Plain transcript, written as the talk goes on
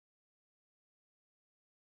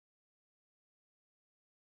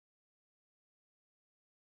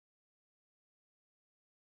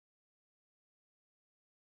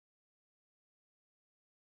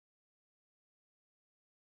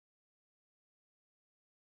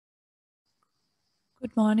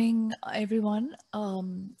Good morning, everyone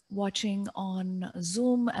watching on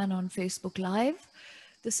Zoom and on Facebook Live.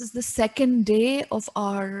 This is the second day of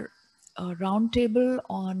our roundtable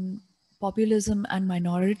on populism and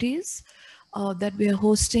minorities that we are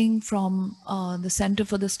hosting from the Center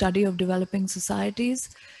for the Study of Developing Societies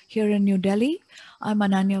here in New Delhi. I'm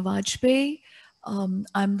Ananya Vajpeyi.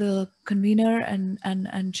 I'm the convener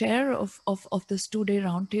and chair of this two-day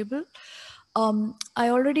roundtable. I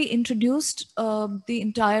already introduced the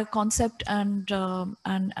entire concept and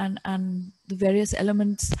the various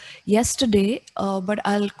elements yesterday, but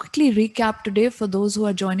I'll quickly recap today for those who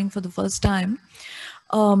are joining for the first time.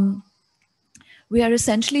 We are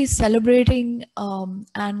essentially celebrating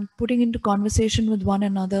and putting into conversation with one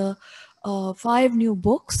another 5 new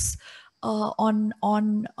books on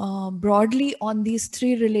broadly on these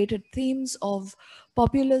 3 related themes of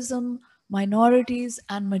populism, minorities,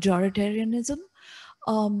 and majoritarianism.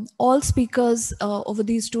 All speakers over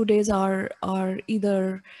these 2 days are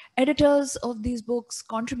either editors of these books,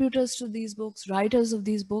 contributors to these books, writers of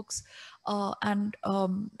these books, and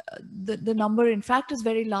the number in fact is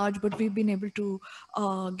very large, but we've been able to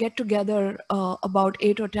get together about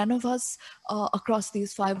 8 or 10 of us across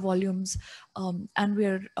these 5 volumes, and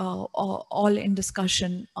we're all in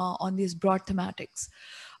discussion on these broad thematics.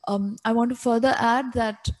 I want to further add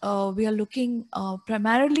that we are looking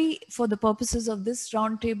primarily for the purposes of this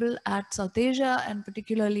roundtable at South Asia and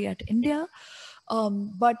particularly at India.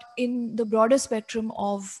 But in the broader spectrum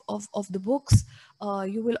of the books,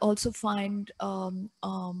 you will also find some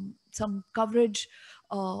coverage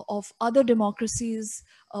of other democracies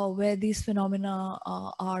where these phenomena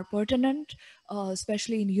are pertinent,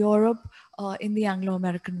 especially in Europe, in the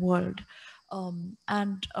Anglo-American world.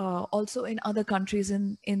 And also in other countries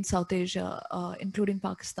in South Asia, including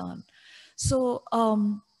Pakistan. So,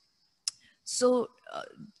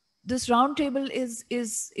 this roundtable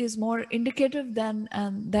is more indicative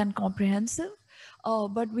than comprehensive,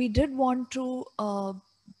 but we did want to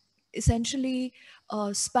essentially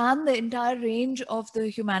span the entire range of the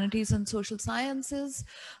humanities and social sciences,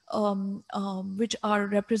 which are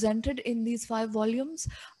represented in these 5 volumes.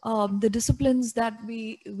 The disciplines that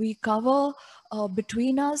we cover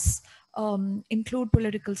between us include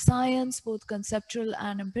political science, both conceptual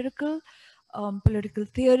and empirical, political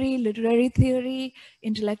theory, literary theory,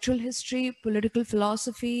 intellectual history, political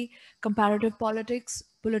philosophy, comparative politics,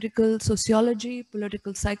 political sociology,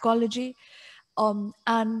 political psychology.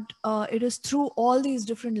 And it is through all these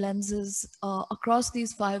different lenses across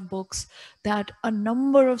these 5 books that a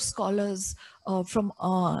number of scholars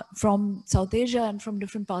from South Asia and from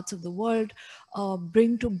different parts of the world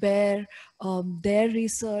bring to bear their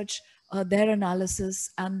research, their analysis,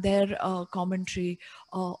 and their commentary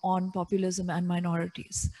on populism and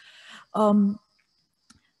minorities.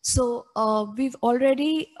 So we've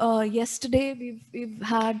already, yesterday, we've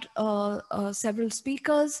had several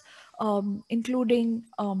speakers, including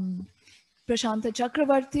Prasanta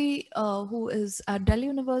Chakravarty, who is at Delhi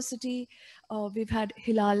University. We've had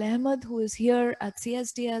Hilal Ahmed, who is here at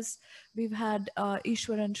CSDS. We've had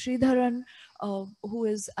Ishwaran Sridharan, who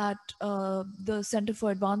is at the Center for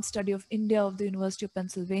Advanced Study of India of the University of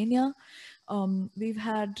Pennsylvania. We've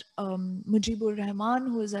had Mujibur Rehman,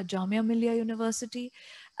 who is at Jamia Millia University.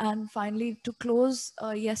 And finally, to close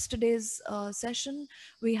yesterday's session,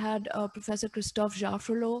 we had Professor Christophe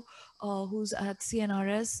Jaffrelot, who's at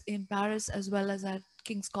CNRS in Paris, as well as at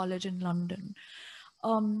King's College in London.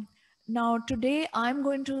 Now, today, I'm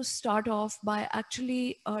going to start off by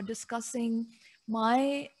actually discussing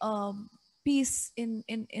my piece in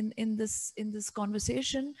this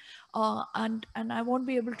conversation, and I won't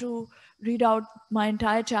be able to read out my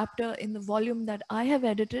entire chapter in the volume that I have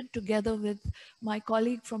edited together with my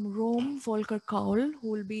colleague from Rome, Volker Kaul,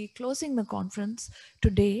 who will be closing the conference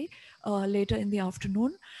today, later in the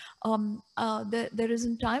afternoon. There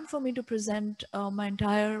isn't time for me to present my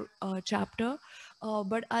entire chapter,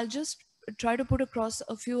 but I'll just try to put across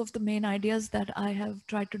a few of the main ideas that I have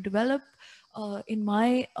tried to develop in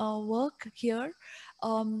my work here.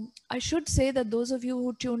 I should say that those of you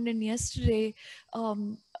who tuned in yesterday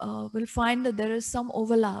will find that there is some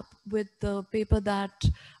overlap with the paper that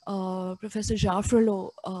Professor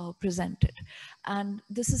Jaffrelot presented. And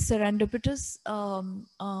this is serendipitous.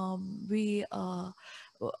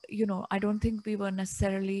 I don't think we were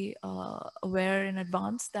necessarily aware in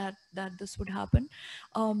advance that this would happen,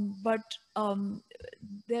 but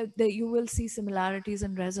you will see similarities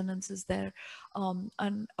and resonances there,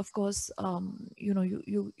 and of course, you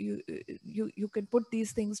can put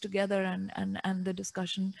these things together, and the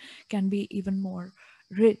discussion can be even more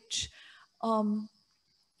rich. I'm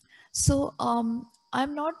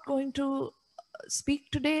not going to speak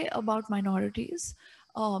today about minorities.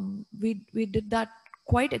 We did that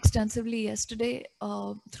quite extensively yesterday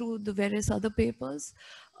through the various other papers.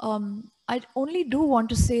 I only do want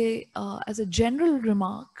to say as a general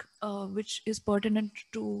remark, which is pertinent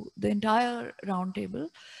to the entire roundtable,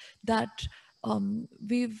 that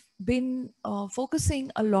we've been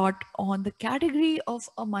focusing a lot on the category of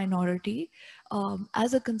a minority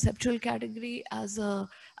as a conceptual category, as a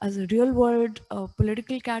real world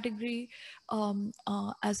political category,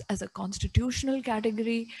 as a constitutional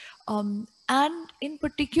category, and in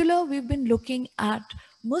particular we've been looking at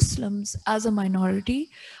Muslims as a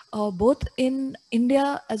minority, both in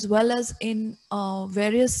India as well as in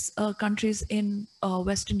various countries in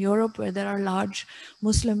Western Europe where there are large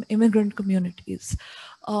Muslim immigrant communities.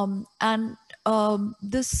 And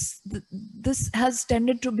this has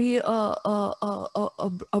tended to be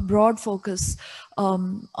a broad focus,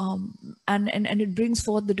 and it brings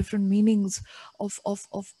forth the different meanings of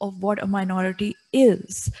what a minority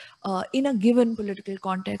is in a given political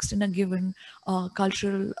context, in a given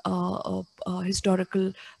cultural,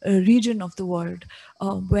 historical region of the world,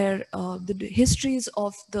 where the histories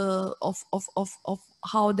of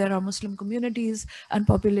how there are Muslim communities and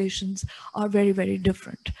populations are very, very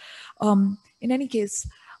different. In any case,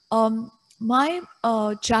 my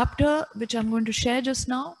chapter, which I'm going to share just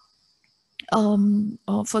now,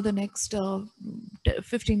 for the next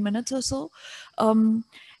 15 minutes or so,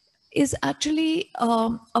 is actually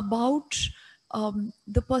about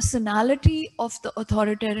the personality of the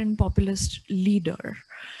authoritarian populist leader,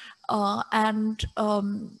 and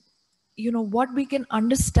what we can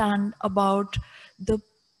understand about the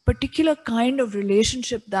particular kind of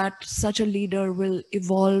relationship that such a leader will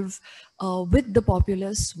evolve with the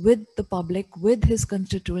populace, with the public, with his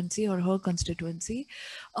constituency or her constituency,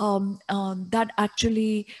 that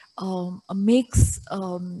actually makes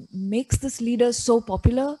this leader so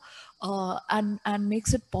popular, and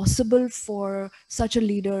makes it possible for such a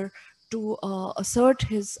leader to assert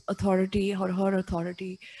his authority or her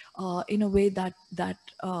authority in a way that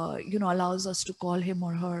allows us to call him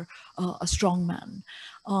or her a strong man.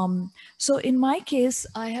 So in my case,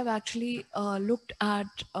 I have actually looked at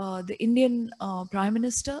the Indian Prime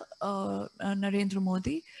Minister, Narendra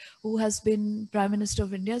Modi, who has been Prime Minister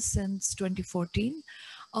of India since 2014.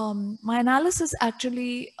 My analysis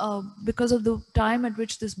actually, because of the time at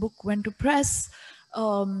which this book went to press,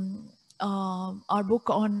 our book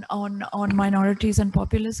on minorities and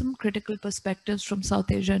populism, critical perspectives from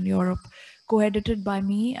South Asia and Europe, co-edited by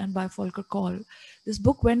me and by Volker Kaul. This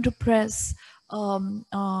book went to press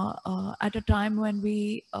at a time when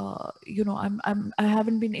we, I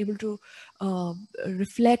haven't been able to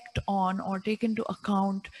reflect on or take into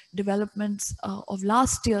account developments of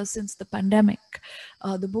last year since the pandemic.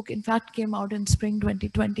 The book, in fact, came out in spring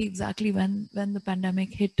 2020, exactly when the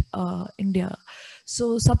pandemic hit India.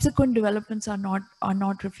 So subsequent developments are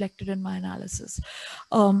not reflected in my analysis.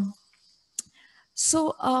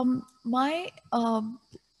 My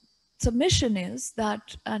submission is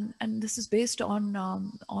that, and this is based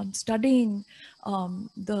on studying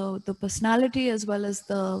the personality as well as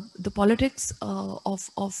the politics of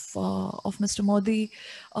Mr. Modi,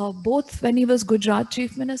 both when he was Gujarat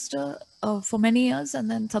Chief Minister for many years, and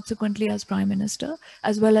then subsequently as Prime Minister,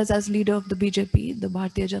 as well as leader of the BJP, the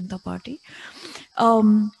Bharatiya Janata Party.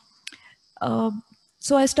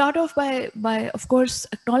 So I start off by of course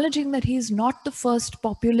acknowledging that he's not the first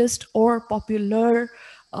populist or popular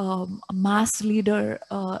mass leader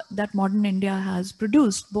that modern India has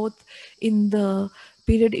produced, both in the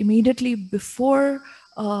period immediately before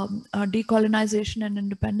decolonization and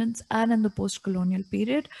independence and in the post-colonial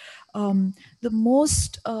period. The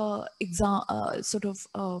most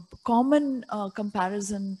common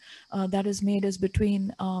comparison that is made is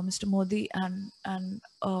between Mr. Modi and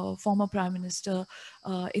former Prime Minister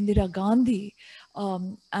Indira Gandhi,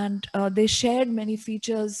 and they shared many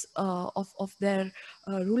features of their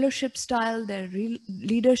rulership style, their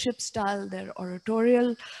leadership style, their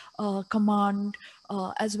oratorial command,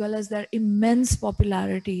 as well as their immense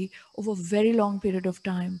popularity over a very long period of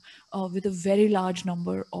time, with a very large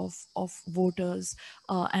number of voters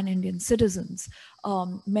and Indian citizens,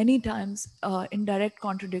 many times in direct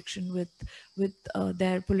contradiction with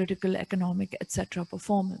their political, economic, etc.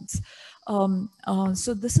 performance.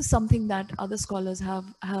 So this is something that other scholars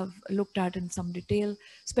have looked at in some detail,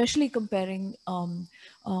 especially comparing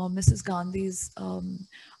Mrs. Gandhi's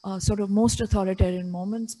sort of most authoritarian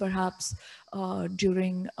moments, perhaps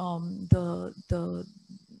during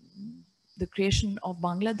the creation of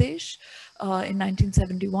Bangladesh in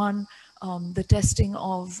 1971, the testing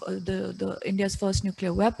of the India's first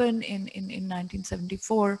nuclear weapon in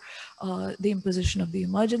 1974, the imposition of the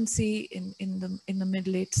emergency in the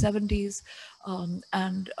mid-late 70s,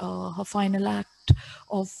 and her final act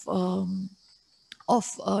of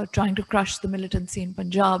trying to crush the militancy in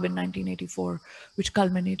Punjab in 1984, which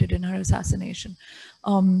culminated in her assassination.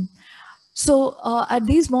 So at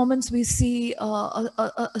these moments, we see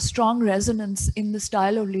a strong resonance in the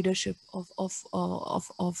style of leadership of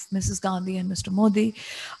Mrs. Gandhi and Mr. Modi.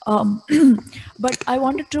 But I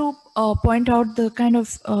wanted to point out the kind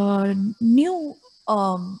of new,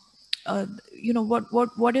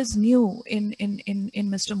 what is new in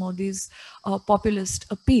Mr. Modi's populist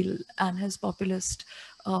appeal and his populist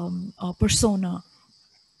persona.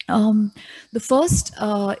 The first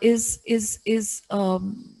is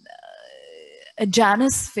a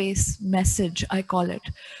Janus face message, I call it,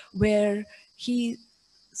 where he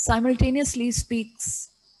simultaneously speaks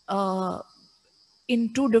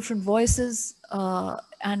in two different voices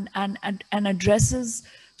and addresses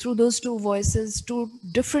through those two voices two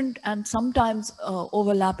different and sometimes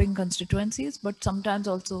overlapping constituencies, but sometimes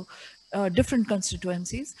also different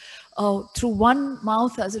constituencies. Through one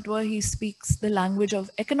mouth, as it were, he speaks the language of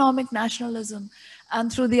economic nationalism, and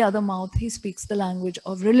through the other mouth, he speaks the language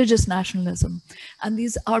of religious nationalism. And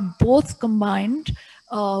these are both combined,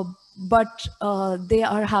 but they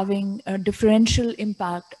are having a differential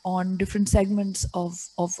impact on different segments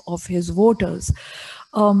of his voters.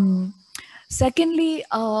 Secondly,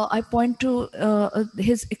 I point to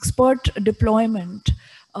his expert deployment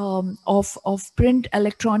of print,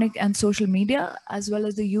 electronic, and social media, as well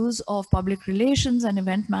as the use of public relations and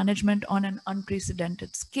event management on an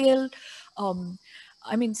unprecedented scale.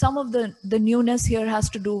 I mean, some of the newness here has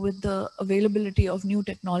to do with the availability of new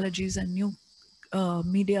technologies and new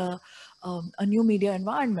media, a new media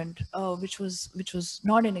environment, which was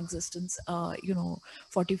not in existence,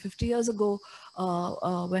 40, 50 years ago,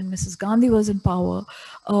 when Mrs. Gandhi was in power.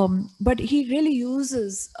 But he really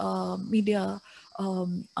uses media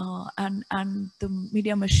and the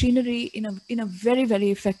media machinery in a very, very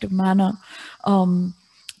effective manner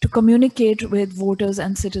to communicate with voters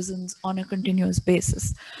and citizens on a continuous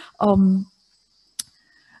basis.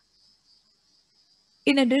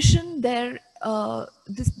 In addition,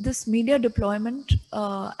 this media deployment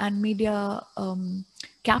and media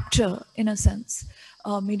capture, in a sense,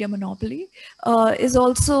 media monopoly, is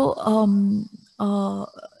also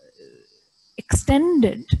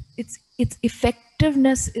extended. Its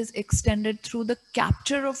effectiveness is extended through the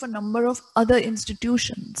capture of a number of other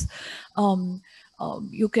institutions.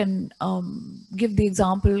 You can give the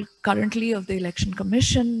example currently of the Election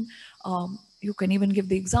Commission. You can even give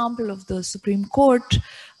the example of the Supreme Court.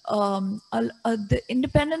 The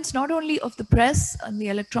independence not only of the press and the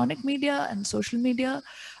electronic media and social media,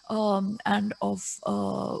 and of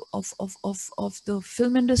the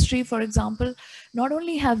film industry, for example, not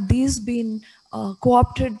only have these been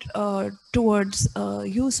co-opted towards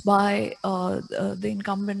use by the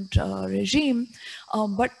incumbent regime,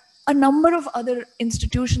 but a number of other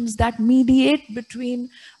institutions that mediate between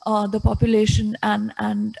the population and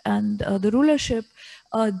the rulership,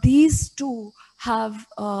 these two have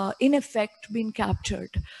in effect been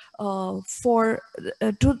captured to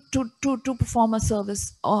perform a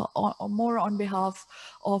service or more on behalf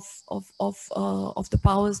of the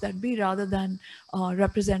powers that be, rather than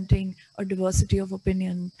representing a diversity of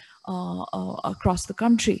opinion across the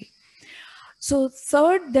country. So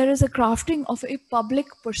third, there is a crafting of a public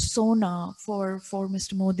persona for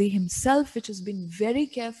Mr. Modi himself, which has been very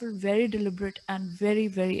careful, very deliberate, and very,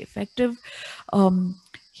 very effective.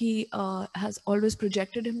 He has always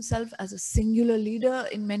projected himself as a singular leader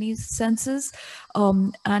in many senses,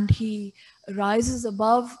 and he rises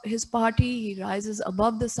above his party, he rises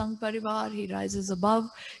above the Sangh Parivar, he rises above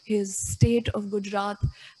his state of Gujarat,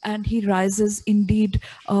 and he rises indeed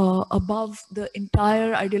above the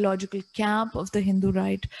entire ideological camp of the Hindu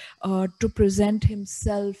right to present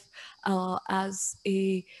himself as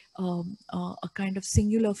a kind of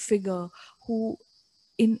singular figure who,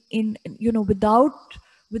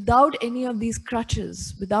 without any of these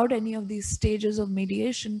crutches, without any of these stages of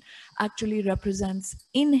mediation, actually represents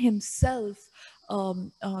in himself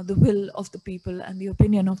the will of the people and the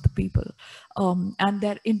opinion of the people and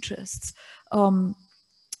their interests.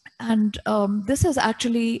 This has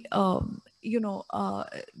actually,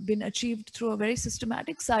 been achieved through a very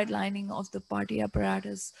systematic sidelining of the party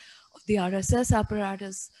apparatus, of the RSS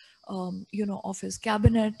apparatus, of his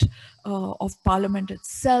cabinet, of parliament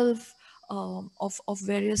itself, of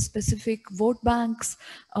various specific vote banks,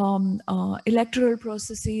 electoral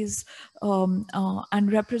processes,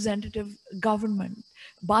 and representative government,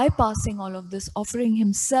 bypassing all of this, offering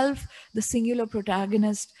himself the singular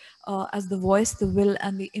protagonist as the voice, the will,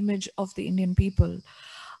 and the image of the Indian people.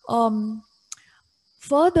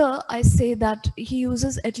 Further, I say that he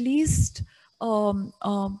uses at least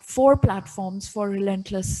 4 platforms for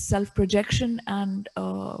relentless self-projection and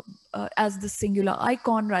as the singular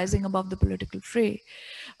icon rising above the political fray.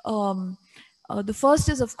 The first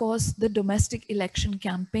is, of course, the domestic election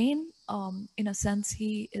campaign. In a sense,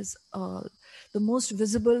 he is the most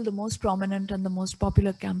visible, the most prominent, and the most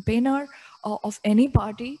popular campaigner of any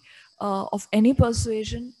party, of any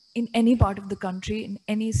persuasion, in any part of the country, in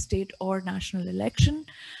any state or national election.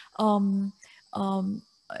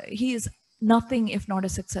 He is nothing if not a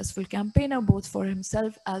successful campaigner, both for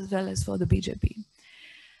himself as well as for the BJP.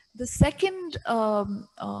 The second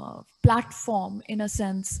platform, in a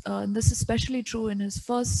sense, and this is especially true in his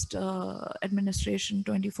first administration,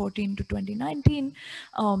 2014 to 2019,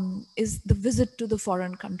 is the visit to the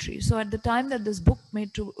foreign country. So at the time that this book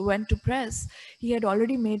went to press, he had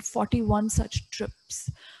already made 41 such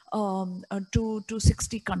trips to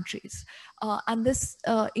 60 countries. And this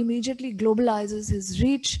immediately globalizes his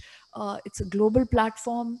reach. It's a global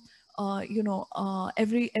platform.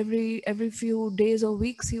 Every few days or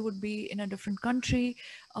weeks he would be in a different country.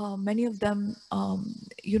 Many of them,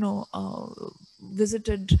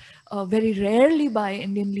 visited very rarely by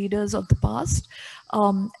Indian leaders of the past,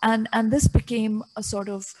 and this became a sort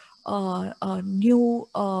of a new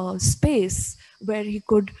space where he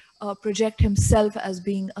could project himself as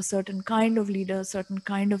being a certain kind of leader, a certain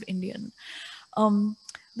kind of Indian.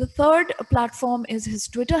 The third platform is his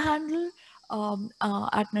Twitter handle,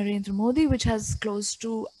 at Narendra Modi, which has close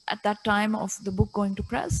to, at that time of the book going to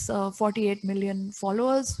press, 48 million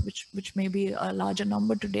followers, which may be a larger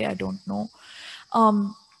number today, I don't know.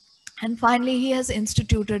 And finally, he has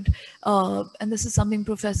instituted, and this is something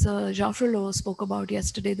Professor Jaffrelot spoke about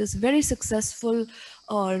yesterday, this very successful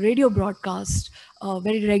radio broadcast,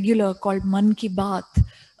 very regular, called Man Ki Baat,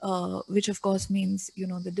 which of course means,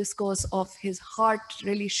 the discourse of his heart,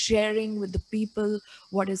 really sharing with the people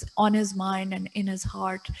what is on his mind and in his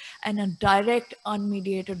heart, and a direct,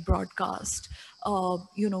 unmediated broadcast,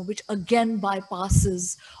 which again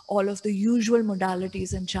bypasses all of the usual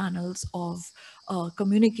modalities and channels of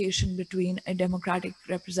communication between a democratic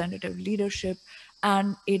representative leadership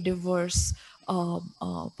and a diverse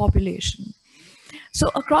population. So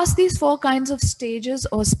across these 4 kinds of stages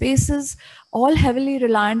or spaces, all heavily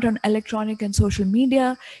reliant on electronic and social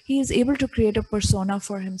media, he is able to create a persona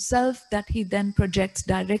for himself that he then projects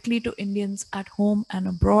directly to Indians at home and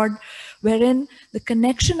abroad, wherein the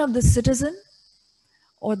connection of the citizen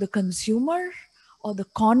or the consumer or the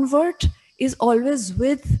convert is always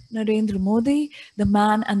with Narendra Modi, the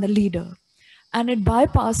man and the leader. And it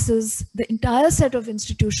bypasses the entire set of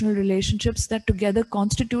institutional relationships that together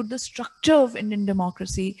constitute the structure of Indian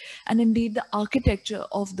democracy and indeed the architecture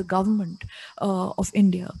of the government of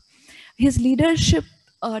India. His leadership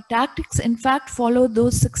tactics, in fact, follow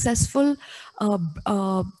those successful,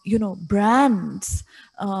 brands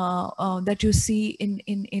that you see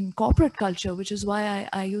in corporate culture, which is why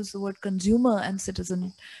I use the word consumer and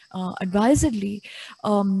citizen advisedly.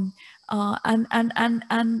 And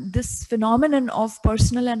this phenomenon of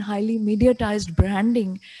personal and highly mediatized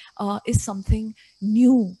branding is something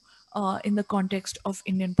new in the context of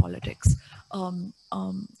Indian politics.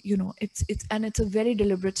 It's a very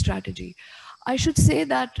deliberate strategy. I should say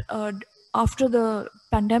that after the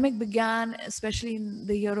pandemic began, especially in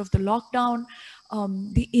the year of the lockdown,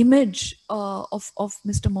 the image of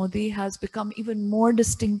Mr. Modi has become even more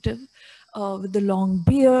distinctive, with the long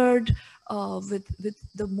beard, with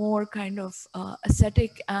the more kind of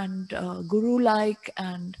ascetic and guru-like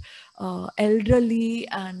and elderly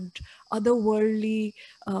and otherworldly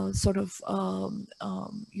sort of,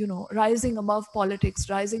 rising above politics,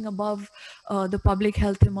 rising above the public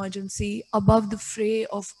health emergency, above the fray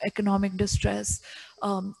of economic distress,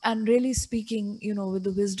 and really speaking, with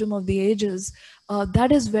the wisdom of the ages.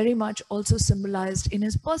 That is very much also symbolized in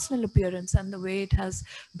his personal appearance and the way it has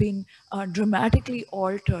been dramatically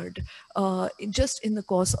altered just in the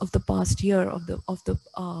course of the past year of the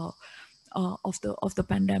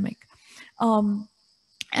pandemic.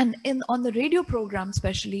 And on the radio program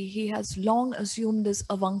especially, he has long assumed this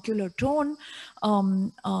avuncular tone,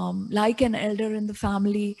 like an elder in the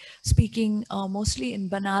family, speaking mostly in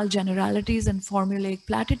banal generalities and formulaic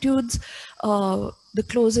platitudes. The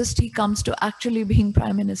closest he comes to actually being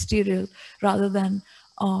prime ministerial rather than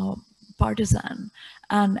partisan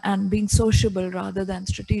and being sociable rather than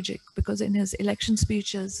strategic, because in his election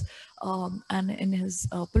speeches and in his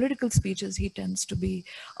political speeches, he tends to be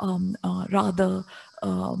rather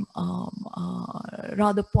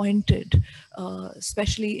pointed,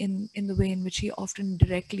 especially in the way in which he often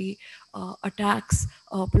directly attacks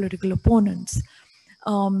political opponents.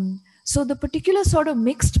 So the particular sort of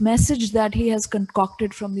mixed message that he has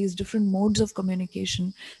concocted from these different modes of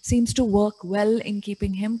communication seems to work well in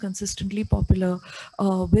keeping him consistently popular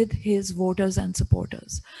with his voters and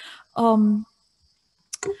supporters.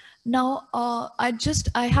 Now,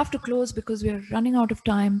 I have to close because we are running out of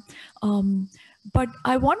time. But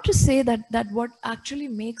I want to say that what actually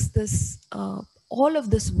makes this, all of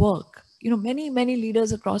this work, many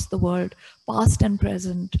leaders across the world, past and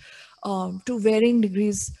present, to varying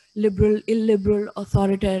degrees, liberal, illiberal,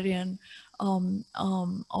 authoritarian,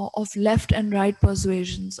 of left and right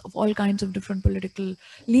persuasions, of all kinds of different political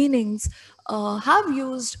leanings, have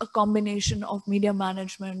used a combination of media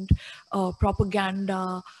management,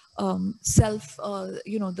 propaganda, self,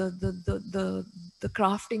 the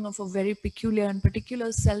crafting of a very peculiar and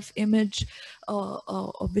particular self-image,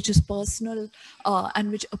 which is personal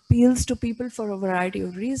and which appeals to people for a variety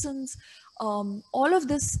of reasons. All of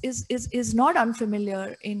this is not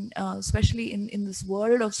unfamiliar especially in this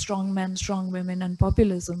world of strong men, strong women, and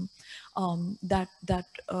populism that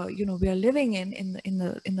we are living in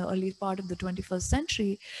the early part of the 21st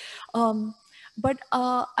century. But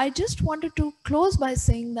I just wanted to close by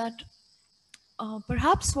saying that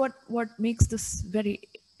perhaps what makes this very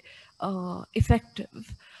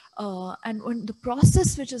effective, and when the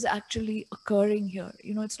process which is actually occurring here,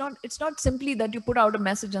 it's not simply that you put out a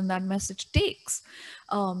message and that message takes.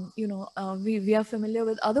 We are familiar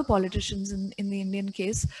with other politicians in the Indian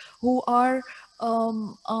case who are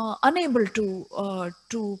unable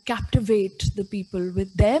to captivate the people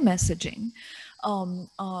with their messaging.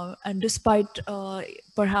 And despite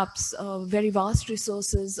perhaps very vast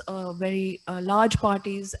resources, very large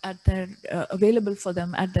parties available for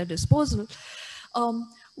them at their disposal,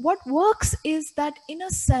 what works is that, in a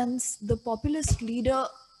sense, the populist leader,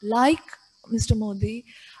 like Mr. Modi,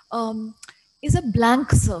 is a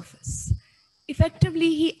blank surface. Effectively,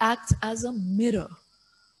 he acts as a mirror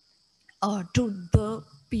to the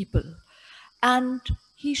people, and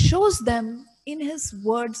he shows them in his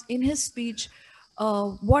words, in his speech,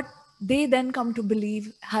 what they then come to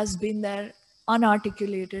believe has been their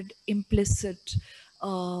unarticulated, implicit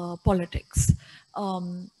politics.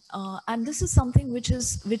 And this is something which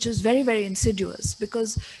is very, very insidious,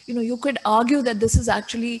 because you could argue that this is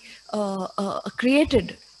actually a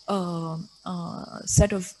created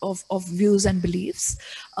set of views and beliefs,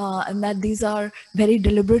 and that these are very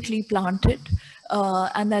deliberately planted,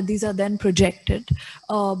 and that these are then projected.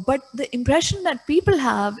 But the impression that people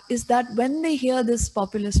have is that when they hear this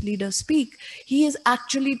populist leader speak, he is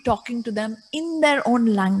actually talking to them in their own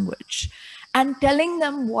language and telling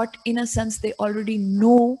them what, in a sense, they already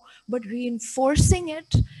know, but reinforcing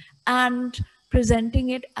it and presenting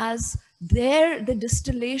it as the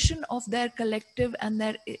distillation of their collective and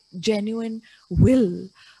their genuine will,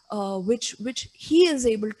 which he is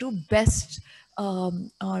able to best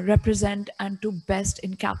represent and to best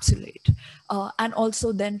encapsulate, and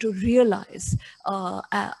also then to realize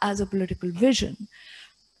as a political vision.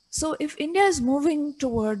 So if India is moving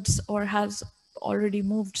towards, or has already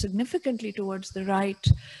moved significantly towards the right,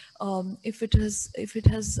 if it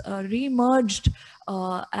has re-emerged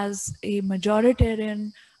as a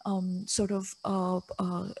majoritarian sort of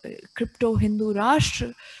crypto Hindu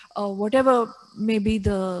Rashtra, whatever may be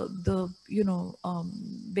the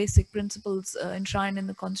basic principles enshrined in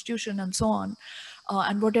the constitution and so on,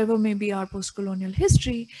 and whatever may be our post-colonial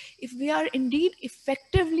history, if we are indeed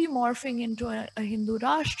effectively morphing into a Hindu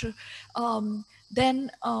Rashtra,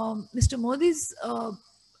 then Mr. Modi's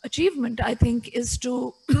achievement, I think, is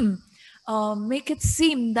to make it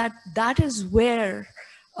seem that that is where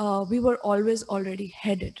we were always already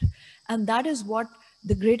headed. And that is what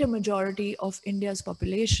the greater majority of India's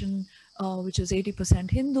population, which is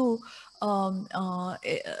 80% Hindu,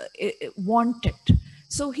 wanted.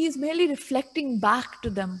 So he's merely reflecting back to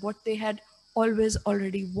them what they had always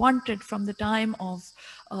already wanted from the time of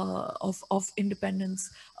independence,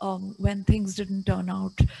 when things didn't turn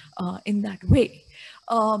out in that way.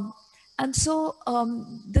 And so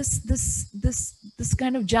this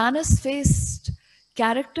kind of Janus-faced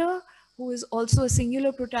character, who is also a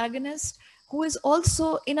singular protagonist, who is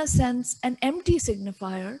also, in a sense, an empty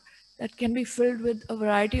signifier that can be filled with a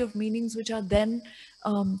variety of meanings, which are then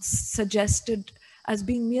suggested as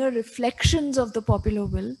being mere reflections of the popular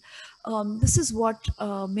will, This is what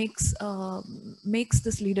makes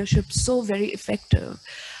this leadership so very effective.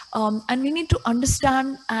 And we need to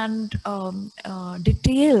understand and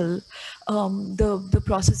detail the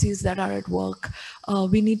processes that are at work.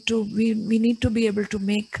 We need to be able to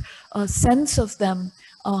make sense of them,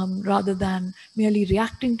 rather than merely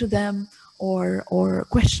reacting to them or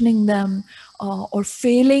questioning them, or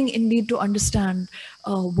failing indeed to understand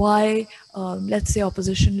why, let's say,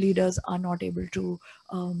 opposition leaders are not able to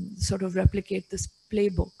sort of replicate this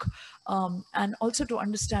playbook, and also to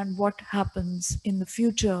understand what happens in the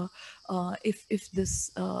future if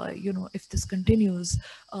this if this continues,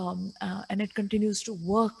 and it continues to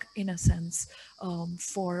work in a sense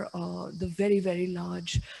for the very, very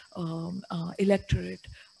large electorate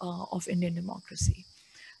of Indian democracy.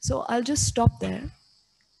 So I'll just stop there.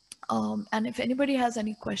 And if anybody has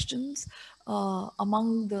any questions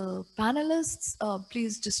among the panelists,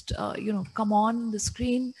 please just come on the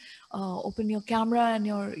screen, open your camera and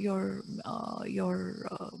your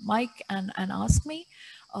mic and ask me.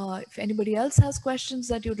 If anybody else has questions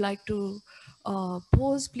that you'd like to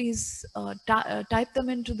pose, please type them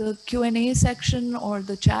into the Q&A section or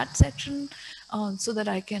the chat section, so that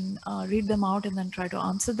I can read them out and then try to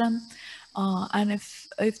answer them. And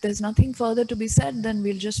if there's nothing further to be said, then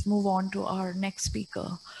we'll just move on to our next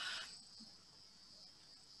speaker.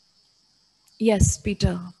 Yes,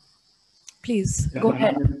 Peter, please go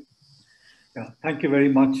ahead. Yeah, thank you very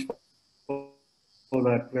much for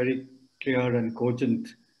that very clear and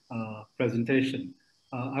cogent presentation.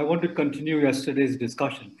 I want to continue yesterday's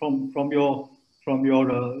discussion from your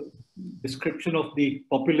description of the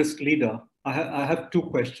populist leader. I have two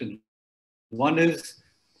questions. One is,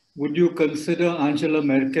 would you consider Angela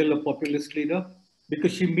Merkel a populist leader?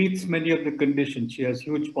 Because she meets many of the conditions. She has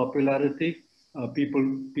huge popularity. People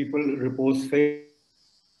repose faith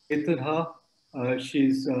in her.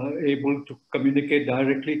 She's able to communicate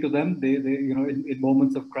directly to them. They in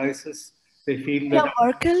moments of crisis, they feel that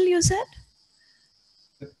Merkel, you said?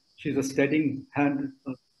 She's a steadying hand.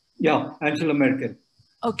 Yeah, Angela Merkel.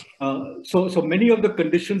 Okay. So many of the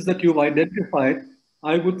conditions that you've identified,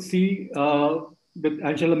 I would see with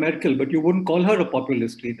Angela Merkel, but you wouldn't call her a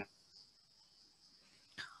populist leader.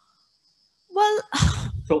 Well,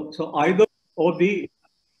 so either or the.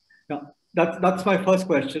 Yeah, that's my first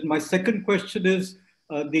question. My second question is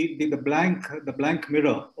the blank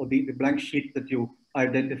mirror or the blank sheet that you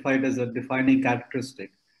identified as a defining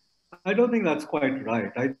characteristic. I don't think that's quite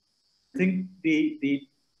right. I think the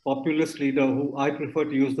populist leader, who I prefer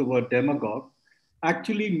to use the word demagogue,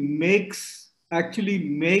 actually makes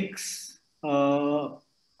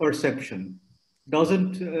perception,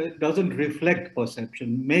 doesn't reflect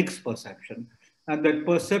perception, makes perception, and that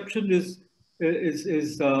perception is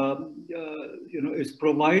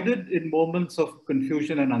provided in moments of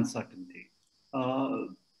confusion and uncertainty.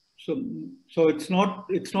 So it's not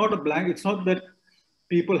a blank. It's not that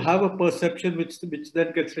people have a perception which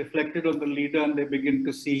then gets reflected on the leader and they begin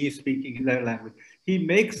to see he's speaking in their language. He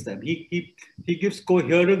makes them. He gives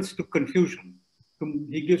coherence to confusion.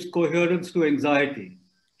 He gives coherence to anxiety.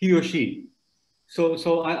 He or she. So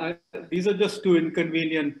these are just two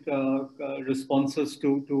inconvenient responses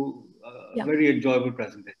to a very enjoyable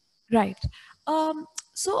presentation. Right.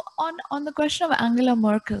 So on the question of Angela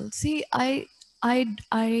Merkel, see, I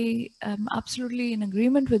am absolutely in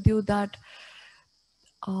agreement with you that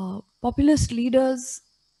populist leaders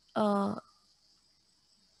are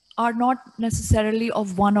not necessarily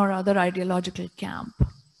of one or other ideological camp.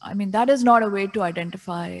 I mean, that is not a way to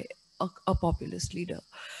identify a populist leader.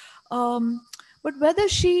 But whether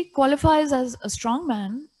she qualifies as a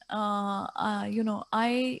strongman, I'm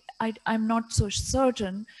not so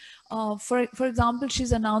certain. For example,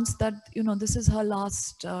 she's announced that this is her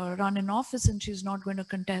last run in office and she's not going to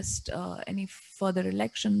contest any further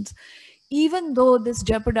elections, even though this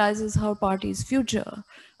jeopardizes her party's future,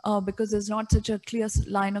 because there's not such a clear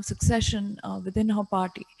line of succession within her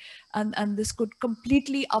party, and this could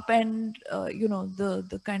completely upend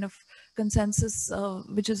the kind of consensus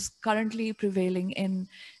which is currently prevailing in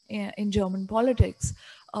German politics,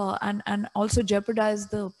 and also jeopardize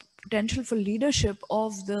the potential for leadership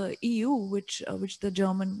of the EU, which the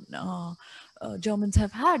Germans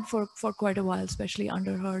have had for quite a while, especially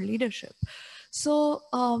under her leadership. So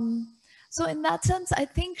so in that sense, I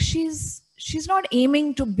think she's not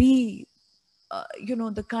aiming to be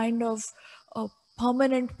the kind of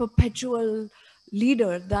permanent, perpetual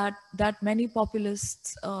leader that many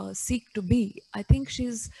populists seek to be. I think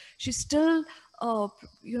she's still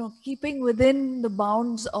keeping within the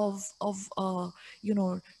bounds of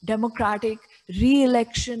democratic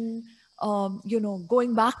re-election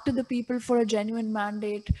going back to the people for a genuine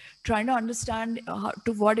mandate, trying to understand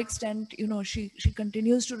to what extent, she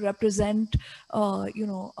continues to represent, the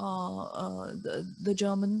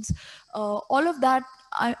Germans. All of that,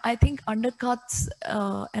 I think, undercuts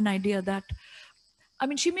an idea that, I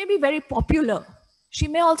mean, she may be very popular. She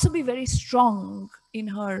may also be very strong in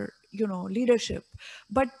her, leadership,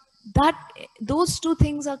 but those two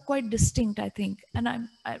things are quite distinct, I think. And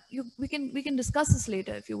we can discuss this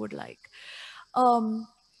later if you would like. Than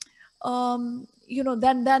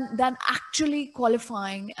actually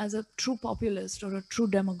qualifying as a true populist or a true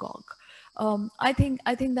demagogue. I think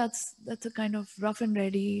that's a kind of rough and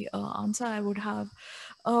ready answer I would have.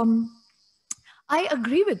 I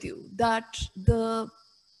agree with you that the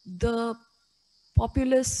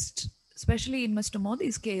populist, especially in Mr.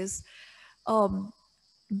 Modi's case,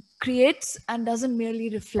 creates and doesn't merely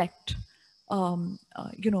reflect,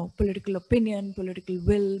 political opinion, political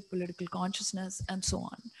will, political consciousness, and so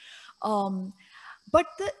on. But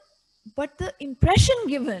the impression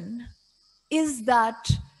given is that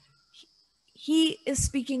he is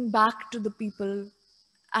speaking back to the people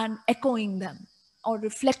and echoing them or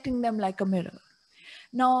reflecting them like a mirror.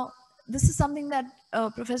 Now, this is something that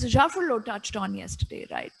Professor Jaffrelot touched on yesterday,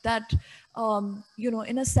 right? That,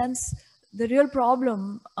 in a sense, the real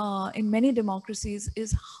problem in many democracies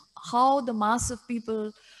is how the mass of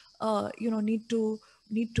people, need to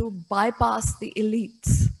bypass the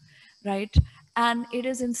elites, right? And it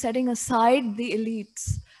is in setting aside the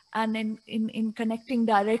elites and in connecting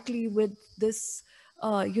directly with this,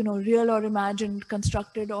 real or imagined,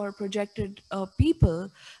 constructed or projected people,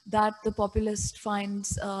 that the populist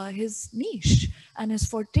finds his niche and his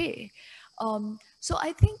forte. So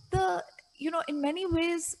I think in many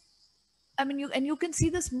ways, I mean, you can see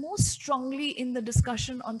this most strongly in the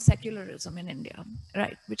discussion on secularism in India,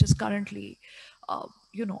 right, which is currently,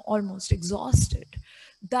 almost exhausted.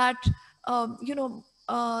 That,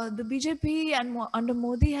 the BJP and under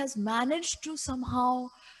Modi has managed to somehow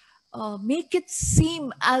make it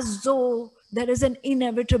seem as though there is an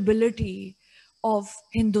inevitability of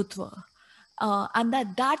Hindutva, and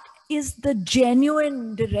that is the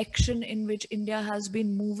genuine direction in which India has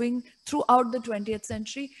been moving throughout the 20th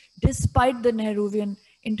century, despite the Nehruvian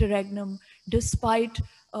interregnum, despite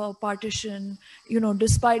partition,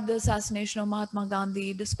 despite the assassination of Mahatma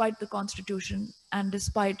Gandhi, despite the constitution, and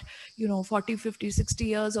despite, 40, 50, 60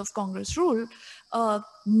 years of Congress rule.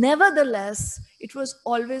 Nevertheless, it was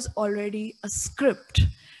always already a script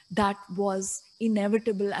that was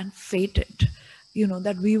inevitable and fated,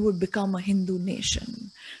 that we would become a Hindu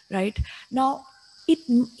nation, right? Now,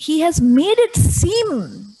 he has made it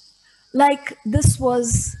seem like this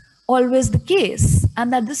was always the case,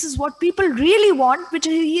 and that this is what people really want, which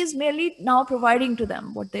he is merely now providing to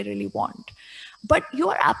them what they really want. But you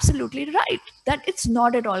are absolutely right that it's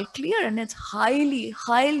not at all clear, and it's highly,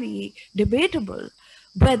 highly debatable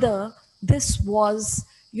whether this was,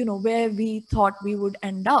 where we thought we would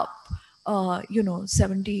end up,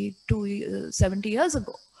 70 years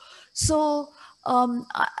ago. So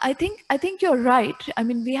I think you're right. I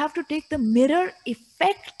mean, we have to take the mirror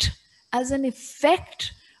effect as an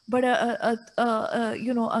effect, but a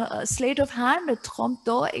sleight of hand, a trompe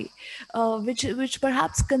l'oeil, which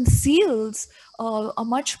perhaps conceals a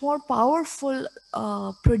much more powerful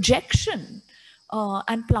projection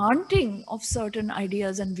and planting of certain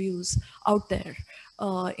ideas and views out there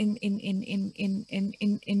in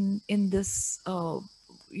this,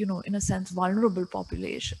 in a sense, vulnerable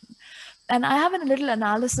population. And I have a little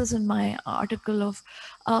analysis in my article of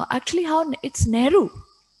actually how it's Nehru,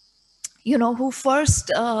 who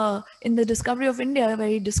first, in the Discovery of India, where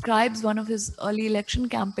he describes one of his early election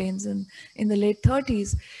campaigns in the late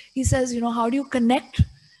 30s, he says, how do you connect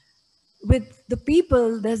with the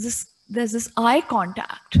people? There's this eye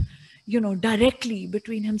contact, directly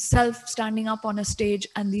between himself standing up on a stage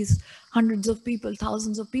and these hundreds of people,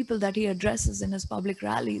 thousands of people that he addresses in his public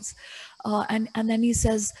rallies. And then he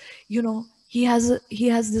says, he has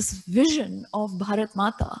this vision of Bharat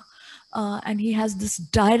Mata, and he has this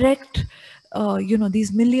direct,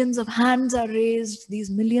 these millions of hands are raised, these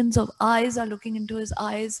millions of eyes are looking into his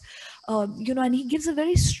eyes, and he gives a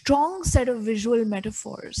very strong set of visual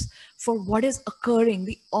metaphors for what is occurring,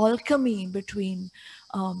 the alchemy between,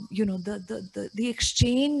 the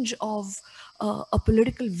exchange of a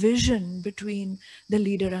political vision between the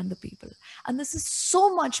leader and the people. And this is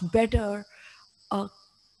so much better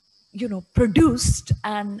produced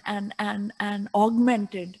and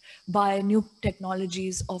augmented by new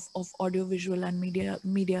technologies of audiovisual and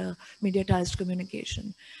mediatized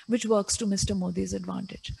communication, which works to Mr. Modi's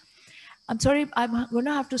advantage. I'm sorry, I'm going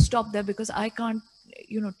to have to stop there because I can't,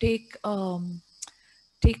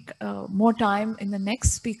 take more time in the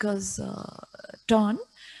next speaker's turn.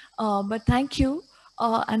 But thank you.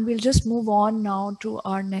 And we'll just move on now to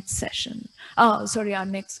our next session. Sorry, our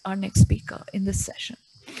next speaker in this session.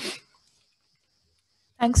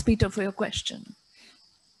 Thanks, Peter, for your question.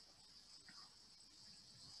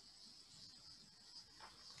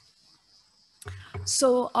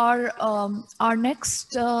 So our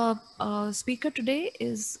next speaker today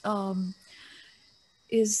is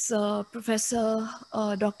Professor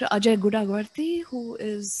Dr. Ajay Gudavarthy, who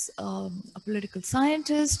is a political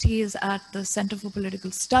scientist. He is at the Center for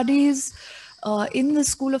Political Studies in the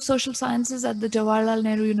School of Social Sciences at the Jawaharlal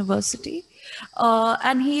Nehru University.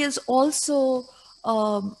 And he has also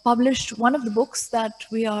published one of the books that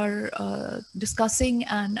we are discussing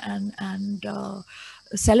and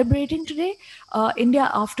celebrating today,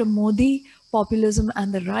 India After Modi, Populism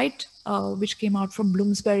and the Right, which came out from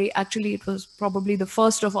Bloomsbury. Actually, it was probably the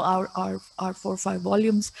first of our 4 or 5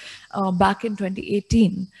 volumes back in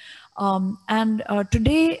 2018. And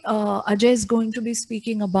today, Ajay is going to be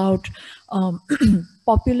speaking about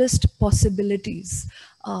populist possibilities.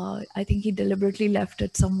 I think he deliberately left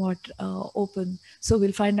it somewhat open. So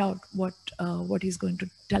we'll find out what he's going to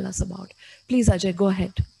tell us about. Please, Ajay, go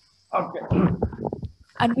ahead. Okay.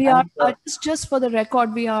 And we are, just for the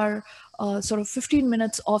record, we are sort of 15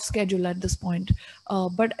 minutes off schedule at this point,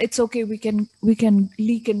 but it's okay. We can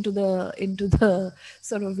leak into the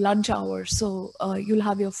sort of lunch hour, so you'll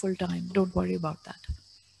have your full time. Don't worry about that.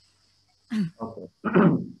 Okay.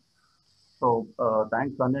 So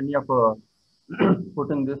thanks, Ananya, for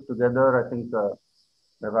putting this together. I think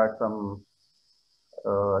we've had some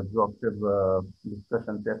exhaustive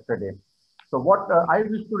discussions yesterday. So what I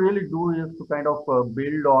wish to really do is to kind of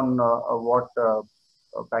build on what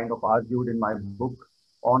kind of argued in my book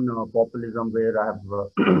on populism, where I have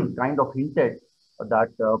kind of hinted that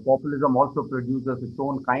populism also produces its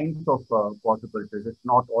own kinds of possibilities. It's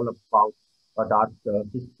not all about a dark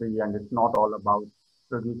history, and it's not all about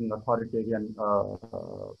producing authoritarian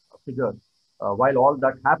figures. While all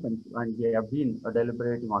that happens, and we have been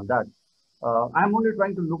deliberating on that, I'm only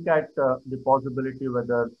trying to look at the possibility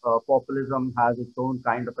whether populism has its own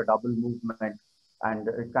kind of a double movement, and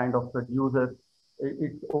it kind of produces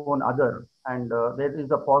its own other. And there is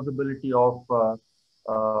a possibility of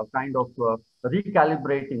kind of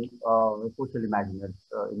recalibrating social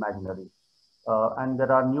imaginaries. And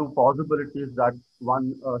there are new possibilities that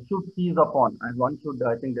one should seize upon, and one should,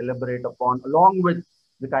 I think, deliberate upon, along with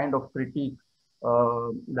the kind of critique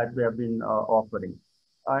that we have been offering.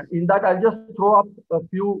 In that, I'll just throw up a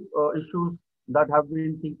few issues that have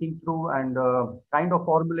been thinking through and kind of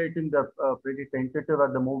formulating the pretty tentative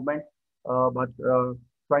at the moment, but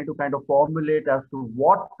trying to kind of formulate as to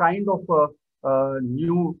what kind of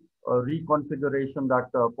new reconfiguration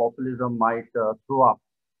that populism might throw up.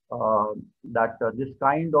 That this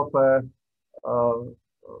kind of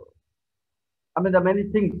I mean, there are many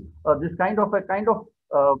things. This kind of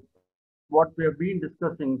what we have been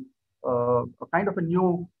discussing, a kind of a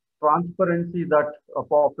new transparency that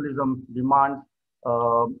populism demands.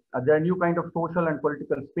 There are new kind of social and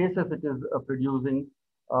political spaces it is producing,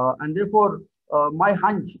 and therefore my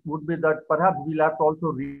hunch would be that perhaps we'll have to also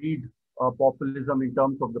read populism in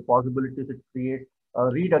terms of the possibilities it creates.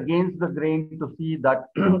 Read against the grain to see that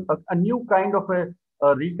a new kind of a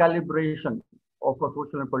recalibration of a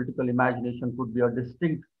social and political imagination could be a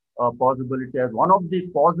distinct possibility as one of the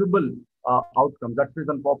possible outcomes. That is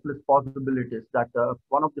on populist possibilities, that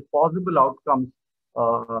one of the possible outcomes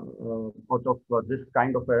out of this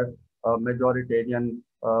kind of a majoritarian,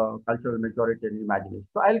 cultural majoritarian imagination.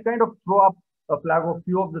 So I'll kind of throw up a flag of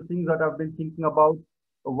few of the things that I've been thinking about.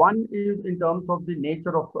 One is in terms of the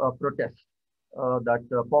nature of protest. That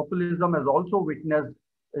populism has also witnessed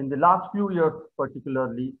in the last few years,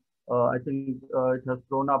 particularly. I think it has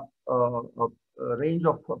thrown up a range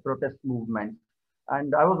of protest movements.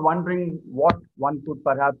 And I was wondering what one could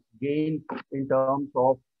perhaps gain in terms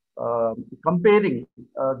of comparing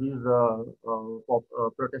these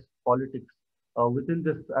protest politics within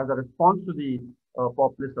this as a response to the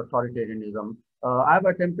populist authoritarianism. I've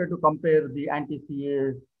attempted to compare the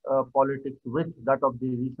anti-CA politics with that of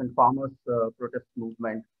the recent farmers' protest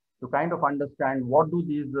movement to kind of understand what do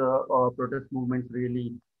these protest movements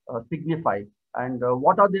really signify, and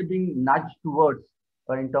what are they being nudged towards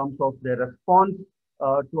in terms of their response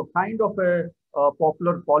to a kind of a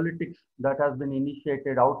popular politics that has been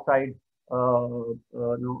initiated outside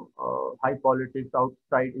high politics,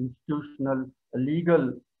 outside institutional,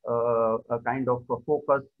 legal kind of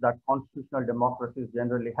focus that constitutional democracies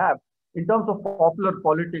generally have. In terms of popular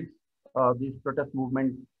politics, these protest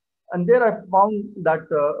movements And there I found that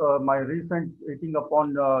my recent reading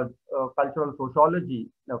upon cultural sociology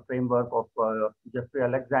framework of Jeffrey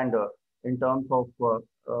Alexander in terms of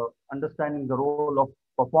understanding the role of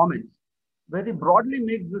performance very broadly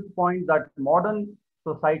makes this point that modern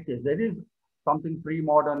societies, there is something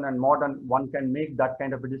pre-modern and modern, one can make that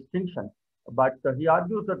kind of a distinction. But he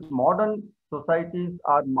argues that modern societies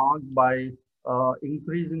are marked by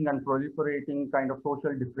increasing and proliferating kind of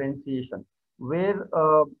social differentiation, where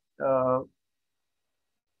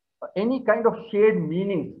any kind of shared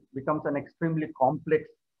meaning becomes an extremely complex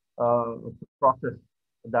process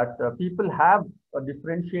that people have a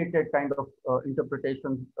differentiated kind of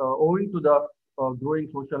interpretations owing to the growing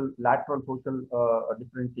lateral social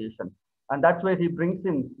differentiation. And that's where he brings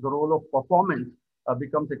in the role of performance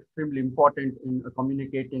becomes extremely important in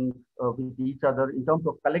communicating with each other in terms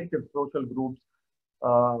of collective social groups.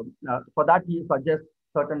 For that, he suggests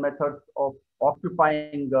certain methods of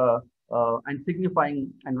occupying and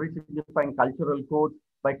signifying and re-signifying cultural codes.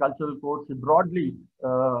 By cultural codes, he broadly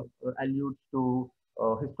alludes to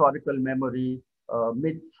historical memory,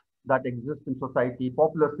 myths that exist in society,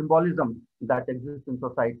 popular symbolism that exists in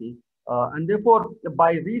society. And therefore,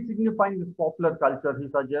 by re-signifying this popular culture, he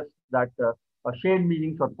suggests that shared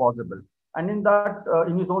meanings are possible. And in that,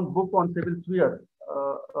 in his own book on civil sphere,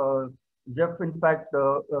 Jeff, in fact,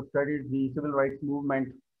 studied the civil rights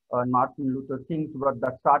movement and Martin Luther King's work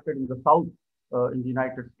that started in the South in the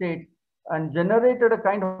United States and generated a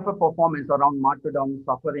kind of a performance around martyrdom,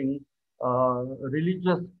 suffering,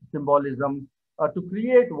 religious symbolism to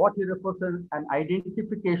create what he refers as an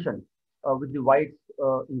identification with the whites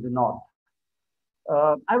in the North.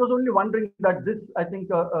 I was only wondering that this, I think,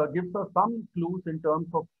 gives us some clues in terms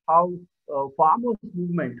of how farmers'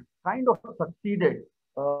 movement kind of succeeded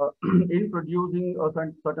in producing a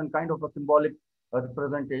certain kind of a symbolic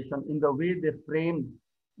representation in the way they framed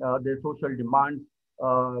their social demands.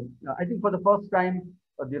 I think for the first time,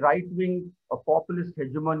 the right-wing populist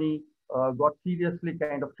hegemony got seriously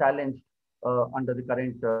kind of challenged under the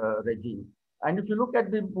current regime. And if you look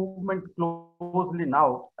at the movement closely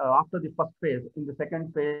now, after the first phase, in the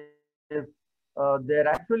second phase, they're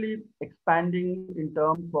actually expanding in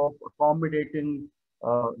terms of accommodating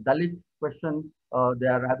Dalit question. They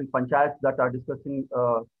are having panchayats that are discussing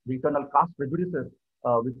the internal caste prejudices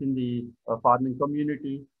within the farming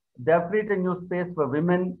community. They have created a new space for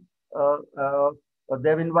women.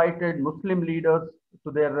 They've invited Muslim leaders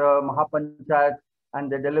to their Mahapanchayats,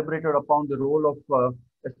 and they deliberated upon the role of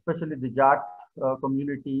especially the Jat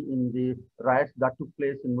community in the riots that took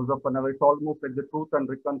place in Muzaffarnagar. It's almost like the truth and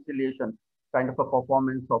reconciliation kind of a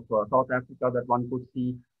performance of South Africa that one could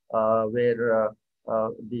see where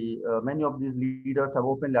many of these leaders have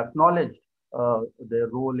openly acknowledged their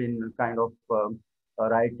role in kind of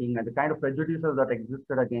rioting and the kind of prejudices that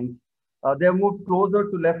existed against. They have moved closer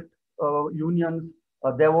to left unions.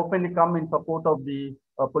 They have openly come in support of the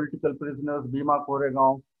political prisoners, Bhima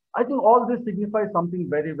Koregaon. I think all this signifies something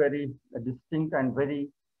very, very distinct and very,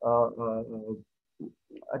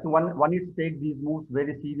 I think one needs to take these moves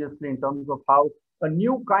very seriously in terms of how a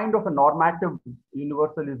new kind of a normative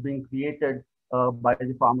universal is being created by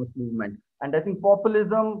the farmers' movement. And I think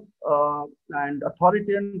populism and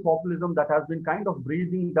authoritarian populism that has been kind of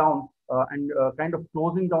breathing down and kind of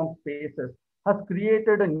closing down spaces has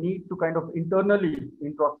created a need to kind of internally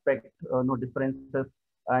introspect no differences.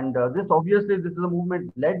 And this is a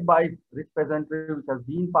movement led by rich peasantry, which has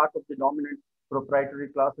been part of the dominant proprietary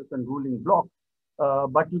classes and ruling bloc.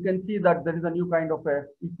 But you can see that there is a new kind of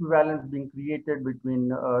equivalence being created between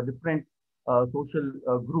different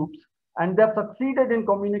social groups. And they've succeeded in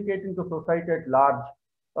communicating to society at large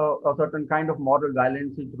a certain kind of moral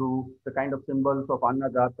valency through the kind of symbols of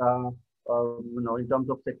Annadata, in terms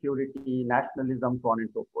of security, nationalism, so on and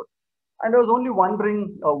so forth. And I was only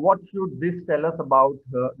wondering, what should this tell us about?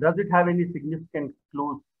 Does it have any significant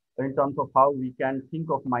clues in terms of how we can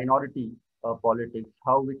think of minority politics,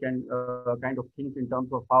 how we can kind of think in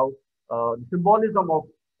terms of how the symbolism of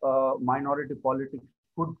minority politics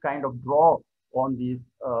could kind of draw on these,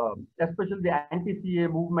 especially the anti-CA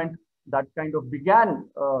movement that kind of began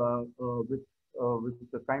with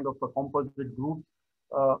the kind of a composite group.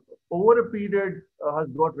 Over a period has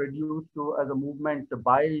got reduced to as a movement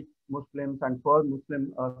by Muslims and for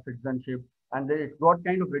Muslim citizenship, and it got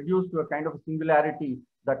kind of reduced to a kind of a singularity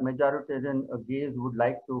that majoritarian gaze would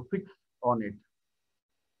like to fix on it.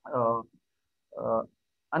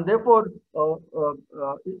 And therefore,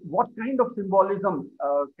 what kind of symbolism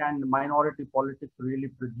can minority politics really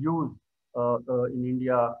produce in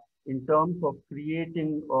India in terms of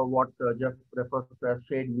creating what Jeff refers to as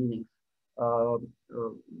shared meanings?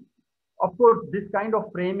 Of course, this kind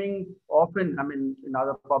of framing often, I mean, in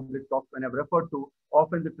other public talks when I've referred to,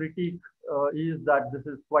 often the critique is that this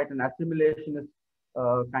is quite an assimilationist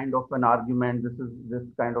kind of an argument. This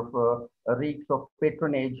kind of reeks of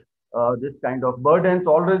patronage. This kind of burdens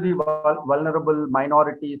already vulnerable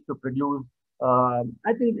minorities to produce.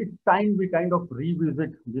 I think it's time we kind of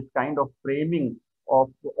revisit this kind of framing of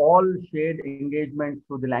all shared engagement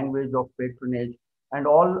through the language of patronage, and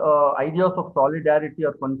all ideas of solidarity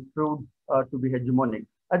are construed to be hegemonic.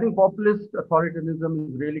 I think populist authoritarianism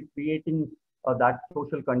is really creating that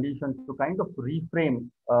social condition to kind of reframe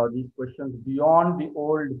these questions beyond the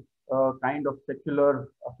old kind of secular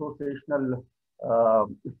associational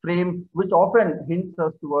frame, which often hints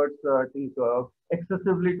us towards, I think,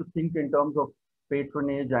 excessively to think in terms of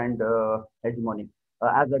patronage and hegemony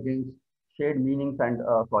as against shared meanings and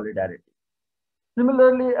solidarity.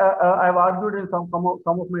 Similarly, I've argued in some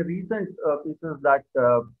of my recent pieces that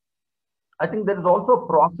I think there is also a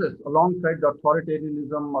process alongside the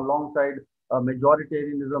authoritarianism, alongside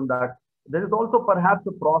majoritarianism, that there is also perhaps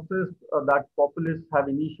a process that populists have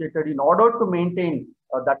initiated in order to maintain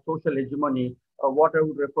that social hegemony, what I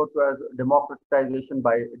would refer to as democratization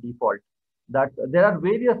by default. That there are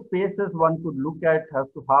various spaces one could look at as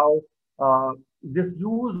to how this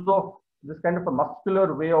use of this kind of a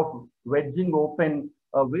muscular way of wedging open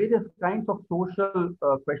various kinds of social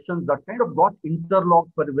questions that kind of got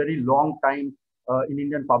interlocked for a very long time in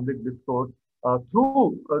Indian public discourse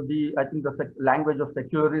through I think the language of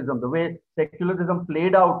secularism, the way secularism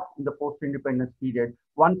played out in the post-independence period.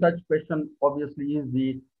 One such question obviously is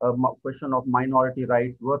the question of minority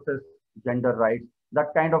rights versus gender rights.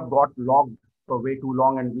 That kind of got logged for way too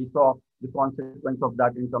long, and we saw the consequence of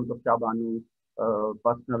that in terms of Chabanu,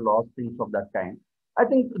 personal laws, things of that kind. I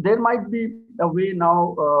think there might be a way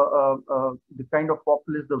now, the kind of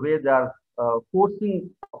populists, the way they are forcing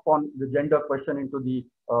upon the gender question into the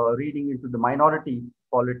reading into the minority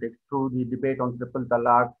politics through the debate on triple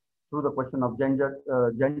talaq, through the question of gender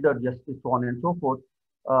justice, so on and so forth.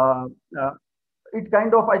 It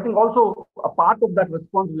kind of, I think also a part of that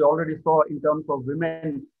response we already saw in terms of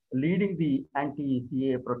women leading the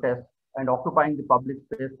anti-CA protests and occupying the public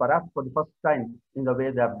space, perhaps for the first time in the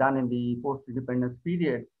way they have done in the post-independence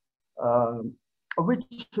period, which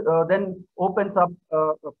then opens up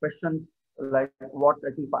questions like what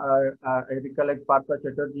I think I recollect Partha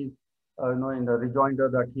Chatterjee's, in the rejoinder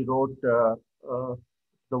that he wrote,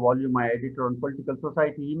 the volume I edited on political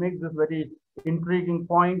society. He makes this very intriguing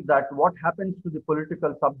point that what happens to the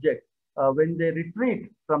political subject when they retreat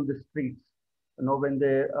from the streets, when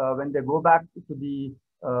they go back to the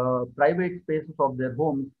private spaces of their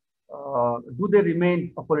homes, do they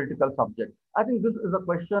remain a political subject? I think this is a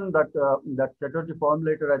question that that Chatterjee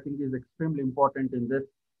formulated. I think is extremely important in this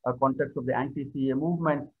context of the anti-CA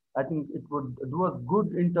movement. I think it would do us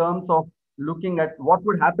good in terms of looking at what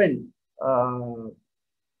would happen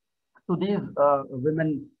to these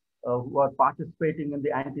women who are participating in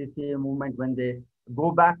the anti-CA movement when they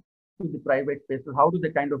go back to the private spaces. How do they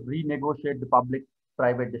kind of renegotiate the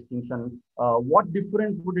public-private distinction? What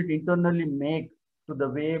difference would it internally make to the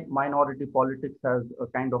way minority politics has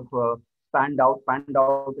kind of panned out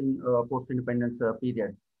in post-independence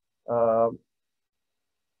period?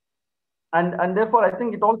 And therefore, I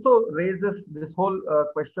think it also raises this whole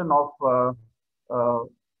question of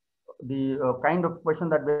the kind of question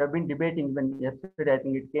that we have been debating even yesterday. I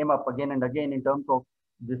think it came up again and again in terms of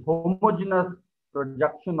this homogeneous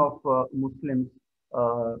projection of Muslims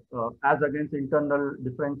as against internal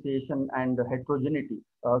differentiation and heterogeneity.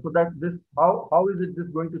 So that this, how is it this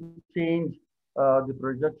going to change the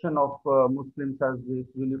projection of Muslims as this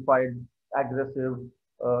unified, aggressive,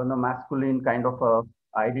 masculine kind of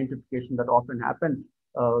identification that often happens,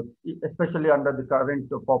 especially under the current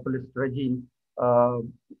populist regime?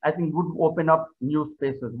 I think would open up new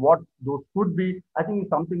spaces. What those could be, I think, is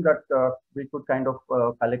something that we could kind of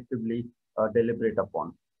collectively deliberate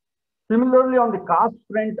upon. Similarly, on the caste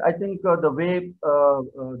front, I think the way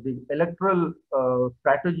the electoral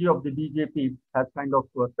strategy of the BJP has kind of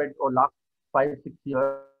spent over last 5-6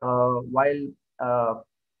 years, while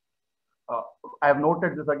I have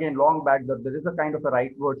noted this again long back, that there is a kind of a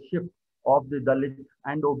rightward shift of the Dalit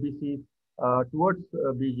and OBCs towards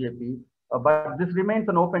BJP. But this remains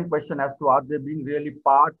an open question as to are they being really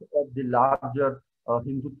part of the larger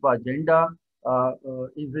Hindutva agenda?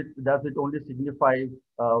 Does it only signify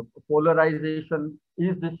polarization?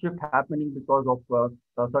 Is this shift happening because of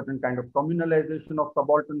a certain kind of communalization of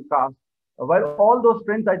subaltern caste? While all those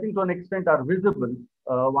trends, I think, to an extent are visible,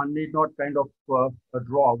 one need not kind of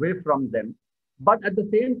draw away from them. But at the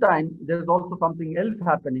same time, there's also something else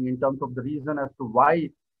happening in terms of the reason as to why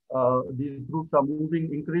these groups are moving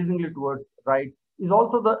increasingly towards right, is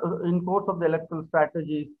also the in course of the electoral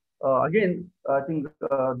strategy. Again, I think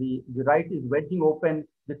the right is wedging open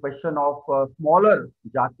the question of smaller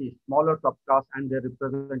jatis, smaller subcastes and their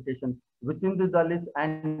representation within the Dalits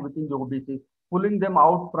and within the OBCs, pulling them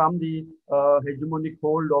out from the hegemonic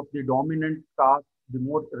hold of the dominant caste, the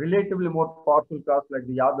more relatively more powerful castes like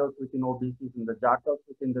the Yadavs within OBCs and the Jatas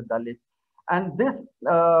within the Dalits. And this,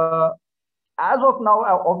 as of now,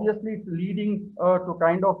 obviously it's leading to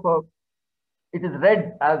kind of it is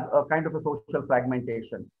read as a kind of a social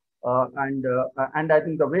fragmentation. And I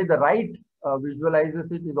think the way the right visualizes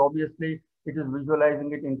it is obviously it is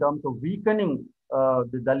visualizing it in terms of weakening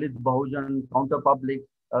the Dalit Bahujan counter public,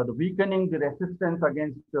 the weakening the resistance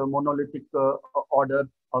against monolithic order,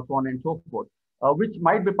 so on and so forth, which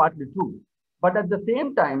might be partly true. But at the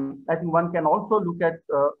same time, I think one can also look at,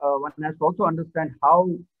 one has to also understand how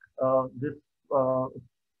this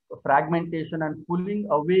fragmentation and pulling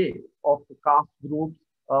away of caste groups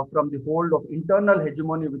from the hold of internal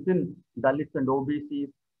hegemony within Dalits and OBCs,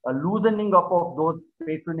 loosening up of those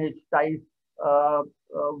patronage ties.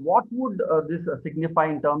 What would this signify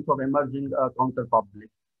in terms of emerging counter public?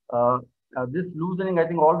 This loosening, I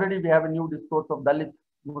think already we have a new discourse of Dalit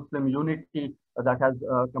Muslim unity that has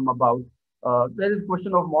come about. There is a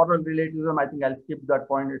question of moral relativism. I think I'll skip that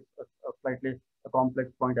point. It's a slightly complex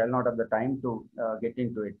point. I'll not have the time to get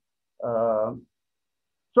into it.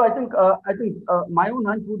 So I think my own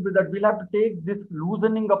hunch would be that we'll have to take this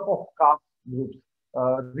loosening up of caste groups,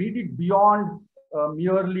 read it beyond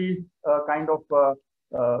merely kind of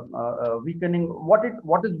weakening. What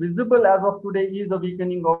is visible as of today is a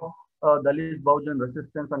weakening of Dalit Bahujan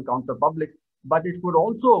resistance and counter public. But it could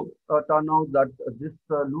also turn out that this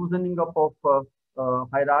loosening up of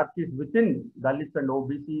hierarchies within Dalits and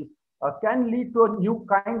OBCs can lead to a new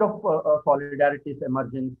kind of solidarities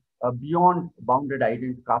emerging beyond bounded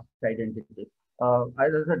caste identity. As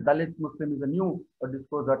I said, Dalit Muslim is a new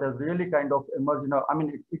discourse that has really kind of emerged. I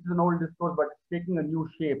mean, it's an old discourse, but it's taking a new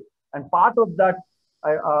shape. And part of that,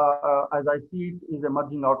 as I see it, is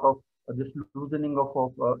emerging out of this loosening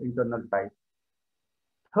of internal ties.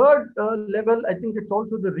 Third level, I think it's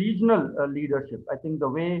also the regional leadership. I think the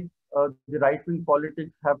way the right-wing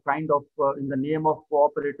politics have kind of, in the name of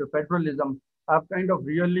cooperative federalism, have kind of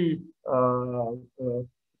really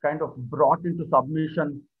kind of brought into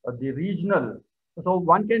submission the regional. So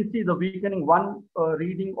one can see the weakening. One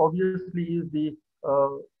reading obviously is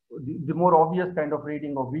the more obvious kind of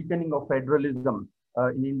reading of weakening of federalism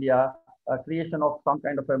in India, creation of some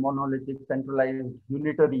kind of a monolithic, centralized,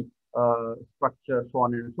 unitary structure, so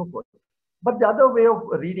on and so forth. But the other way of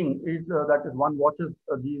reading is that is one watches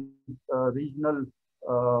these regional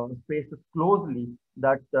spaces closely,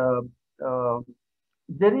 that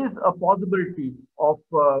there is a possibility of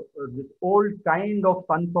this old kind of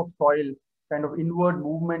sons of soil, kind of inward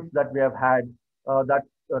movements that we have had that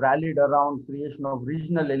rallied around creation of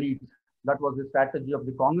regional elites. That was the strategy of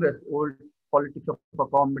the Congress, old politics of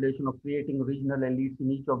accommodation, of creating regional elites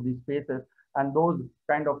in each of these spaces. And those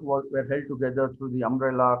kind of were held together through the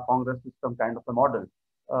umbrella Congress system kind of a model.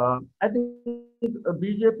 I think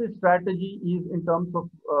BJP's strategy is in terms of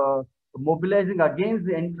mobilizing against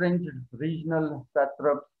the entrenched regional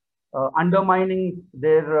satraps, undermining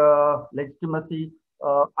their legitimacy.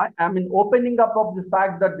 I mean, opening up of the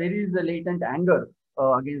fact that there is a latent anger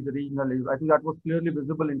against the regionalism. I think that was clearly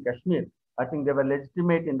visible in Kashmir. I think they were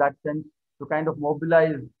legitimate in that sense to kind of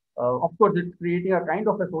mobilize. Of course, it's creating a kind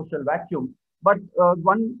of a social vacuum. But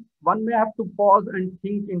one may have to pause and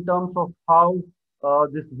think in terms of how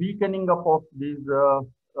this weakening up of these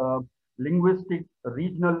linguistic,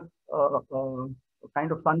 regional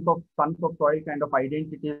kind of sons of soil kind of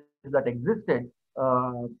identities that existed.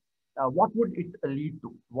 What would it lead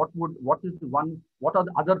to? What are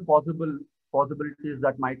the other possibilities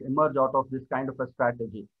that might emerge out of this kind of a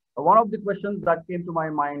strategy? One of the questions that came to my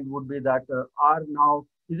mind would be that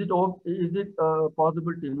is it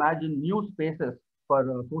possible to imagine new spaces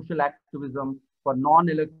for social activism, for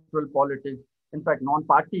non-electoral politics, in fact,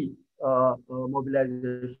 non-party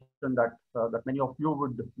mobilization that many of you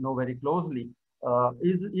would know very closely?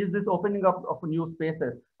 Is this opening up of new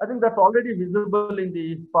spaces? I think that's already visible in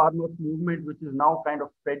the farmers movement, which is now kind of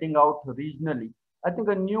spreading out regionally. I think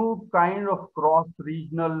a new kind of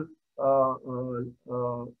cross-regional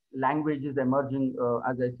language is emerging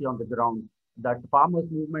as I see on the ground. That farmers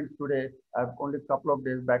movements today, I've only a couple of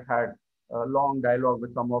days back had a long dialogue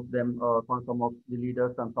with some of them, some of the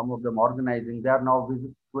leaders and some of them organizing. They are now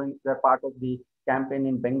they're part of the campaign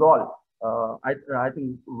in Bengal. I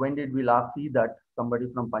think when did we last see that somebody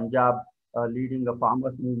from Punjab leading a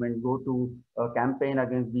farmers movement, go to campaign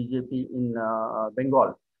against BJP in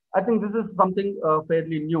Bengal. I think this is something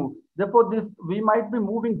fairly new. Therefore, we might be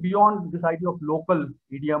moving beyond this idea of local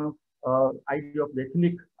idiom, idea of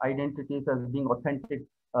ethnic identities as being authentic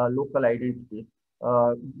local identities,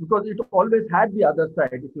 because it always had the other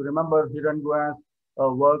side. If you remember Hiran Goen's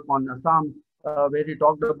work on Assam, where he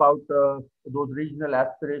talked about those regional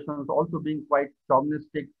aspirations also being quite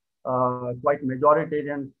chauvinistic, quite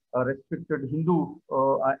majoritarian, restricted Hindu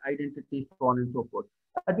identities, so on and so forth.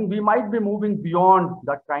 I think we might be moving beyond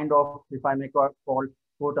that kind of, if I may call,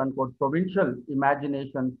 quote unquote, provincial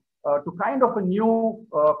imagination to kind of a new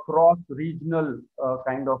cross-regional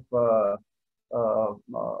kind of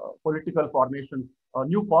political formation. A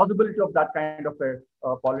new possibility of that kind of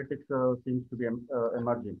a politics seems to be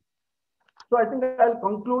emerging. So I think I'll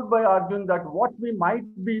conclude by arguing that what we might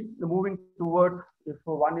be moving towards, if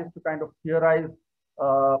one is to kind of theorize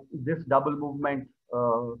this double movement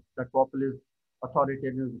that populist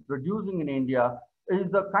authoritarianism is producing in India,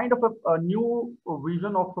 is a kind of a new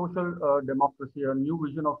vision of social democracy, a new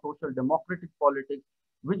vision of social democratic politics,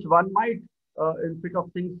 which one might, in fit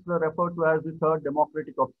of things, refer to as the third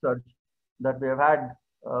democratic upsurge that we have had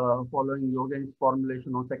following Yogen's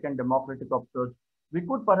formulation on second democratic upsurge. We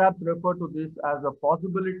could perhaps refer to this as a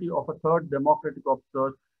possibility of a third democratic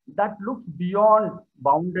upsurge that looks beyond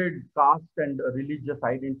bounded caste and religious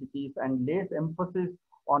identities and lays emphasis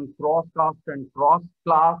on cross-caste and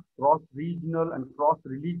cross-class, cross-regional and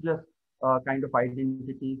cross-religious kind of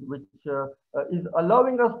identities, which is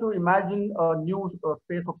allowing us to imagine a new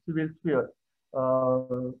space of civil sphere,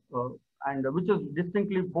 and which is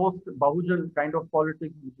distinctly post-Bahujan kind of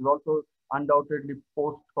politics, which is also undoubtedly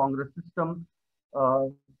post-Congress system,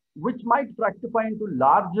 which might fructify into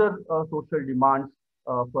larger social demands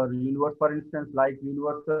for instance, like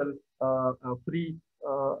universal free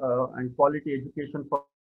and quality education for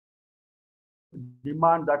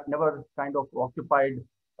demand that never kind of occupied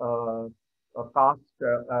caste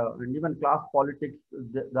and even class politics.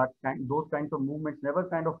 Those kinds of movements never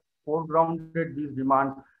kind of foregrounded these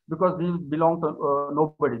demands because these belong to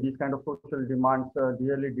nobody. These kind of social demands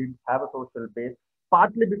really did have a social base,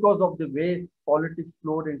 partly because of the way politics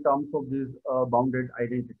flowed in terms of these bounded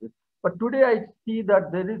identities. But today I see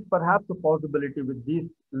that there is perhaps a possibility with this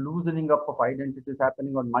loosening up of identities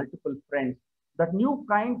happening on multiple fronts, that new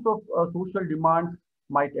kinds of social demands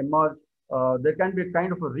might emerge. There can be a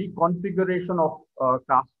kind of a reconfiguration of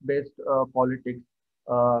caste-based politics.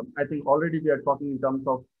 I think already we are talking in terms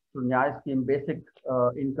of Nyaya scheme, basic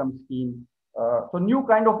income scheme. So new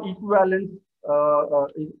kind of equivalence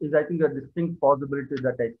is I think a distinct possibility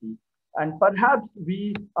that I see. And perhaps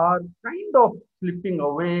we are kind of slipping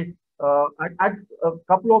away. At a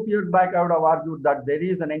couple of years back, I would have argued that there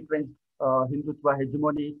is an entrenched Hindutva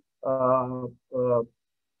hegemony,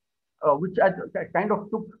 which kind of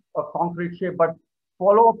took a concrete shape, but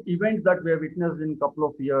follow-up events that we have witnessed in a couple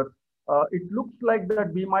of years, it looks like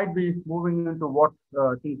that we might be moving into what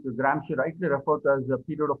I think Gramsci rightly referred to as a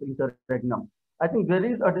period of interregnum. I think there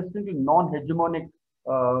is a distinctly non-hegemonic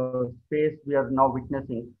space we are now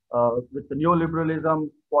witnessing with the neoliberalism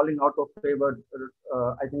falling out of favor.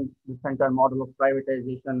 I think this entire model of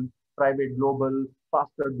privatization, private global,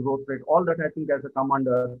 faster growth rate, all that I think as a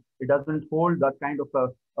commander, it doesn't hold that kind of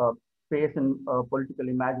a space in political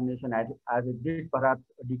imagination as it did perhaps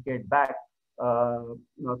a decade back.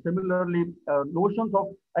 Similarly, notions of,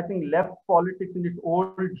 I think, left politics in its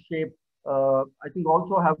old shape, I think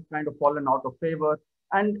also have kind of fallen out of favor.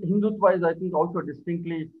 And Hindutva is, I think, also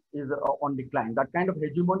distinctly is on decline. That kind of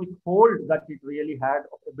hegemonic hold that it really had,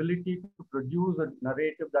 of ability to produce a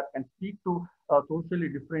narrative that can speak to socially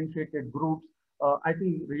differentiated groups, I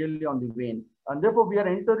think really on the wane. And therefore, we are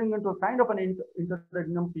entering into a kind of an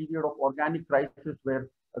interregnum period of organic crisis where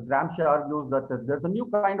Gramsci argues that there's a new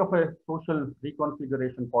kind of a social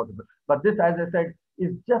reconfiguration possible. But this, as I said,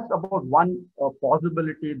 is just about one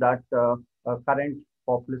possibility that current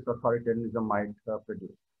populist authoritarianism might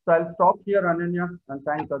produce. So I'll stop here, Ananya, and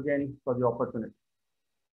thanks again for the opportunity.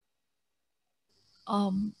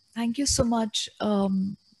 Thank you so much,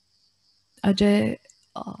 Ajay.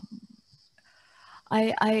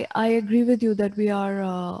 I agree with you that we are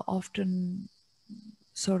often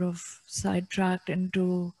sort of sidetracked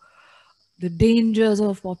into the dangers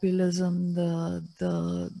of populism,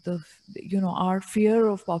 our fear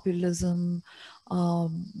of populism,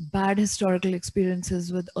 bad historical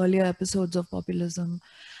experiences with earlier episodes of populism,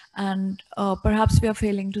 and perhaps we are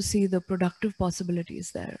failing to see the productive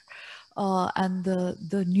possibilities there, and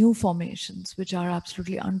the new formations which are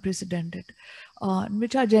absolutely unprecedented,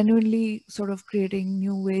 which are genuinely sort of creating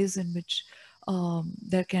new ways in which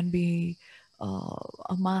there can be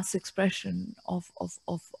a mass expression of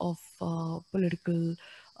political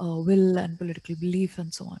will and political belief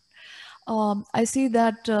and so on. I see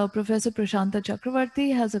that Professor Prasanta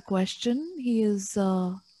Chakravarty has a question. He is,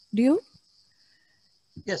 do you?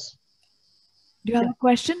 Yes. Do you have a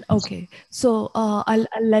question? Okay. So I'll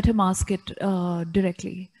let him ask it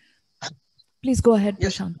directly. Please go ahead,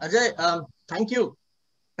 Yes, Prashant. Ajay, thank you.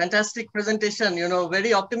 Fantastic presentation,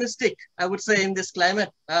 very optimistic, I would say, in this climate.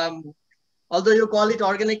 Although you call it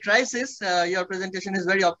organic crisis, your presentation is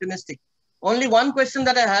very optimistic. Only one question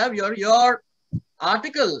that I have, your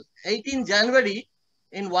article, 18 January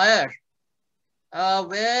in Wire,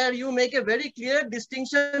 where you make a very clear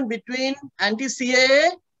distinction between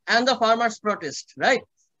anti-CAA and the farmers' protest, right?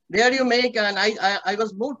 There you make, and I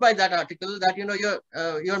was moved by that article that,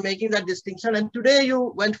 you're making that distinction. And today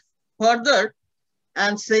you went further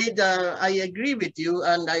and said, I agree with you.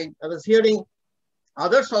 And I was hearing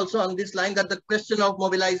others also on this line that the question of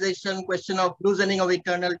mobilization, question of loosening of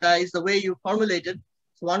internal ties, the way you formulated,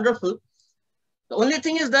 it's wonderful. The only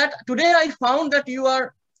thing is that today I found that you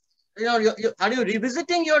are, are you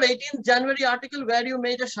revisiting your 18th January article where you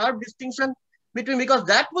made a sharp distinction between, because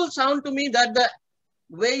that will sound to me that the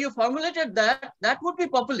way you formulated that would be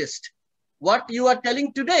populist. What you are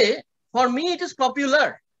telling today, for me, it is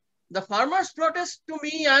popular. The farmers' protest to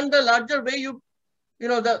me and the larger way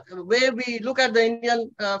the way we look at the Indian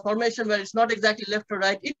formation, where it's not exactly left or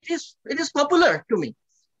right, it is popular to me.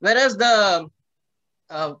 Whereas the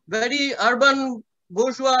very urban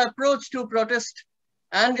bourgeois approach to protest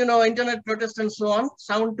and internet protest and so on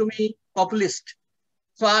sound to me populist.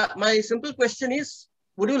 So my simple question is,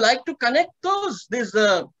 would you like to connect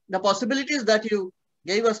the possibilities that you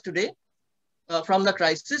gave us today from the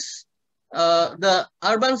crisis, the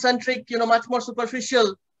urban-centric, much more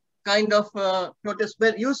superficial kind of protest,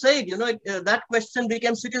 where you said, that question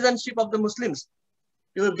became citizenship of the Muslims.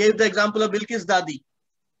 You gave the example of Bilqis Dadi.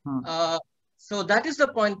 So that is the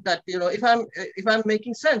point that, if I'm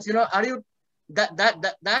making sense, are you,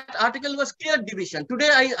 that article was clear division.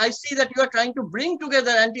 Today, I see that you are trying to bring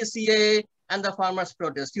together anti-CAA and the farmers'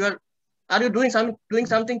 protest. Are you doing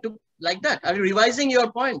something to like that? Are you revising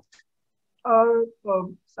your point?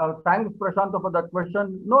 Thanks, Prashanta, for that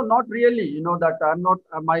question. No, not really. That I'm not,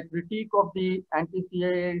 my critique of the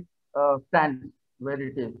anti-CAA stands where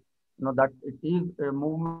it is. That it is a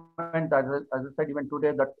movement, as I said even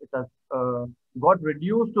today, that it has got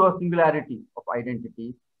reduced to a singularity of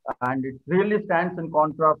identity. And it really stands in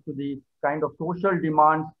contrast to the kind of social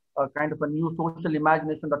demands, kind of a new social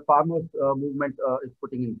imagination that farmers movement is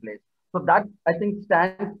putting in place. So that, I think,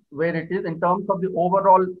 stands where it is in terms of the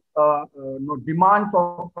overall demands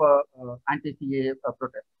of anti-CAA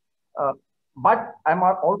protest. But I'm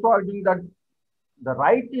also arguing that the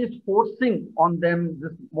right is forcing on them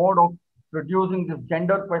this mode of producing this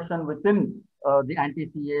gender question within the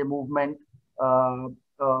anti-CAA movement.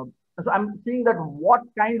 So I'm seeing that what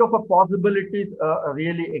kind of a possibilities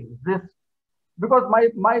really exist. Because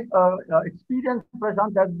my experience,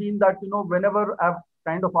 Prashant, has been that, whenever I've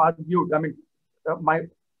kind of argued, I mean, my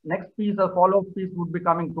next piece, a follow-up piece would be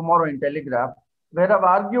coming tomorrow in Telegraph, where I've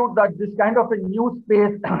argued that this kind of a new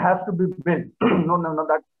space has to be built.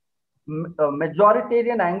 That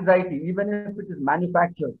majoritarian anxiety, even if it is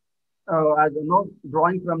manufactured, as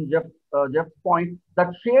drawing from Jeff's point,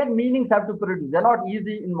 that shared meanings have to produce. They're not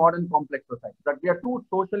easy in modern complex society. That we are too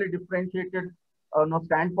socially differentiated.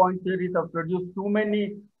 Standpoint theories have produced too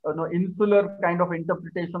many insular kind of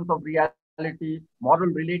interpretations of reality, moral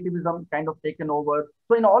relativism kind of taken over.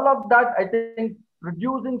 So in all of that, I think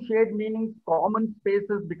producing shared meanings, common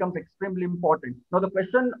spaces becomes extremely important. Now the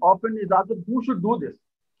question often is asked, who should do this?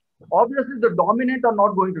 Obviously, the dominant are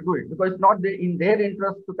not going to do it because it's not in their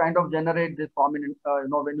interest to kind of generate this dominant,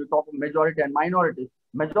 when you talk of majority and minority,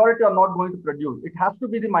 majority are not going to produce. It has to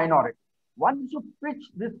be the minority. Once you pitch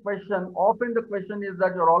this question, often the question is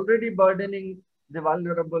that you're already burdening the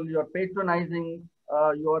vulnerable, you're patronizing,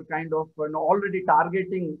 you're kind of already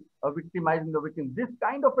targeting, victimizing the victim. This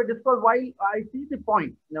kind of a discourse, while I see the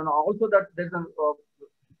point, also that there's a,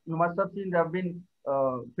 you must have seen there have been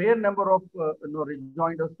fair number of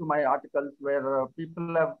rejoinders to my articles where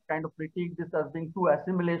people have kind of critiqued this as being too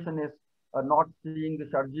assimilationist, not seeing the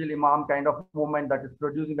Sharjeel Imam kind of movement that is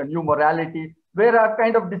producing a new morality, where I've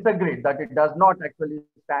kind of disagreed that it does not actually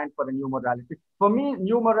stand for a new morality. For me,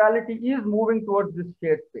 new morality is moving towards this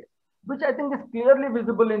shared space, which I think is clearly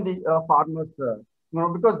visible in the farmers,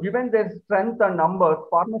 because given their strength and numbers,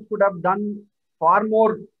 farmers could have done far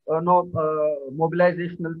more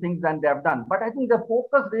mobilizational things than they have done. But I think the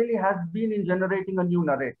focus really has been in generating a new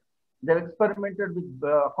narrative. They've experimented with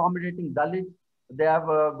accommodating Dalits. They have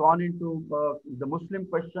gone into the Muslim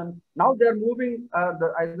question. Now they're moving, as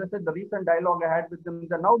I said, the recent dialogue I had with them,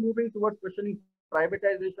 they're now moving towards questioning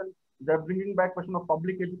privatization. They're bringing back question of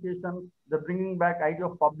public education. They're bringing back idea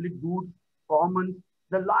of public goods, commons.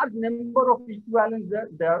 The large number of equivalents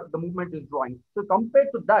there the movement is drawing. So compared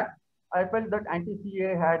to that, I felt that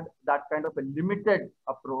anti-CA had that kind of a limited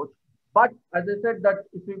approach. But as I said, that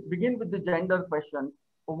if we begin with the gender question,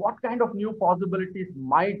 what kind of new possibilities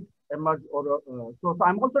might emerge? So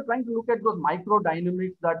I'm also trying to look at those micro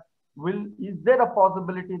dynamics that is there a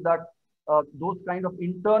possibility that those kind of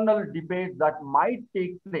internal debates that might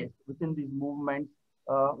take place within these movements,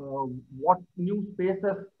 what new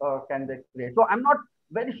spaces can they create? So I'm not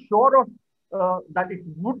very sure of that it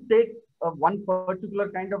would take one particular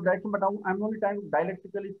kind of direction, but I'm only trying to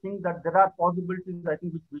dialectically think that there are possibilities, I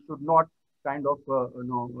think, which we should not kind of,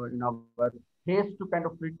 in our haste to kind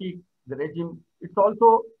of critique the regime. It's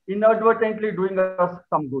also inadvertently doing us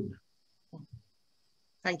some good.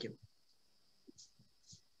 Thank you.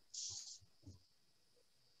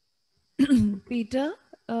 Peter,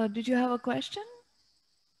 did you have a question?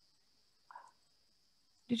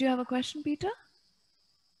 Did you have a question, Peter?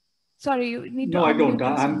 Sorry, you need to. No, I don't.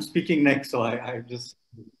 I'm speaking next, so I just.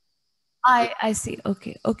 I see.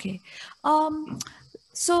 Okay, okay.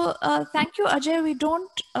 So thank you, Ajay. We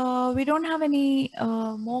don't have any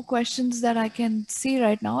more questions that I can see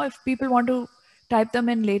right now. If people want to type them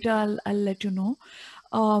in later, I'll let you know.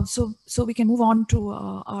 So we can move on to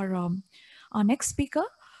our next speaker,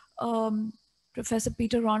 Professor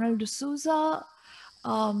Peter Ronald deSouza.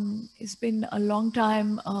 He's been a long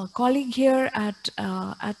time colleague here at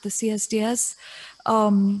the CSDS,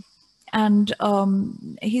 and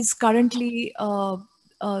he's currently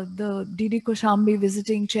the D.D. Koshambi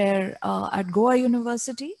visiting chair at Goa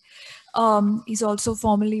University. He's also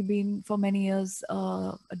formerly been for many years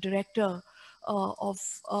a director of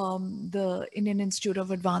the Indian Institute of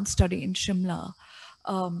Advanced Study in Shimla.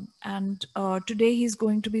 And today he's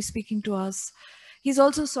going to be speaking to us. He's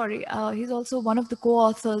also, he's also one of the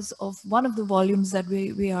co-authors of one of the volumes that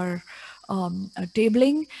we are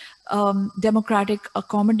tabling, Democratic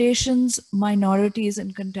Accommodations, Minorities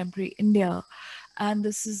in Contemporary India. And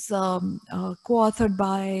this is co-authored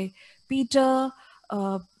by Peter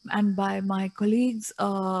and by my colleagues,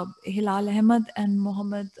 Hilal Ahmed and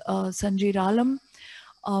Mohammed Sanjeer Alam.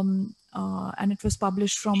 And it was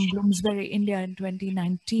published from Bloomsbury, India in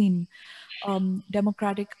 2019,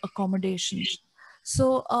 Democratic Accommodations.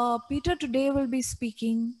 So Peter today will be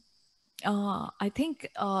speaking, I think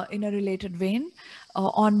in a related vein,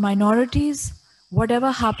 on minorities,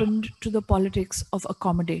 whatever happened to the politics of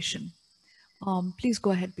accommodation. Please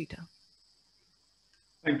go ahead, Peter.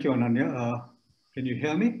 Thank you, Ananya. Can you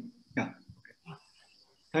hear me? Yeah. Okay.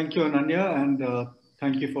 Thank you, Ananya, and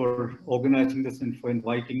thank you for organizing this and for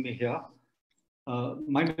inviting me here.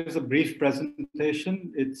 Mine is a brief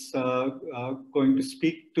presentation. It's going to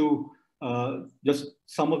speak to just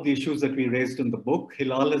some of the issues that we raised in the book.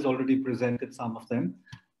 Hilal has already presented some of them.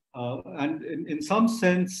 And in some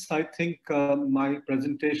sense, I think my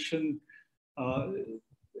presentation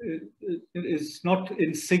is not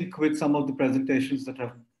in sync with some of the presentations that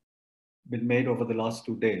have been made over the last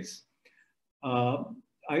 2 days.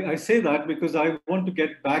 I say that because I want to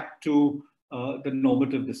get back to the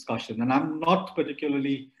normative discussion, and I'm not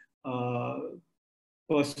particularly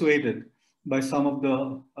persuaded by some of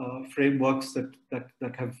the frameworks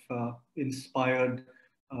that have inspired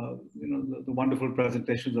the wonderful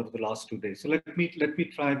presentations of the last 2 days. So let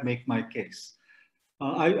me try and make my case.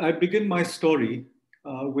 I begin my story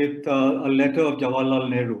with a letter of Jawaharlal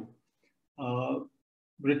Nehru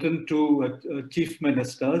written to chief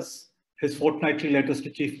ministers, his fortnightly letters to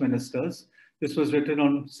chief ministers. This was written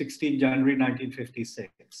on 16 January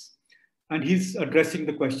 1956. And he's addressing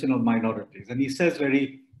the question of minorities. And he says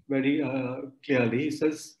very, very clearly, he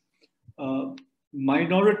says,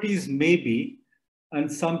 minorities may be,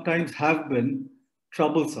 and sometimes have been,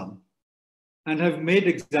 troublesome and have made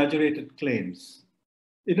exaggerated claims.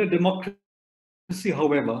 In a democracy,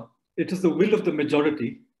 however, it is the will of the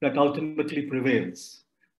majority that ultimately prevails.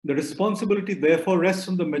 The responsibility therefore rests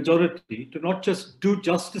on the majority to not just do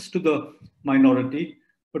justice to the minority,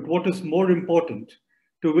 but what is more important,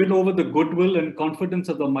 to win over the goodwill and confidence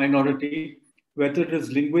of the minority, whether it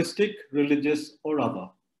is linguistic, religious, or other.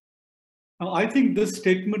 Now, I think this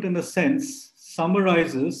statement, in a sense,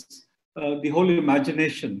 summarizes the whole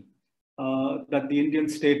imagination that the Indian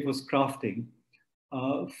state was crafting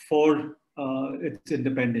for its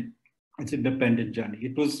independent journey.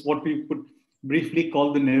 It was what we could briefly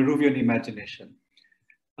call the Nehruvian imagination.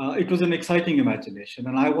 It was an exciting imagination.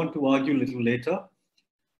 And I want to argue a little later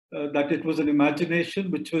that it was an imagination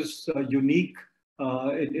which was unique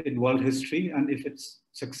in world history. And if it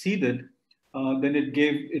succeeded, then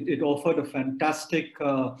it offered a fantastic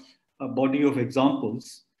body of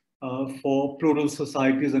examples for plural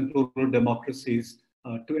societies and plural democracies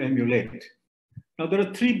to emulate. Now, there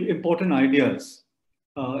are three important ideas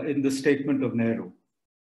in the statement of Nehru.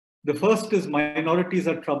 The first is minorities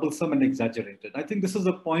are troublesome and exaggerated. I think this is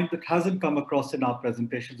a point that hasn't come across in our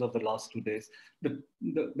presentations of the last 2 days. The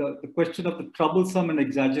question of the troublesome and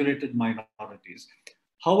exaggerated minorities.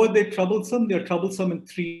 How are they troublesome? They're troublesome in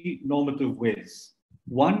three normative ways.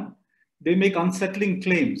 One, they make unsettling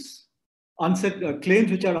claims,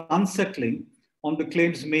 claims which are unsettling on the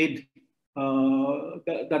claims made,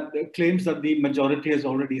 claims that the majority has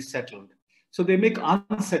already settled. So they make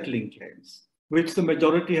unsettling claims, which the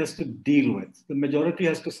majority has to deal with. The majority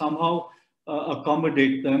has to somehow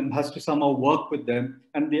accommodate them, has to somehow work with them.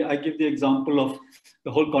 And I give the example of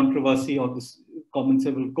the whole controversy on this Common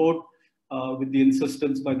Civil Code with the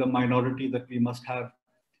insistence by the minority that we must have,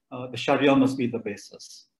 the Sharia must be the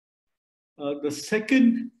basis. The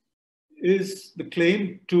second is the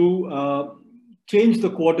claim to change the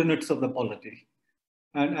coordinates of the polity.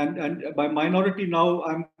 And by minority now,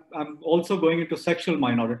 I'm also going into sexual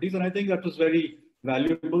minorities, and I think that was very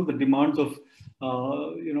valuable. The demands of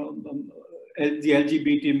the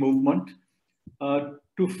LGBT movement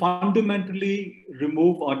to fundamentally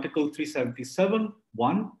remove Article 377,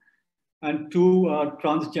 1, and 2,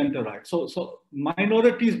 transgender rights. So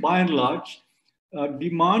minorities, by and large,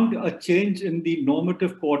 demand a change in the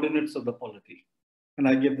normative coordinates of the polity, and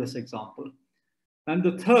I give this example. And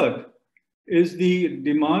the third is the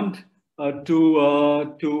demand that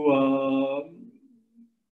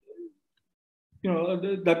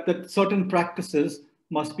certain practices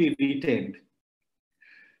must be retained.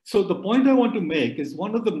 So the point I want to make is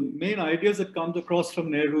one of the main ideas that comes across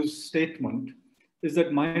from Nehru's statement is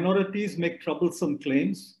that minorities make troublesome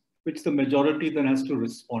claims, which the majority then has to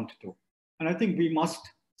respond to. And I think we must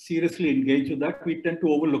seriously engage with that. We tend to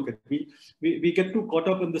overlook it. We get too caught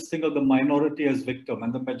up in this thing of the minority as victim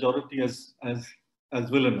and the majority as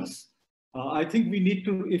villainous. I think we need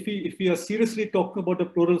to, if we are seriously talking about a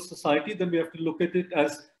plural society, then we have to look at it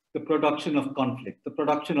as the production of conflict, the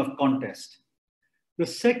production of contest. The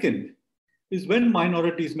second is when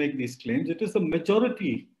minorities make these claims, it is the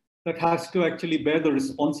majority that has to actually bear the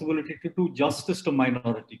responsibility to do justice to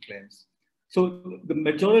minority claims. So the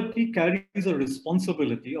majority carries a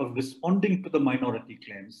responsibility of responding to the minority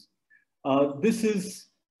claims. This is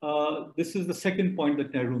the second point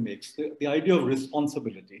that Nehru makes, the idea of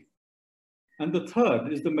responsibility. And the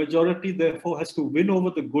third is the majority therefore has to win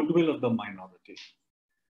over the goodwill of the minority.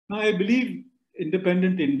 Now I believe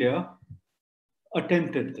independent India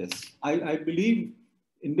attempted this. I believe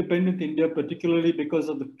independent India, particularly because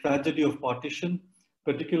of the tragedy of partition,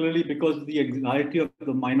 particularly because of the anxiety of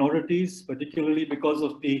the minorities, particularly because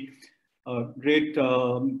of the great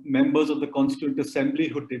members of the Constituent Assembly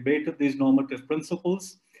who debated these normative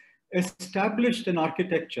principles, established an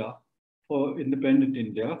architecture for independent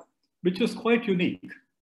India, which was quite unique.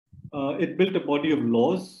 It built a body of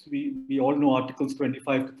laws. We all know Articles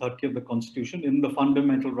 25 to 30 of the Constitution in the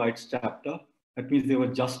Fundamental Rights chapter. That means they were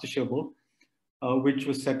justiciable, which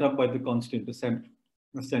was set up by the Constituent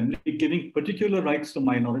Assembly, giving particular rights to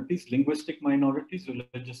minorities, linguistic minorities,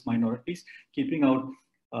 religious minorities, keeping out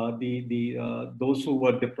those who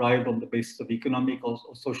were deprived on the basis of economic or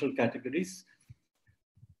social categories.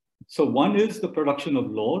 So one is the production of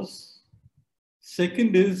laws.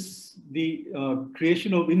 Second is the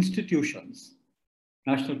creation of institutions.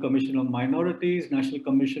 National Commission of Minorities, National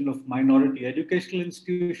Commission of Minority Educational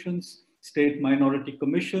Institutions, State Minority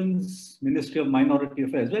Commissions, Ministry of Minority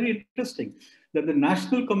Affairs. Very interesting that the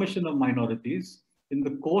National Commission of Minorities, in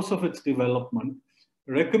the course of its development,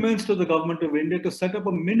 recommends to the government of India to set up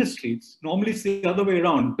a ministry. It's normally the other way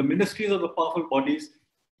around. The ministries are the powerful bodies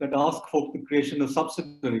that ask for the creation of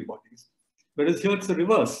subsidiary bodies. Whereas here it's the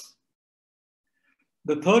reverse.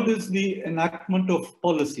 The third is the enactment of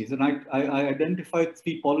policies. And I identified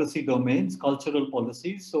 3 policy domains, cultural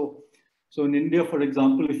policies. So in India, for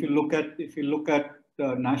example, if you look at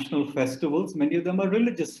national festivals, many of them are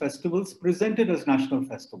religious festivals presented as national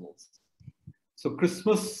festivals. So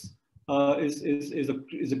Christmas is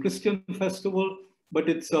a Christian festival, but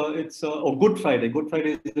or Good Friday. Good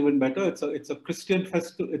Friday is even better. It's a Christian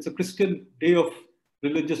festival. It's a Christian day of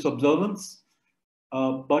religious observance,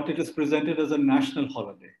 but it is presented as a national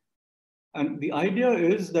holiday. And the idea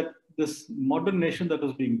is that this modern nation that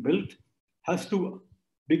was being built has to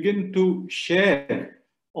begin to share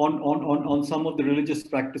on some of the religious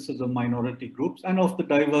practices of minority groups and of the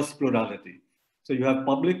diverse plurality. So you have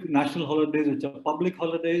public national holidays, which are public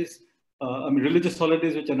holidays, religious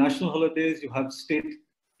holidays, which are national holidays. You have state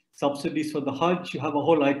subsidies for the Hajj. You have a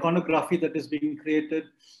whole iconography that is being created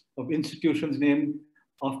of institutions named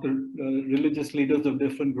after religious leaders of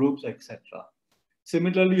different groups, etc.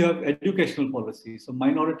 Similarly, you have educational policies, so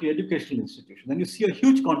minority educational institutions. And you see a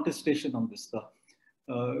huge contestation on this.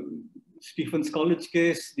 Stephen's College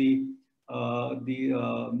case, the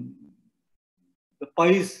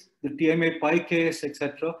PIEs, the TMA PIE case,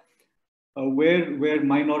 etc., where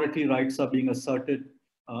minority rights are being asserted,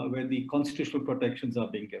 where the constitutional protections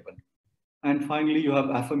are being given. And finally, you have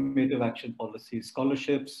affirmative action policies,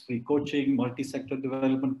 scholarships, free coaching, multi-sector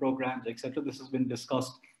development programs, etc. This has been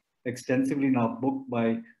discussed extensively in our book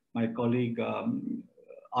by my colleague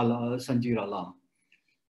Sanjeer Alam.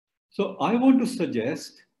 So I want to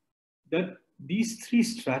suggest that these three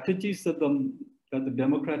strategies that the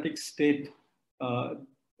democratic state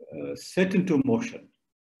set into motion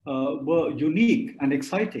were unique and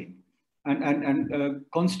exciting and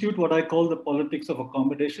constitute what I call the politics of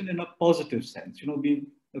accommodation in a positive sense. You know, we,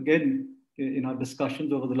 again, in our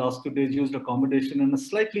discussions over the last 2 days, used accommodation in a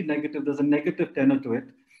slightly negative, there's a negative tenor to it.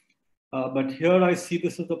 But here I see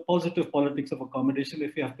this as a positive politics of accommodation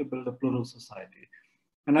if you have to build a plural society.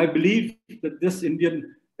 And I believe that this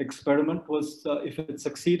Indian experiment was, if it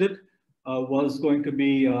succeeded, was going to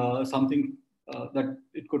be something that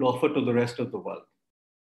it could offer to the rest of the world.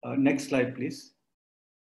 Next slide, please.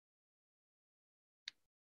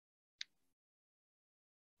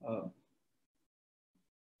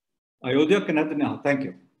 Ayodhya Kanadana, thank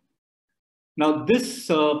you. Now, this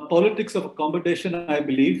politics of accommodation, I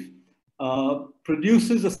believe,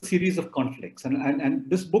 produces a series of conflicts. And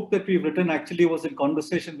this book that we've written actually was in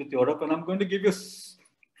conversation with Europe. And I'm going to give you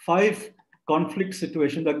 5 conflict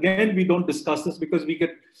situations. Again, we don't discuss this because we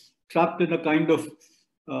get trapped in a kind of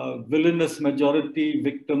villainous majority,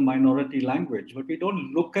 victim, minority language. But we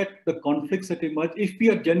don't look at the conflicts that emerge if we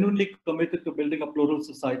are genuinely committed to building a plural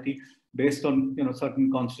society based on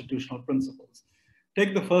certain constitutional principles.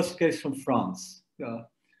 Take the first case from France.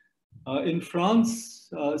 In France,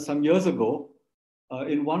 some years ago,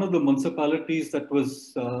 in one of the municipalities that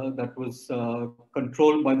was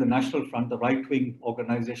controlled by the National Front, the right-wing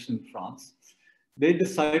organization in France, they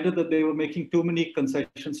decided that they were making too many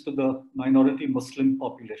concessions to the minority Muslim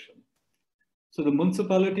population. So the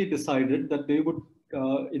municipality decided that they would,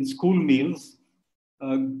 in school meals,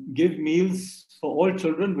 give meals for all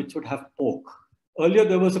children which would have pork. Earlier,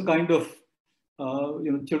 there was a kind of,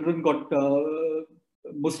 children got,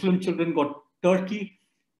 Muslim children got turkey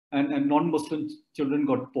and non-Muslim children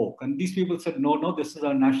got pork. And these people said, no, this is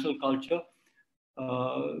our national culture.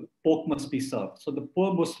 Pork must be served. So the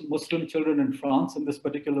poor Muslim children in France, in this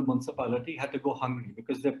particular municipality, had to go hungry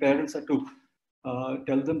because their parents had to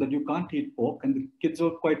tell them that you can't eat pork. And the kids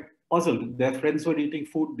were quite puzzled. Their friends were eating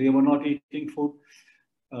food. They were not eating food.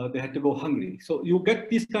 They had to go hungry. So you get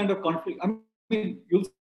these kind of conflict. I mean, you'll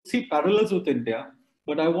see parallels with India,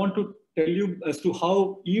 but I want to tell you as to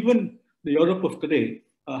how even the Europe of today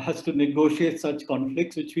has to negotiate such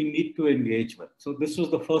conflicts which we need to engage with. So this was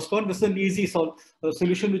the first one. This is an easy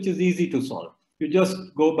solution which is easy to solve. You just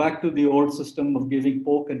go back to the old system of giving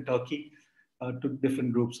pork and turkey to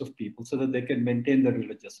different groups of people so that they can maintain their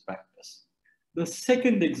religious practice. The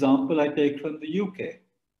second example I take from the UK.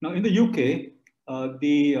 Now in the UK,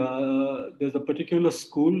 there's a particular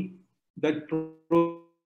school that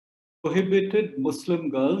prohibited Muslim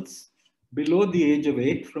girls below the age of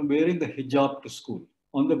 8 from wearing the hijab to school,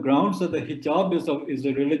 on the grounds that the hijab is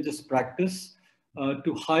a religious practice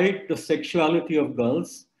to hide the sexuality of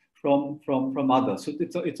girls from others. So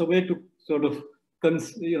it's a way to sort of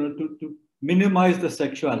to minimize the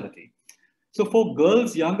sexuality. So for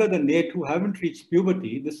girls younger than 8 who haven't reached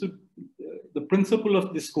puberty, the principal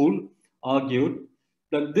of the school argued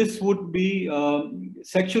that this would be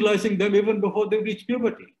sexualizing them even before they reach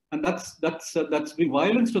puberty, and that's being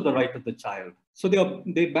violence to the right of the child. So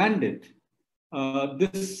they banned it.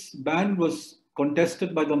 This ban was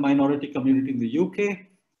contested by the minority community in the UK.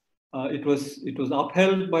 It was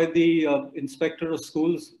upheld by the Inspector of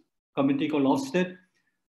Schools committee called Ofsted.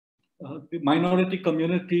 The minority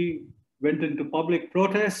community went into public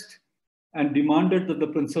protest and demanded that the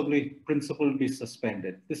principal be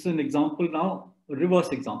suspended. This is an example now, a reverse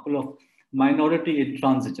example of minority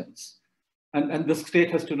intransigence. And the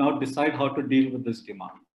state has to now decide how to deal with this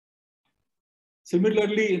demand.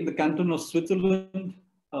 Similarly, in the canton of Switzerland,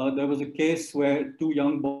 there was a case where 2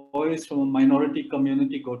 young boys from a minority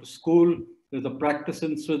community go to school. There's a practice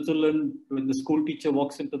in Switzerland when the school teacher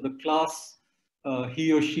walks into the class,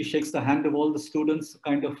 he or she shakes the hand of all the students,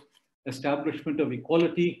 kind of establishment of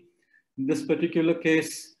equality. In this particular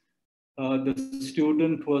case, the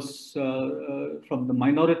student was from the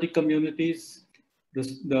minority communities.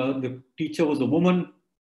 The teacher was a woman.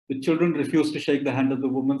 The children refused to shake the hand of the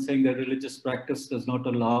woman, saying that religious practice does not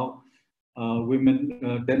allow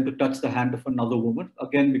women then to touch the hand of another woman,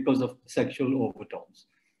 again because of sexual overtones.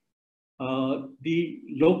 The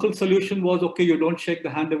local solution was, okay, you don't shake the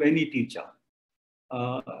hand of any teacher.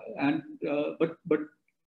 But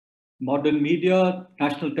modern media,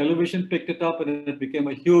 national television picked it up, and it became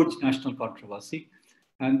a huge national controversy,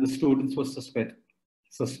 and the students were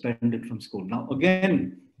suspended from school. Now,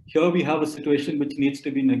 again, here we have a situation which needs to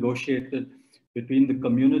be negotiated between the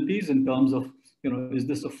communities in terms of, is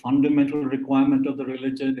this a fundamental requirement of the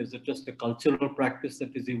religion? Is it just a cultural practice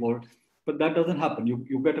that is evolved? But that doesn't happen.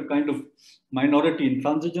 You get a kind of minority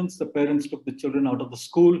intransigence. The parents took the children out of the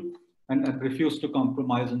school and refused to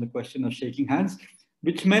compromise on the question of shaking hands,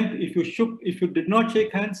 which meant if you did not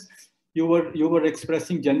shake hands, you were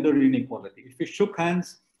expressing gender inequality. If you shook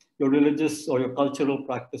hands, your religious or your cultural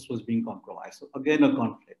practice was being compromised. So again, a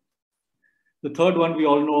conflict. The third one we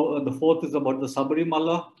all know. The fourth is about the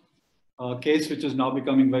Sabarimala case, which is now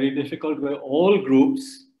becoming very difficult, where all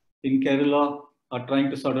groups in Kerala are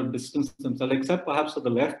trying to sort of distance themselves, except perhaps to the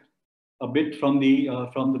left, a bit from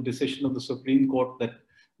the decision of the Supreme Court that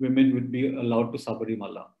women would be allowed to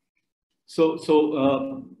Sabarimala. So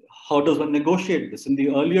how does one negotiate this? In the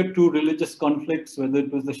earlier two religious conflicts, whether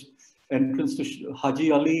it was the entrance to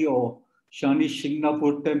Haji Ali or Shani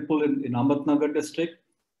Shingnapur temple in Ahmednagar district,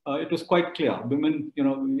 it was quite clear. Women,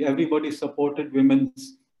 everybody supported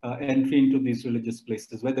women's entry into these religious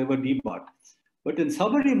places where they were debarred. But in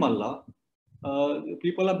Sabarimala,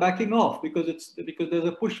 people are backing off because there's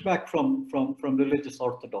a pushback from religious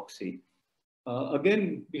orthodoxy.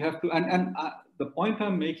 Again, we have to, and the point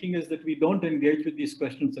I'm making is that we don't engage with these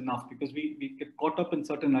questions enough because we get caught up in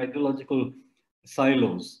certain ideological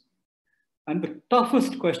silos. And the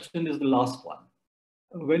toughest question is the last one.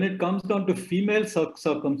 When it comes down to female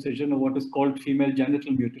circumcision, or what is called female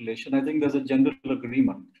genital mutilation, I think there's a general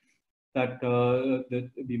agreement that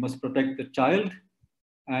we must protect the child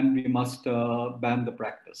and we must ban the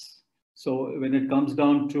practice. So when it comes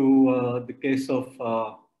down to the case of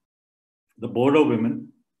the Bodo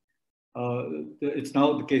women,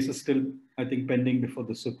 the case is still, I think, pending before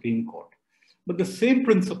the Supreme Court. But the same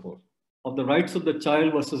principle of the rights of the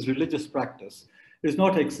child versus religious practice is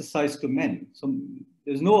not exercised to men. So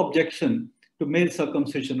there's no objection to male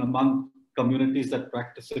circumcision among communities that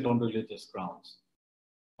practice it on religious grounds.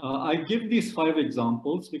 I give these 5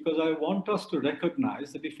 examples because I want us to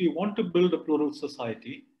recognize that if we want to build a plural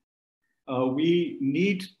society, we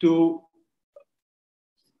need to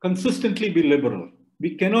consistently be liberal.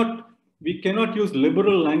 We cannot use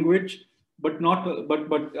liberal language, but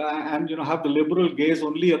have the liberal gaze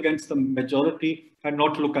only against the majority and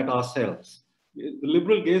not look at ourselves. The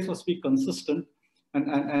liberal gaze must be consistent,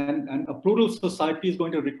 and a plural society is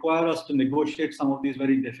going to require us to negotiate some of these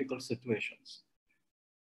very difficult situations.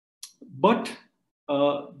 But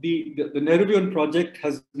the Nehruvian project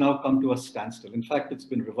has now come to a standstill. In fact, it's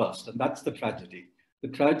been reversed, and that's the tragedy. The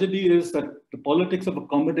tragedy is that the politics of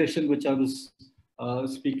accommodation, which I was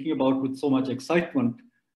speaking about with so much excitement,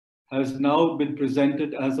 has now been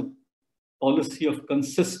presented as a policy of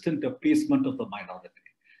consistent appeasement of the minority.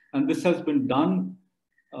 And this has been done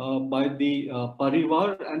by the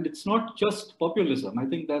Parivar, and it's not just populism. I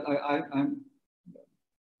think that I'm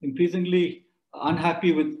increasingly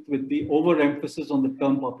unhappy with the overemphasis on the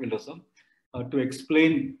term populism to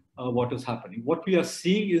explain what is happening. What we are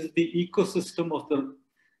seeing is the ecosystem of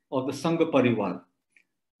the Sangha Parivar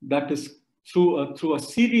that is through a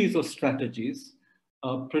series of strategies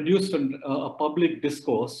produced a public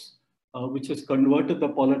discourse which has converted the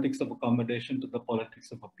politics of accommodation to the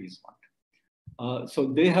politics of appeasement. So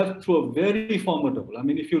they have, through a very formidable, I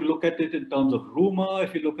mean, if you look at it in terms of rumor,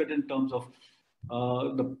 if you look at it in terms of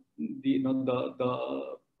the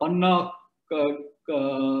Panna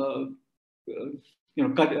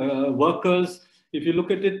workers, if you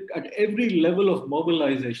look at it at every level of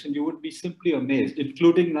mobilization, you would be simply amazed,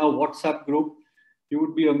 including now WhatsApp group. You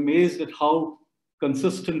would be amazed at how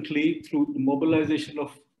consistently, through the mobilization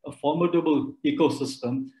of a formidable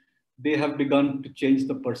ecosystem, they have begun to change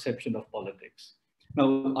the perception of politics.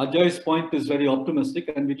 Now, Ajay's point is very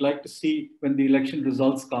optimistic, and we'd like to see when the election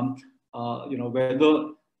results come,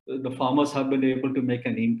 whether the farmers have been able to make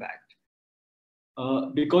an impact.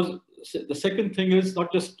 Because the second thing is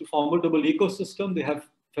not just a formidable ecosystem, they have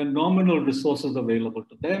phenomenal resources available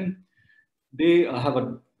to them. They have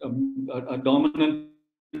a dominant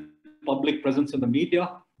public presence in the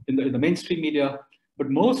media, in the mainstream media, but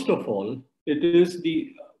most of all, it is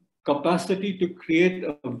the capacity to create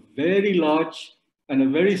a very large and a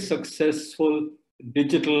very successful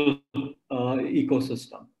digital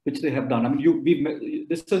ecosystem, which they have done. I mean,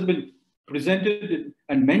 this has been presented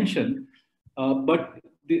and mentioned, but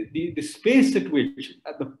the space at which,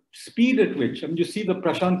 at the speed at which, I mean, you see the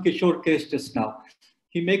Prashant Kishore case just now.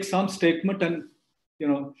 He makes some statement, and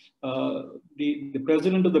the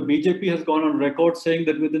president of the BJP has gone on record saying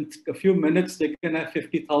that within a few minutes they can have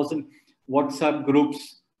 50,000 WhatsApp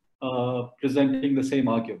groups presenting the same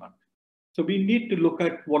argument. So we need to look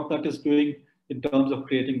at what that is doing in terms of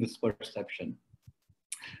creating this perception.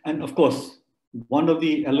 And of course, one of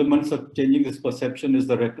the elements of changing this perception is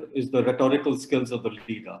the rhetorical skills of the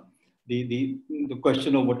leader. The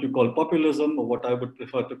question of what you call populism, or what I would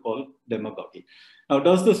prefer to call demagoguery. Now,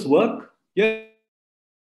 does this work? Yeah.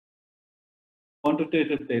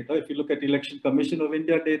 Quantitative data, if you look at Election Commission of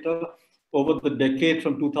India data, over the decade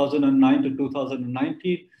from 2009 to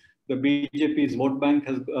 2019, the BJP's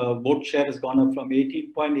vote share has gone up from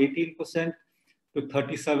 18.18% to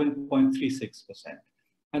 37.36%.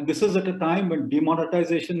 And this is at a time when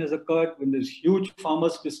demonetization has occurred, when there's huge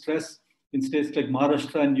farmers' distress in states like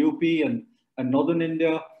Maharashtra and UP and Northern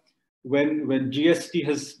India, when GST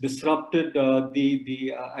has disrupted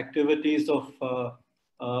the activities of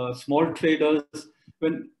small traders,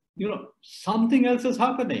 when something else is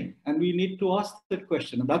happening, and we need to ask that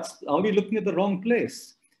question. And that's, are we looking at the wrong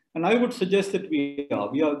place? And I would suggest that we are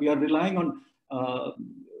relying on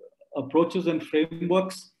approaches and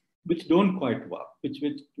frameworks which don't quite work,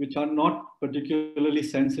 which are not particularly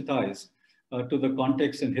sensitized to the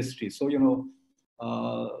context and history. So you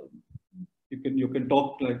can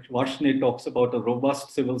talk, like Varshney talks about, a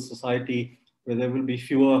robust civil society where there will be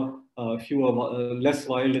less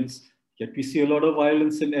violence. Yet we see a lot of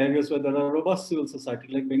violence in areas where there are robust civil society,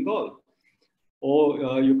 like Bengal.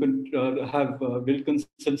 Or you can have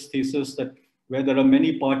Wilkinson's thesis that where there are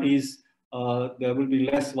many parties, there will be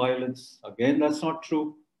less violence. Again, that's not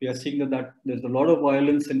true. We are seeing that there's a lot of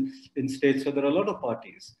violence in states where there are a lot of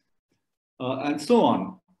parties, and so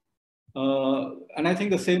on. And I think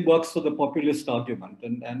the same works for the populist argument.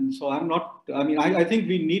 And so I think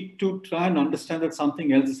we need to try and understand that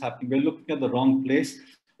something else is happening. We're looking at the wrong place,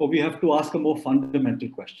 or we have to ask a more fundamental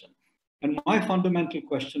question. And my fundamental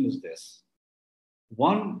question is this.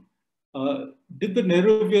 One, did the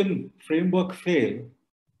Nehruvian framework fail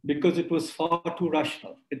because it was far too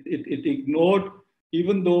rational? It ignored,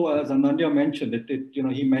 even though, as Ananya mentioned,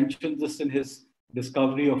 he mentioned this in his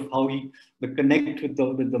discovery of how the connect with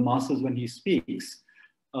the masses when he speaks.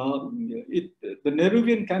 The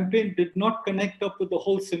Nehruvian campaign did not connect up with the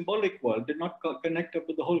whole symbolic world, did not connect up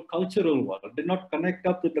with the whole cultural world, did not connect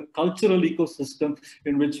up with the cultural ecosystem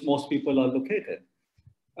in which most people are located.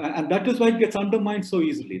 And that is why it gets undermined so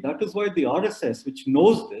easily. That is why the RSS, which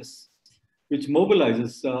knows this, which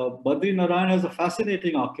mobilizes, Badri Narayan has a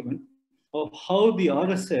fascinating argument of how the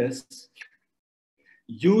RSS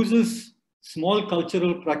uses small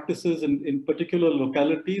cultural practices in particular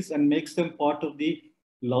localities and makes them part of the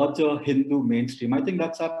larger Hindu mainstream. I think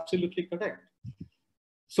that's absolutely correct.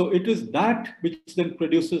 So it is that which then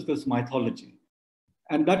produces this mythology.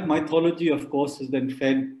 And that mythology, of course, is then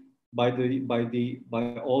fed by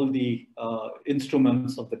all the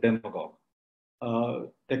instruments of the demagogue.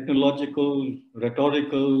 Technological,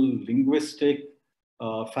 rhetorical, linguistic,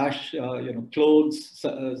 fashion, clothes,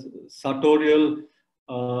 sartorial,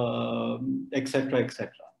 etc.,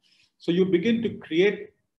 etc. So you begin to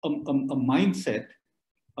create a mindset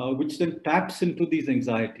which then taps into these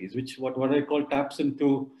anxieties, which what I call taps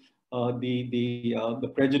into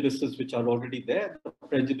the prejudices which are already there, the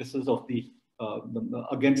prejudices of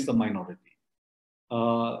against the minority.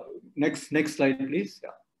 Next slide, please. Yeah.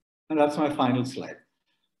 And that's my final slide.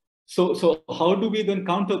 So how do we then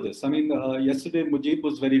counter this? I mean, yesterday Mujib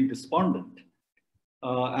was very despondent,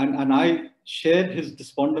 and I shared his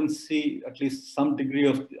despondency, at least some degree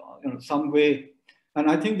of, some way. And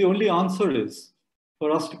I think the only answer is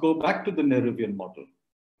for us to go back to the Nehruvian model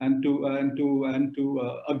and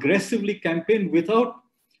to aggressively campaign without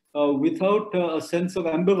a sense of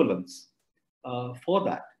ambivalence for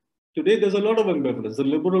that. Today, there's a lot of ambivalence. The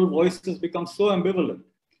liberal voice has become so ambivalent.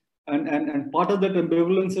 And part of that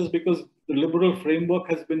ambivalence is because the liberal framework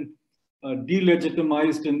has been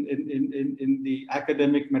delegitimized in the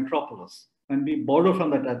academic metropolis. And we borrow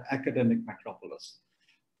from that academic metropolis.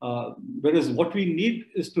 Whereas what we need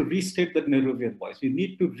is to restate that Nehruvian voice. We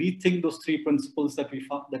need to rethink those three principles that we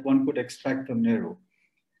found that one could extract from Nehru.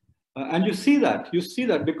 And you see that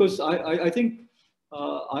because I think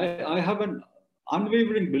I have an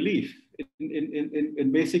unwavering belief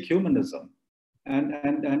in basic humanism. And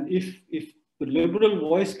if the liberal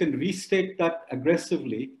voice can restate that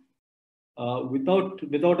aggressively, without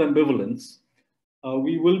ambivalence,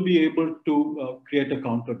 we will be able to create a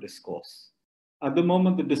counter discourse. At the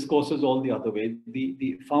moment, the discourse is all the other way.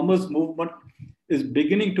 The farmers' movement is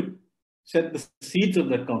beginning to set the seeds of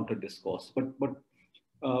that counter discourse, but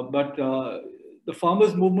the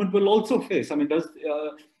farmers' movement will also face. I mean, do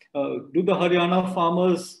the Haryana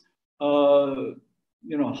farmers,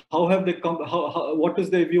 how have they come? What is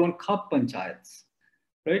their view on Khap panchayats,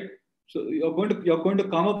 right? So you're going to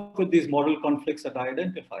come up with these moral conflicts that I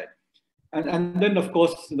identified. And then, of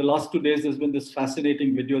course, in the last 2 days, there's been this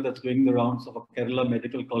fascinating video that's doing the rounds of a Kerala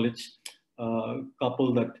Medical College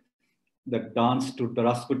couple that danced to the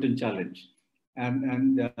Rasputin challenge,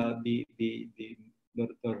 and the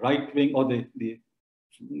right wing, or the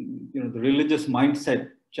religious mindset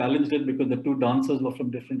challenged it because the two dancers were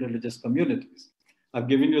from different religious communities. I've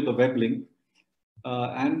given you the web link,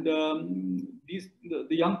 and the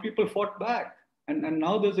young people fought back, and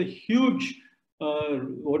now there's a huge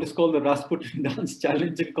what is called the Rasputin dance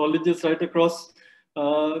challenge in colleges right across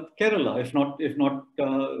Kerala, if not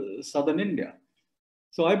southern India.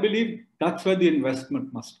 So I believe that's where the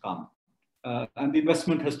investment must come, and the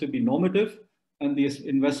investment has to be normative, and the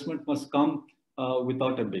investment must come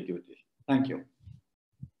without ambiguity. Thank you.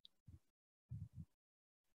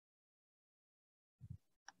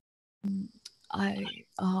 I'm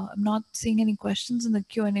not seeing any questions in the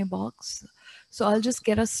Q&A box, so I'll just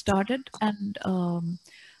get us started, and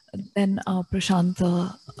then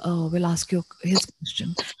Prasanta will ask you his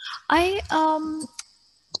question.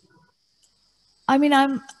 I mean,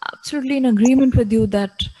 I'm absolutely in agreement with you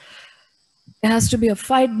that there has to be a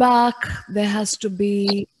fight back, there has to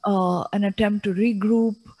be an attempt to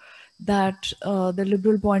regroup, that the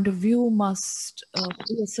liberal point of view must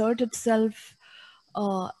reassert itself,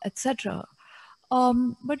 etc.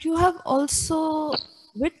 But you have also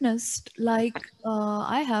witnessed, like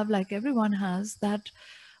I have, like everyone has, that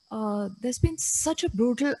there's been such a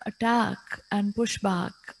brutal attack and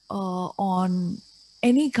pushback on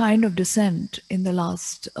any kind of dissent in the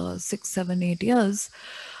last 6, 7, 8 years,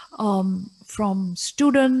 from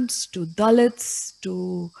students to Dalits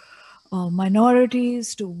to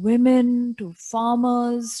minorities to women to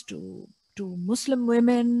farmers to Muslim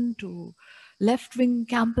women to left-wing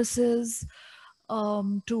campuses,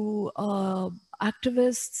 to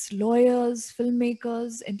activists, lawyers,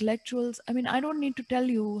 filmmakers, intellectuals. I mean, I don't need to tell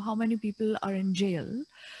you how many people are in jail,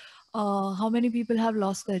 how many people have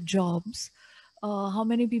lost their jobs, how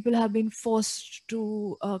many people have been forced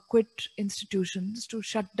to quit institutions, to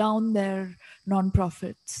shut down their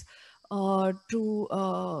non-profits, to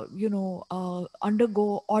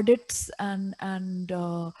undergo audits and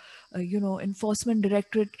enforcement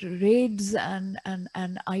directorate raids and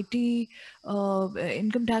IT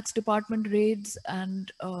income tax department raids,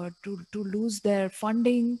 and to lose their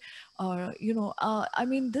funding. I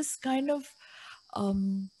mean, this kind of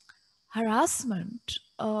harassment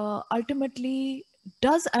ultimately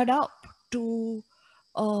does add up to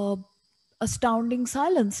astounding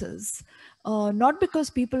silences, not because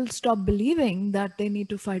people stop believing that they need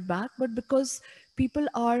to fight back, but because people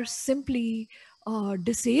are simply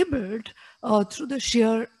disabled through the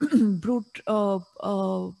sheer brute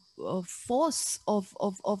force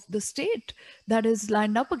of the state that is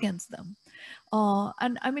lined up against them.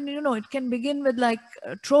 And I mean, it can begin with like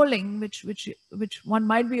trolling, which one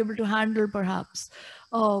might be able to handle perhaps,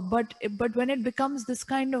 but when it becomes this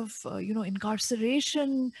kind of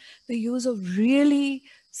incarceration, the use of really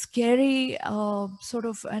scary sort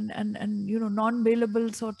of and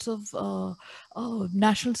non-bailable sorts of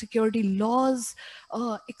national security laws,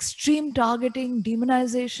 extreme targeting,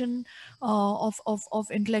 demonization of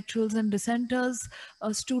intellectuals and dissenters,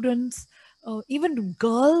 students, even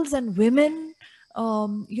girls and women,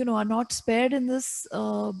 are not spared in this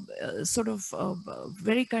sort of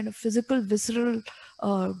very kind of physical, visceral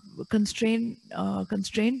constraint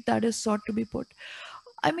that is sought to be put.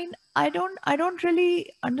 I mean, I don't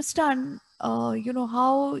really understand,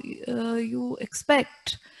 how you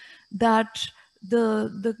expect that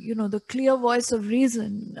the clear voice of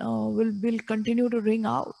reason will continue to ring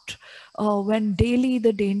out when daily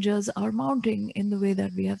the dangers are mounting in the way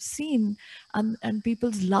that we have seen, and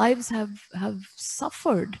people's lives have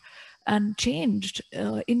suffered and changed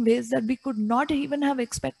in ways that we could not even have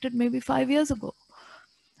expected maybe 5 years ago.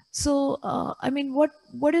 So I mean,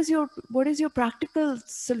 what is your practical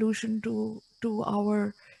solution to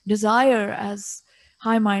our desire as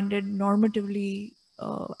high-minded, normatively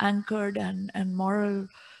anchored and moral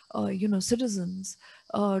citizens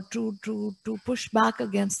to push back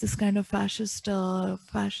against this kind of fascist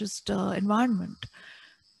environment.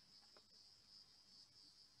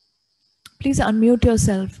 Please unmute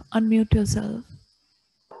yourself. Unmute yourself.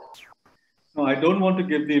 No, I don't want to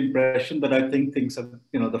give the impression that I think things have,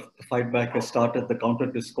 the fight back has started, the counter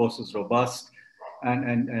discourse is robust,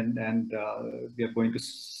 and we are going to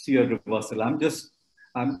see a reversal. I'm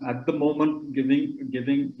at the moment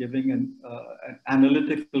giving an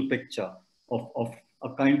analytical picture of a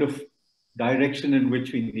kind of direction in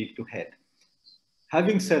which we need to head.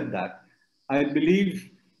 Having said that, I believe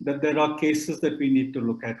that there are cases that we need to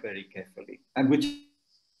look at very carefully, and which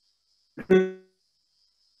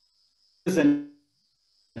is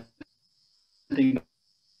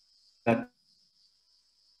that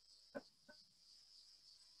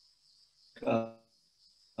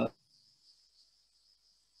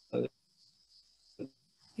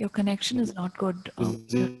your connection is not good.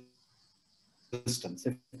 Resistance,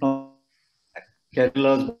 if not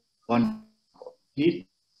Kerala's one. We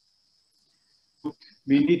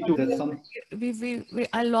need to.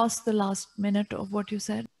 I lost the last minute of what you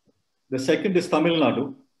said. The second is Tamil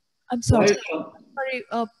Nadu. I'm sorry.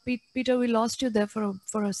 Sorry, Peter, we lost you there for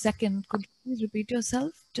a second. Could you please repeat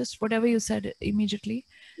yourself? Just whatever you said immediately.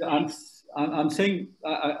 Yeah, I'm saying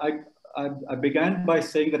I began by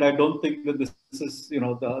saying that I don't think that this is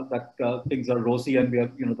that things are rosy and we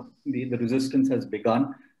are the resistance has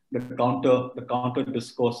begun. The counter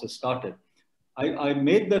discourse has started. I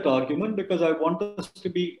made that argument because I want us to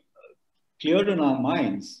be clear in our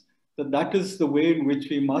minds that is the way in which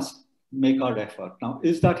we must make our effort. Now,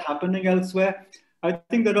 is that happening elsewhere? I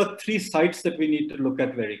think there are three sites that we need to look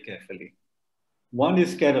at very carefully. One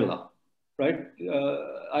is Kerala, right?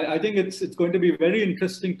 I think it's going to be very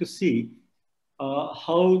interesting to see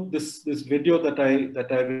how this video that I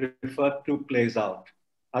referred to plays out.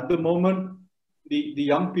 At the moment, the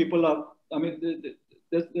young people are,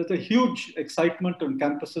 there's a huge excitement on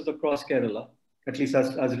campuses across Kerala, at least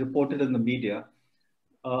as reported in the media.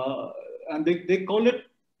 And they call it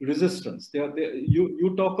resistance.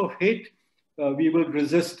 You talk of hate, we will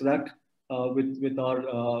resist that with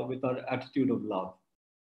our attitude of love.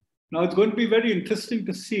 Now it's going to be very interesting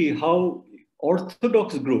to see how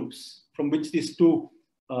orthodox groups from which these two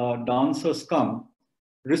dancers come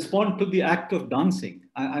respond to the act of dancing.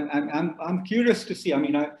 I'm curious to see.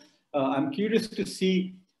 I'm curious to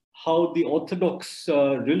see how the orthodox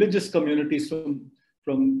religious communities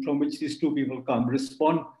from which these two people come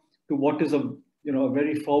respond to what is a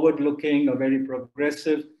very forward-looking, a very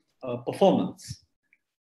progressive performance.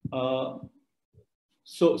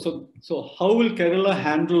 So how will Kerala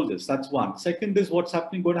handle this? That's one. Second is what's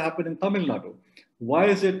going to happen in Tamil Nadu. Why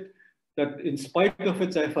is it that in spite of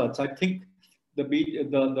its efforts, I think the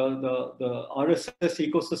RSS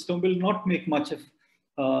ecosystem will not make much of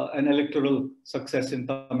an electoral success in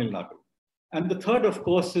Tamil Nadu? And the third, of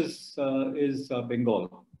course, is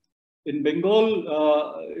Bengal. In Bengal,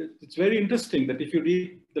 it's very interesting that if you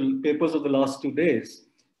read the papers of the last 2 days,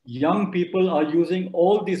 young people are using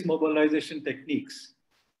all these mobilization techniques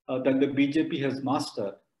that the BJP has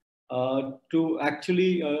mastered to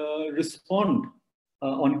actually respond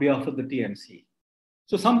on behalf of the TMC.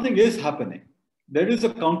 So something is happening. There is a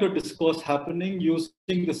counter discourse happening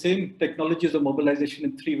using the same technologies of mobilization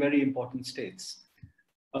in 3 very important states.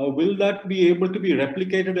 Will that be able to be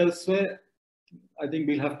replicated elsewhere? I think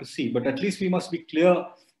we'll have to see, but at least we must be clear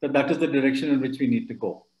that is the direction in which we need to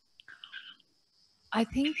go. I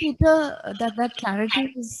think, Peter, that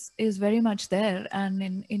clarity is very much there.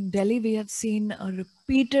 And in Delhi, we have seen a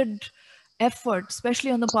repeated effort,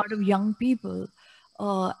 especially on the part of young people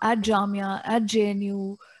at Jamia, at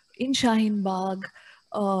JNU, in Shaheen Bagh,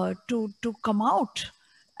 to come out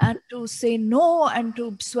and to say no and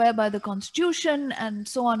to swear by the constitution and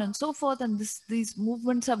so on and so forth. And these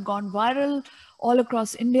movements have gone viral all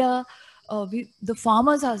across India. The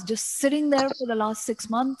farmers are just sitting there for the last 6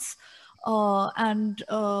 months. No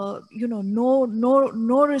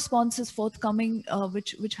response is forthcoming,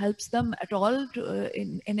 which helps them at all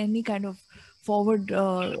in any kind of forward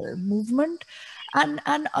movement. And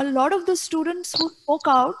a lot of the students who spoke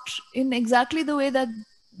out in exactly the way that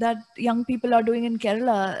young people are doing in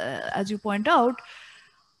Kerala, as you point out,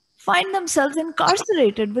 find themselves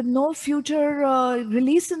incarcerated with no future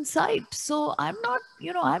release in sight. So I'm not,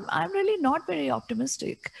 I'm really not very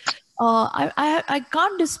optimistic. I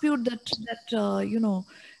can't dispute that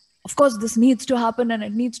of course this needs to happen and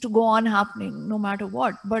it needs to go on happening no matter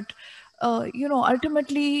what. But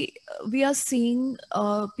ultimately we are seeing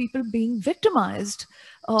people being victimized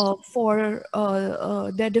for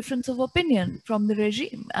their difference of opinion from the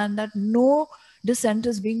regime, and that no dissent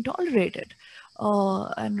is being tolerated.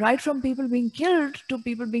 And right from people being killed to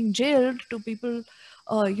people being jailed to people,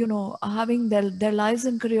 having their lives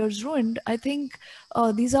and careers ruined. I think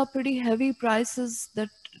these are pretty heavy prices that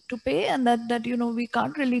to pay, and that we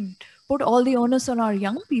can't really put all the onus on our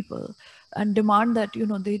young people and demand that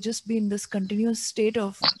they just be in this continuous state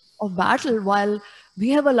of battle while we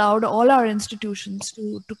have allowed all our institutions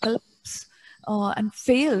to collapse and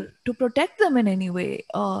fail to protect them in any way,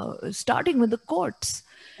 starting with the courts.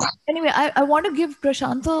 Anyway, I want to give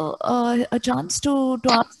Prasanta a chance to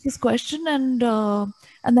ask his question, and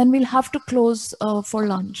then we'll have to close for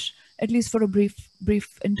lunch, at least for a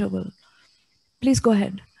brief interval. Please go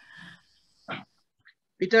ahead.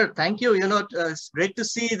 Peter, thank you. It's great to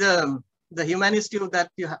see the humanist you that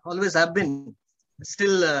you always have been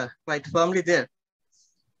still quite firmly there.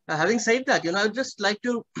 Having said that, I would just like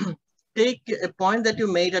to take a point that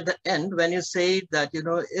you made at the end when you said that,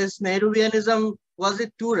 is Nehruvianism, was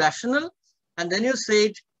it too rational? And then you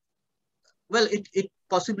said, well, it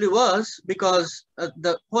possibly was, because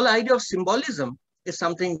the whole idea of symbolism is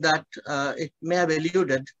something that it may have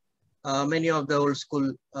eluded many of the old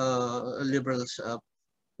school liberals.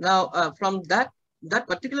 Now, from that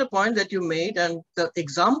particular point that you made and the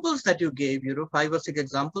examples that you gave, 5 or 6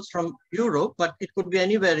 examples from Europe, but it could be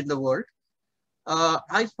anywhere in the world.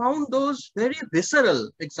 I found those very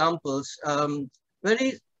visceral examples,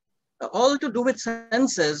 very all to do with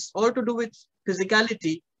senses, all to do with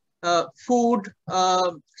physicality, food,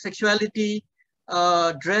 sexuality,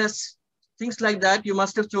 dress, things like that. You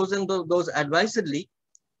must have chosen those advisedly.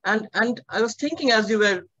 And I was thinking as you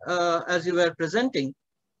were presenting,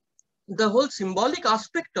 the whole symbolic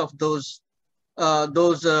aspect of the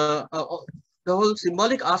whole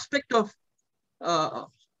symbolic aspect of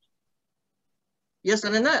yes,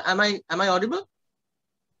 Ananya, am I audible?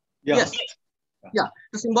 Yeah. Yes. Yeah,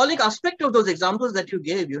 the symbolic aspect of those examples that you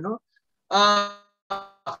gave, I'm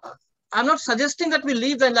not suggesting that we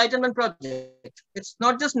leave the Enlightenment project. It's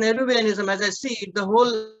not just Nehruvianism, as I see it. The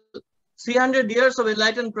whole 300 years of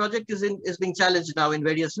Enlightenment project is being challenged now in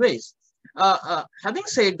various ways. Having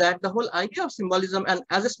said that, the whole idea of symbolism, and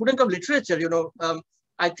as a student of literature,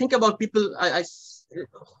 I think about people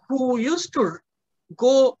who used to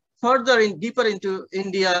go further deeper into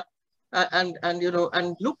India and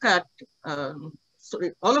look at. So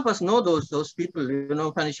all of us know those people,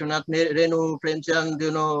 Panishwanath, Renu, Premchand,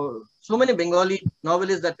 so many Bengali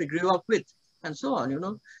novelists that we grew up with, and so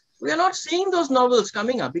on. We are not seeing those novels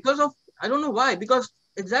coming up because of, I don't know why, because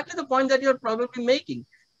exactly the point that you're probably making,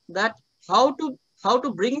 that how to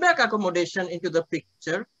bring back accommodation into the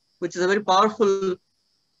picture, which is a very powerful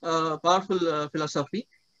philosophy,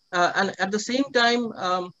 and at the same time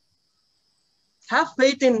have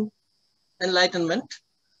faith in enlightenment,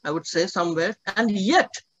 I would say, somewhere, and yet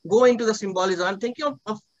go into the symbolism. I'm thinking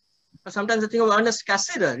of sometimes I think of Ernest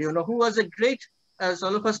Cassirer, who was a great, as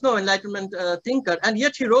all of us know, Enlightenment thinker, and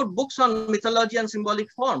yet he wrote books on mythology and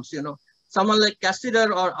symbolic forms. Someone like Cassirer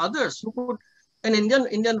or others who could, in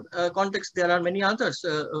Indian context, there are many others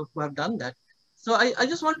who have done that. So I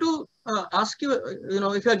just want to ask you,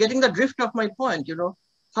 if you're getting the drift of my point,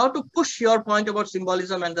 how to push your point about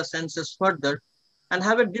symbolism and the senses further, and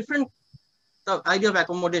have a different the idea of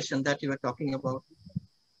accommodation that you were talking about.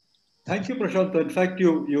 Thank you, Prasanta. In fact,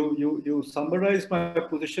 you summarized my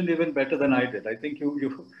position even better than I did. I think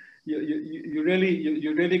you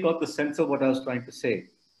really got the sense of what I was trying to say.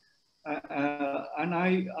 And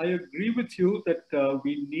I agree with you that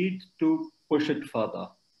we need to push it further.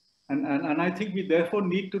 And I think we therefore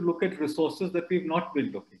need to look at resources that we've not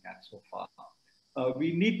been looking at so far.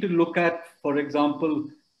 We need to look at, for example,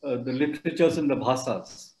 the literatures and the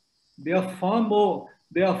bhasas. They are far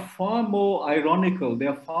more ironical. They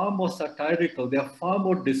are far more satirical. They are far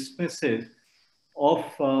more dismissive of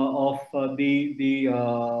the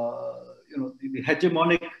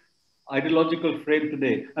hegemonic ideological frame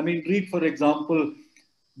today. I mean, read, for example,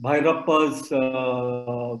 Bhairappa's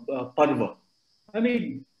Parva. I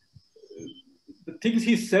mean, the things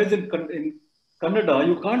he says in Kannada,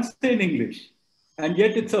 you can't say in English. And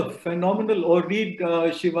yet it's a phenomenal, or read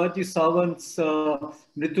Shivaji Sawant's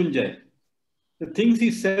Mrityunjay. The things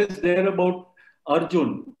he says there about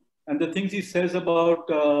Arjun and the things he says about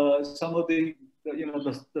some of the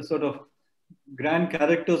sort of grand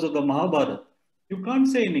characters of the Mahabharata, you can't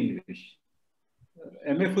say in English.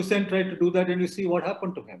 M.F. Hussain tried to do that and you see what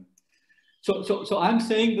happened to him. So I'm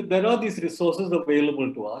saying that there are these resources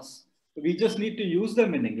available to us. We just need to use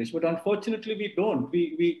them in English, but unfortunately we don't.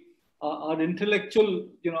 Our intellectual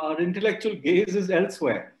gaze is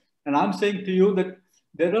elsewhere. And I'm saying to you that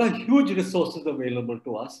there are huge resources available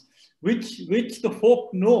to us, which the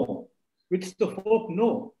folk know,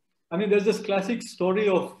 I mean, there's this classic story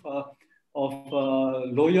of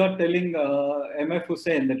Loya telling M.F.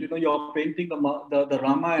 Hussain that, you know, you're painting the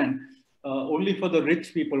Ramayana only for the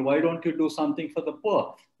rich people. Why don't you do something for the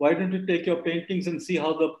poor? Why don't you take your paintings and see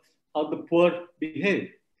how the poor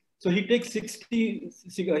behave? So he takes 16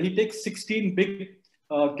 big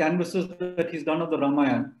canvases that he's done of the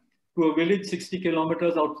Ramayana to a village 60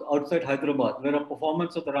 kilometers outside Hyderabad, where a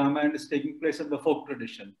performance of the Ramayana is taking place in the folk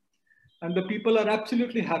tradition. And the people are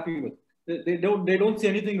absolutely happy with it. They don't see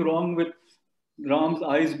anything wrong with Ram's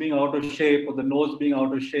eyes being out of shape or the nose being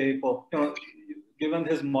out of shape, or, you know, given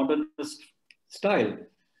his modernist style.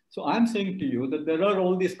 So I'm saying to you that there are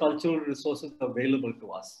all these cultural resources available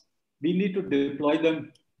to us. We need to deploy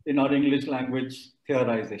them in our English language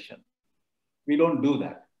theorization. We don't do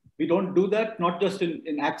that. We don't do that not just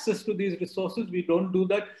in access to these resources, we don't do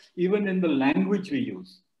that even in the language we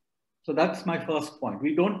use. So that's my first point.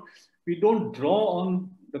 We don't draw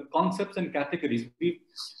on the concepts and categories.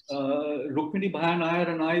 Rukmini Bhayan Iyer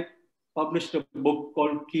and I published a book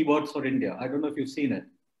called Keywords for India. I don't know if you've seen it,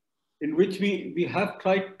 in which we have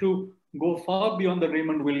tried to go far beyond the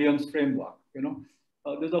Raymond Williams framework. You know,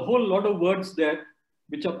 there's a whole lot of words there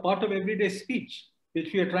which are part of everyday speech,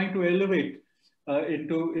 which we are trying to elevate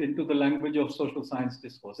into the language of social science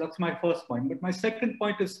discourse. That's my first point. But my second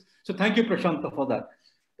point is, so thank you, Prasanta, for that,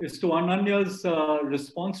 is to Ananya's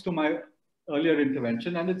response to my earlier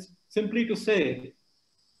intervention. And it's simply to say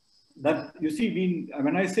that, you see,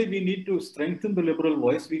 when I say we need to strengthen the liberal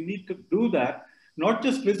voice, we need to do that, not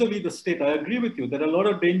just vis-a-vis the state. I agree with you. There are a lot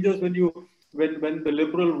of dangers when the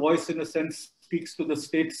liberal voice, in a sense, speaks to the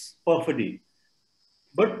state's perfidy.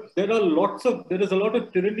 But there is a lot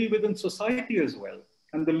of tyranny within society as well.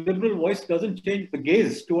 And the liberal voice doesn't change the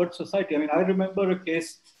gaze towards society. I mean, I remember a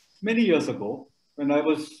case many years ago when I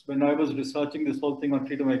was researching this whole thing on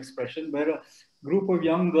freedom of expression, where a group of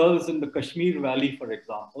young girls in the Kashmir Valley, for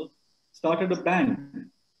example, started a band,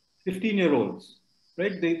 15-year-olds,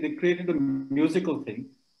 right? They created a musical thing,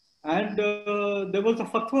 and there was a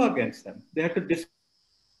fatwa against them. They had to look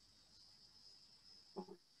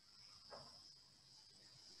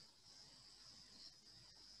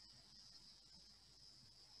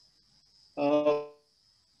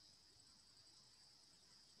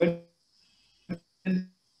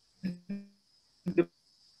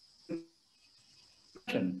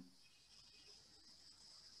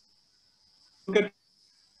at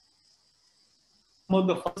some of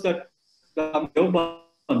the facts that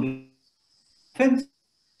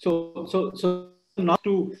so not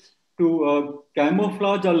to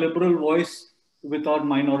camouflage our liberal voice with our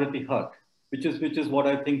minority hurt, which is what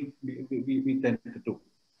I think we tend to do.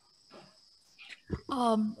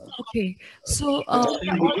 Okay, so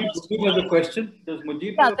Mujib has a question. Does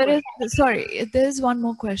Mujib have a question? Sorry, there is one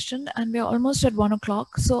more question, and we're almost at 1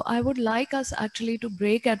 o'clock. So I would like us actually to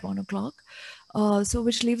break at 1 o'clock. So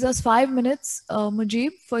which leaves us 5 minutes,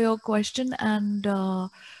 Mujib, for your question, and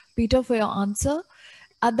Peter for your answer.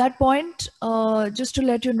 At that point, just to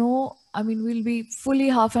let you know, I mean, we'll be fully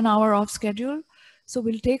half an hour off schedule. So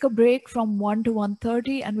we'll take a break from 1 to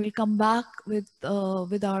 1:30, and we'll come back with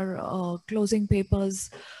our closing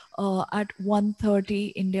papers at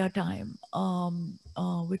 1:30 India time,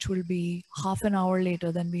 which will be half an hour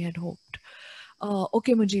later than we had hoped.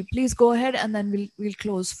 Okay, Mujib, please go ahead, and then we'll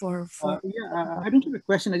close for. Yeah, I don't have a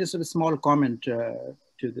question. I just have a small comment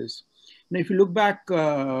to this. Now, if you look back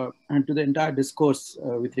and to the entire discourse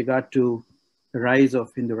with regard to the rise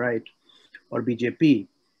of Hindu right or BJP,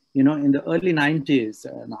 you know, in the early 90s,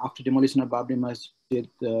 after demolition of Babri Masjid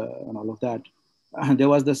and all of that, there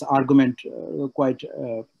was this argument quite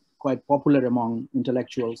popular among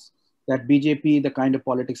intellectuals that BJP, the kind of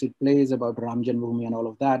politics it plays about Ram Janmabhoomi and all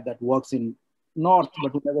of that, that works in North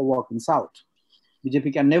but would never work in South.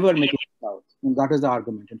 BJP can never make it in South. And that is the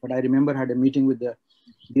argument. But I remember I had a meeting with the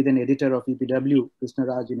then editor of EPW, Krishna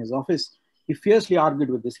Raj, in his office. He fiercely argued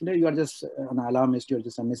with this. You know, you are just an alarmist, you're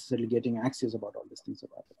just unnecessarily getting anxious about all these things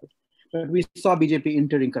about it. But we saw BJP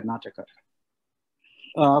entering Karnataka.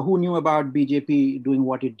 Who knew about BJP doing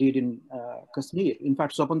what it did in Kashmir? In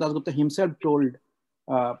fact, Swapan Dasgupta himself told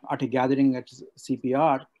at a gathering at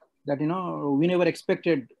CPR that, you know, we never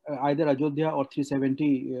expected either Ajodhya or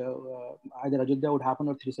 370, either Ajodhya would happen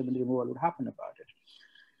or 370 removal would happen about it.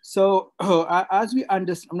 So as we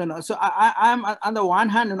understand, so I'm on the one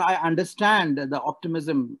hand, and I understand the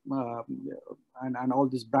optimism and all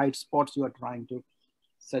these bright spots you are trying to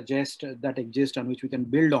suggest that exist on which we can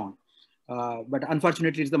build on. But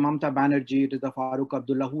unfortunately, it's the Mamata Banerjee, it is the Farooq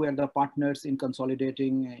Abdullah, who are the partners in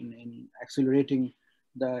consolidating and in accelerating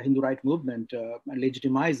the Hindu right movement and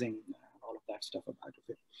legitimizing all of that stuff about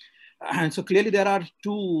it. And so clearly there are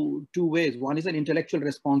two ways. One is an intellectual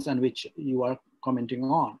response, on which you are commenting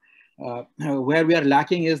on. Where we are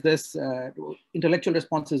lacking is this intellectual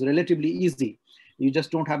response is relatively easy. You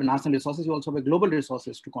just don't have national resources, you also have global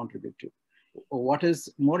resources to contribute to. What is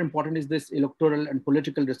more important is this electoral and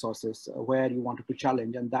political resources where you wanted to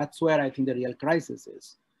challenge. And that's where I think the real crisis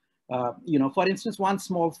is. For instance, one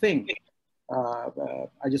small thing,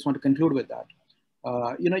 I just want to conclude with that.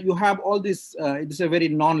 You have all this, it's a very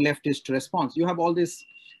non-leftist response. You have all this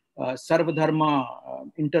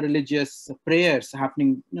Sarvadharma, interreligious prayers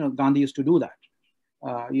happening. Gandhi used to do that.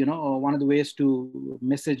 One of the ways to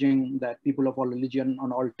messaging that people of all religion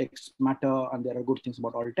and all texts matter, and there are good things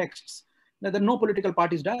about all texts. Now, there are no political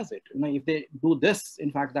parties does it. If they do this,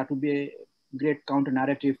 in fact, that would be a great counter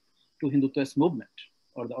narrative to Hindutva's movement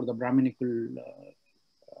or the Brahminical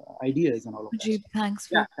ideas and all of Mujib, that. thanks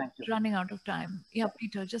for running out of time. Yeah,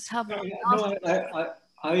 Peter, just have one.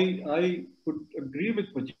 I would agree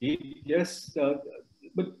with Mujib. Yes,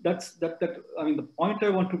 but I mean, the point I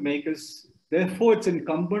want to make is, therefore, it's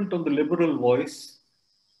incumbent on the liberal voice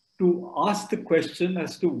to ask the question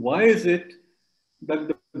as to why is it that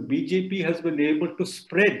the BJP has been able to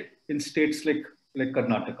spread in states like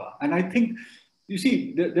Karnataka. And I think, you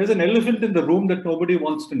see, there's an elephant in the room that nobody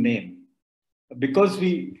wants to name, because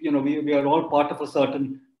we are all part of a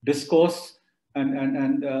certain discourse,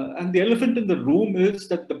 and the elephant in the room is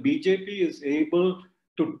that the BJP is able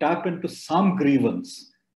to tap into some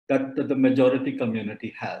grievance that the majority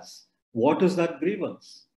community has. What is that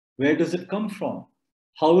grievance? Where does it come from?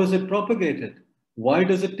 How is it propagated? Why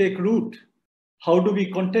does it take root? How do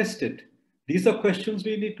we contest it? These are questions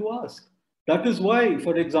we need to ask. That is why,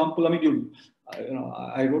 for example, I mean,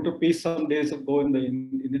 I wrote a piece some days ago in the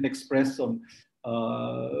Indian Express on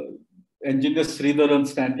engineer Sridharan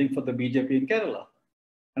standing for the BJP in Kerala.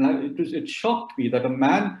 And it shocked me that a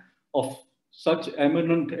man of such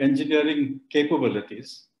eminent engineering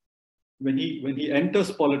capabilities, when he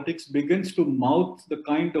enters politics, begins to mouth the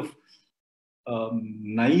kind of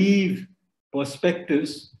naive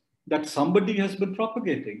perspectives that somebody has been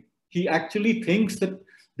propagating. He actually thinks that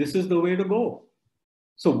this is the way to go.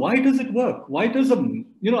 So why does it work? Why does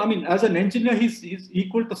as an engineer, he's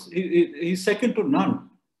equal to, he's second to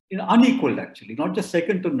none, unequaled actually, not just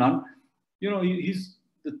second to none. He's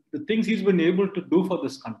the things he's been able to do for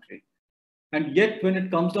this country. And yet when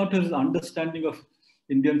it comes down to his understanding of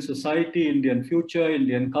Indian society, Indian future,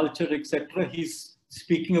 Indian culture, etc., he's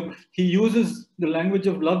speaking of, he uses the language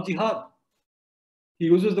of love jihad. He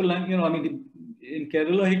uses the language, in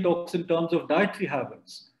Kerala, he talks in terms of dietary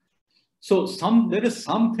habits. So there is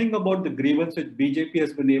something about the grievance which BJP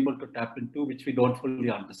has been able to tap into, which we don't fully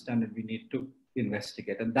understand and we need to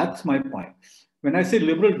investigate. And that's my point. When I say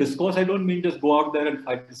liberal discourse, I don't mean just go out there and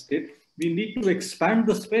fight the state. We need to expand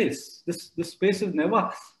the space. This space has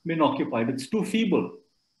never been occupied. It's too feeble.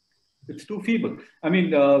 It's too feeble. I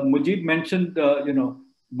mean, Mujib mentioned,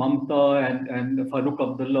 Mamta and Farooq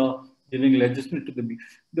Abdullah giving legitimacy to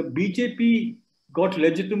the BJP got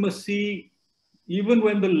legitimacy even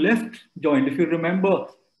when the left joined. If you remember,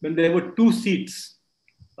 when there were 2 seats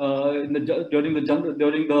during the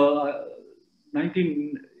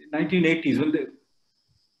 1980s, when the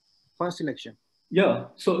first election. Yeah.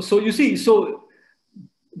 So you see, so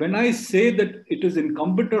when I say that it is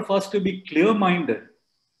incumbent of us to be clear-minded,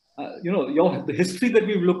 the history that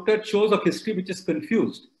we've looked at shows a history which is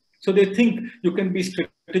confused. So they think you can be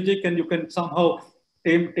strategic and you can somehow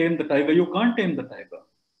tame the tiger. You can't tame the tiger.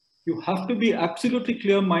 You have to be absolutely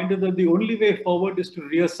clear-minded that the only way forward is to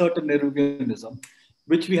reassert a Nehruvianism,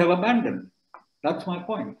 which we have abandoned. That's my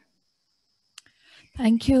point.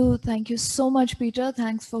 Thank you. Thank you so much, Peter.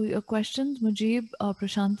 Thanks for your questions, Mujib,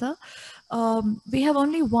 Prasanta. We have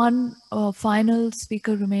only one final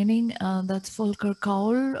speaker remaining. That's Volker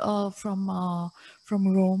Kaul from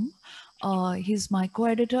Rome. He's my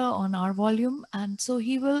co-editor on our volume, and so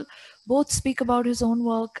he will both speak about his own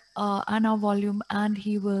work and our volume, and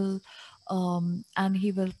he will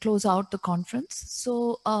close out the conference.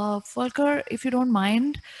 So Volker, if you don't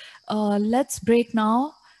mind, let's break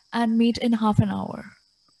now and meet in half an hour.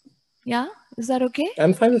 Yeah, is that okay?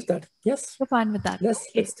 I'm fine with that. Yes. You're fine with that? Yes,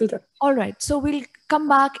 okay. Let's do that. All right, so we'll come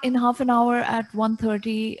back in half an hour at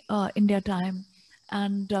 1:30 India time,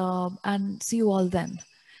 and see you all then.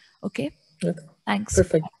 Okay. Thanks.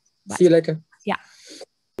 Perfect. Bye. See you later. Yeah.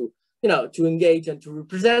 To engage and to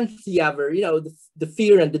represent the other, the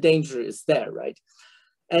fear and the danger is there, right?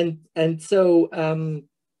 And so,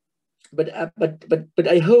 but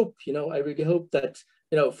I hope, I really hope that,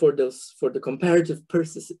 for the comparative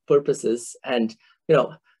purposes and,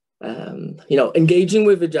 you know, engaging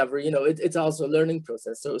with each other, you know, it's also a learning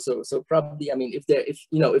process. So probably, I mean,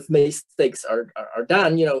 if mistakes are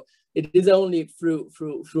done, you know, it is only through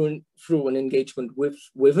an engagement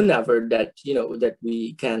with another that, you know, that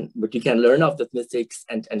we can learn of the mistakes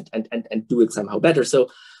and do it somehow better. So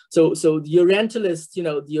the Orientalist, you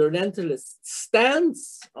know, the Orientalist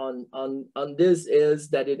stance on this is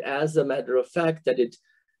that it, as a matter of fact, that it,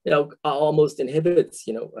 you know, almost inhibits,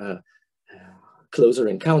 you know, closer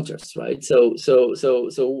encounters, right? So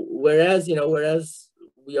whereas, you know, whereas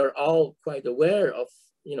we are all quite aware of,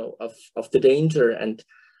 you know, of the danger and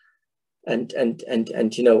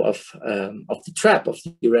you know, of the trap, of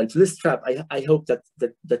the Orientalist trap, I hope that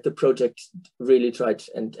the project really tried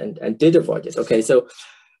and did avoid it. Okay, so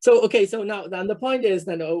now the point is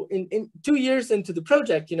that, in 2 years into the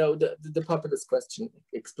project, you know, the populist question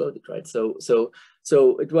exploded, right? So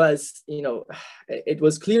it was, you know, it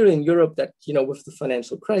was clear in Europe that, you know, with the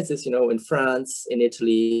financial crisis, you know, in France, in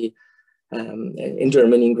Italy, in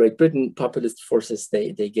Germany, in Great Britain, populist forces,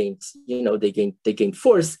 they gained, you know, they gained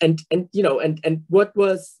force, and you know, and what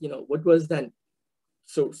was, you know, what was then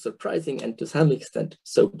so surprising and to some extent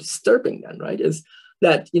so disturbing then, right, is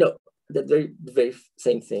that, you know, the very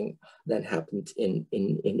same thing that happened in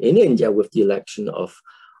India with the election of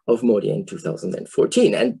Modi in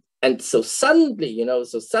 2014, and so suddenly, you know,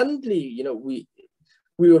 we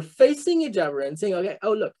were facing each other and saying, okay,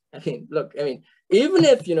 oh look, I mean, even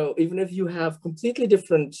if you have completely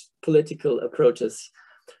different political approaches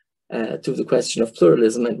to the question of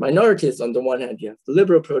pluralism and minorities, on the one hand you have the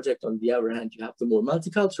liberal project, on the other hand you have the more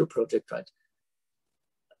multicultural project, right?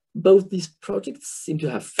 Both these projects seem to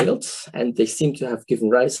have failed, and they seem to have given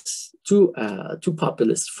rise to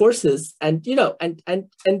populist forces, and, you know, and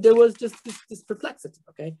there was just this perplexity,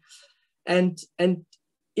 okay, and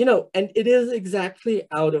you know, and it is exactly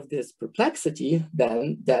out of this perplexity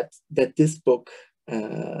then that this book,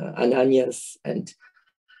 Ananya's and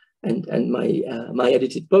my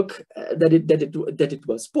edited book, that it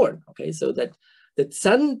was born. Okay, so that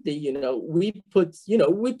suddenly, you know, we put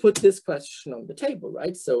this question on the table,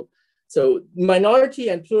 right? So minority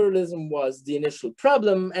and pluralism was the initial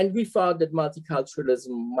problem, and we thought that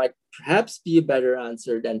multiculturalism might perhaps be a better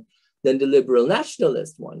answer than the liberal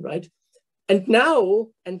nationalist one, right? And now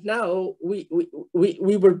we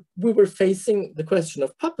were facing the question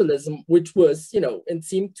of populism, which was, you know, and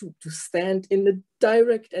seemed to stand in a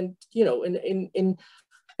direct and, you know, in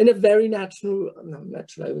a very natural,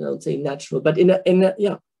 I won't say natural, but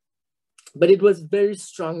but it was very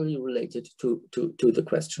strongly related to the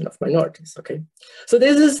question of minorities. Okay, so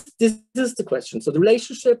this is the question. So the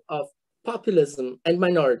relationship of populism and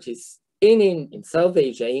minorities in South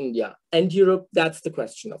Asia, India, and Europe, that's the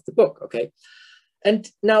question of the book, okay? And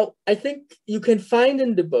now I think you can find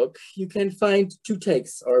in the book, you can find two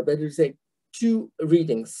takes, or better say, two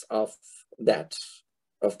readings of that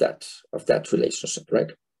relationship,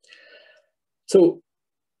 right? So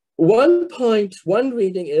one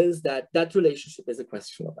reading is that relationship is a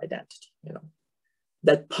question of identity, you know,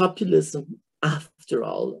 that populism, after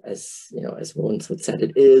all, as you know, as once would said,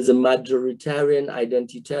 it is a majoritarian,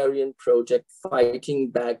 identitarian project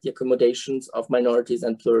fighting back the accommodations of minorities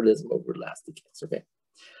and pluralism over the last decades. Okay,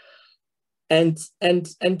 and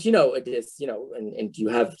you know, it is, you know, and you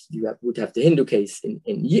would have the Hindu case in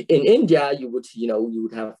India. You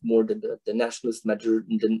would have more than the nationalist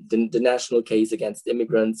the national case against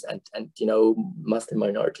immigrants and you know, Muslim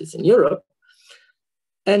minorities in Europe.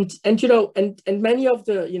 And you know, and many of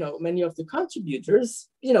the contributors,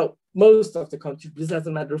 you know, most of the contributors, as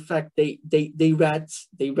a matter of fact, they read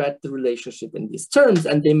the relationship in these terms,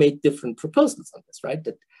 and they made different proposals on this, right?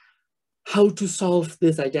 That how to solve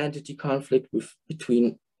this identity conflict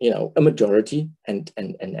between, you know, a majority and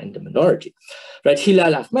a minority, right?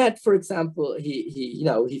 Hilal Ahmed, for example,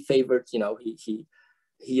 he favored, you know, he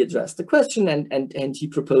addressed the question and he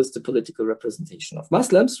proposed the political representation of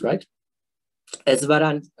Muslims, right? As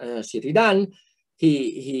Sridharan,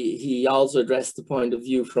 he also addressed the point of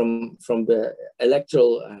view from the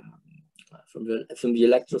electoral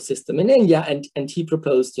system in India, and he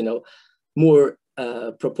proposed, you know, more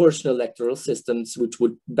proportional electoral systems which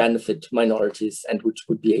would benefit minorities and which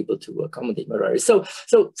would be able to accommodate minorities. So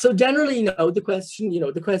generally, you know,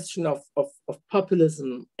 the question of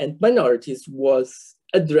populism and minorities was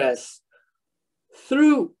addressed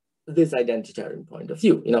through this identitarian point of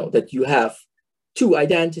view, you know, that you have two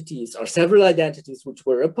identities or several identities which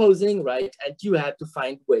were opposing, right? And you had to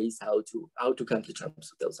find ways how to come to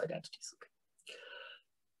terms with those identities. Okay.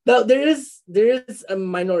 Now there is a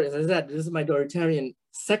minority, as I said, there is a minoritarian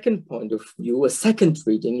second point of view, a second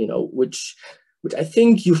reading, you know, which which I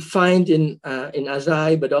think you find in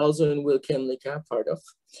Ajay, but also in Will Kinley-Camp, part of,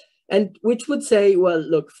 and which would say, well,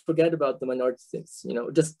 look, forget about the minority things, you know,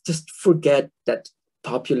 just forget that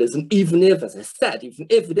populism, even if, as I said, even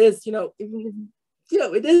if it is, you know, even if, you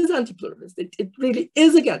know, it is anti-pluralist, it really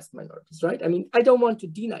is against minorities, right? I mean, I don't want to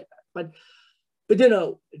deny that, but you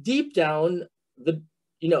know, deep down,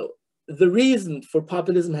 the reason for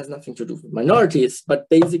populism has nothing to do with minorities, but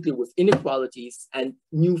basically with inequalities and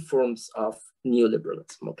new forms of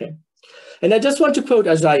neoliberalism, okay? And I just want to quote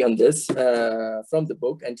Ajay on this from the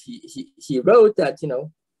book, and he wrote that, you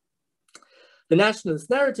know, the nationalist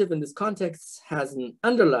narrative in this context has an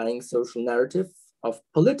underlying social narrative of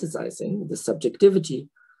politicizing the subjectivity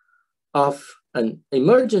of an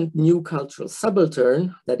emergent new cultural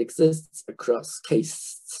subaltern that exists across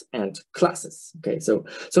castes and classes. Okay, so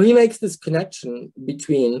he makes this connection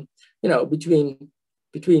between, you know, between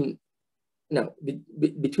the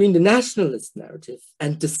nationalist narrative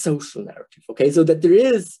and the social narrative. Okay, so that there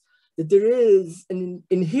is an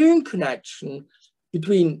inherent connection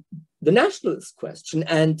between the nationalist question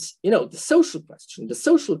and, you know, the social question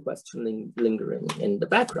lingering in the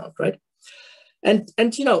background, right? And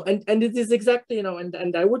you know, and it is exactly, you know,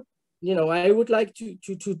 and I would, you know, I would like to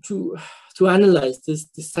analyze this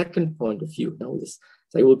the second point of view, you know, this,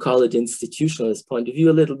 I will call it institutionalist point of view,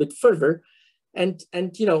 a little bit further, and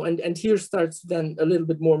you know, and here starts then a little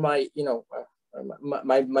bit more my, you know,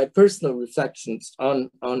 my personal reflections on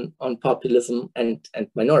populism and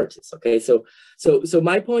minorities. Okay, so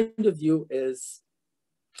my point of view is.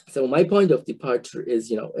 So my point of departure is,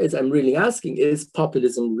 you know, is I'm really asking, is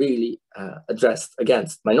populism really addressed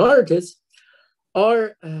against minorities,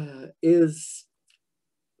 or is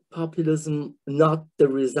populism not the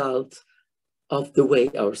result of the way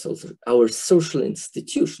our social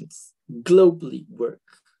institutions globally work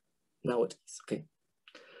nowadays? Okay.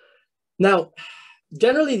 Now,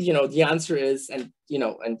 generally, you know, the answer is, and you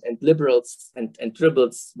know, and liberals and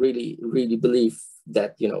liberals really believe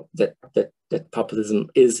that, you know, that populism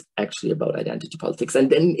is actually about identity politics. And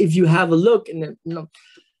then if you have a look in the, you know,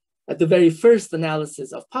 at the very first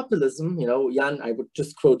analysis of populism, you know, I would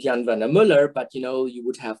just quote Jan Werner Müller, but you know, you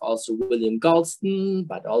would have also William Galston,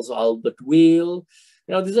 but also Albert Weil.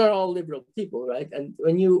 You know, these are all liberal people, right? And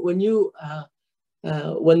when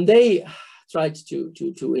they tried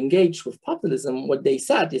to engage with populism, what they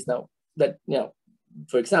said is now that, you know,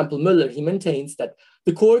 for example, Müller, he maintains that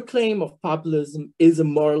the core claim of populism is a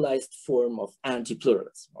moralized form of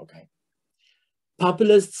anti-pluralism, okay?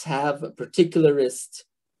 Populists have a particular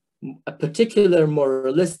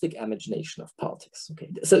moralistic imagination of politics, okay?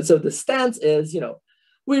 So the stance is, you know,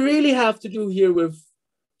 we really have to do here with,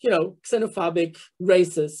 you know, xenophobic,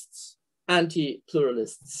 racist,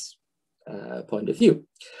 anti-pluralists point of view.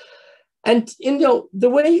 And, you know,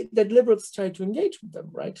 the way that liberals try to engage with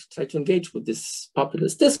them, right? Try to engage with this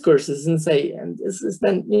populist discourses and say, and this is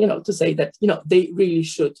then, you know, to say that, you know, they really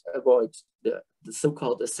should avoid the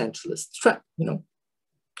so-called essentialist trap, you know.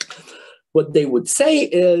 What they would say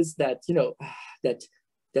is that, you know, that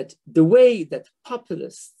the way that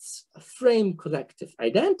populists frame collective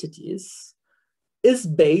identities is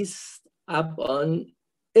based upon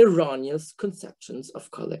erroneous conceptions of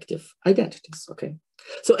collective identities, okay?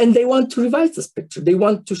 So, and they want to revise this picture. They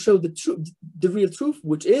want to show the truth, the real truth,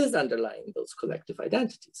 which is underlying those collective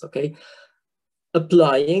identities, okay?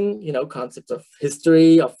 Applying, you know, concepts of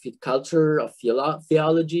history, of culture, of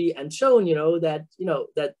theology, and showing, you know, that, you know,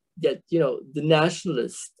 that you know, the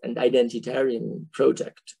nationalist and identitarian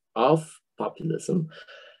project of populism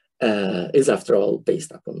is, after all,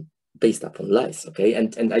 based upon lies, okay?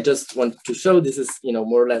 And I just want to show, this is, you know,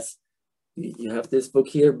 more or less, you have this book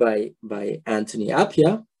here by Anthony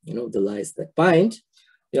Appiah, you know, The Lies That Bind.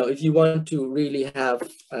 You know, if you want to really have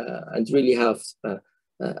a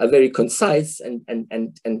very concise and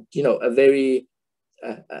you know, a very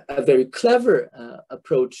clever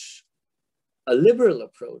approach, a liberal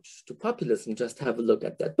approach to populism, just have a look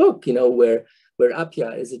at that book, you know, where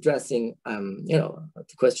Appiah is addressing, you know,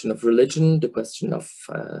 the question of religion, the question of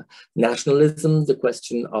nationalism, the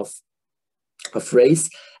question of race,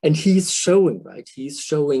 and he's showing, right? He's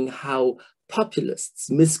showing how populists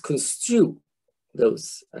misconstrue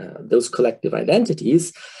those collective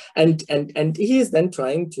identities, and he is then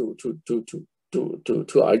trying to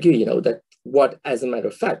argue, you know, that what, as a matter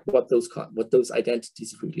of fact, what those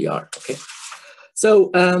identities really are. Okay,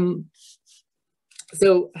 so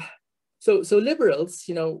liberals,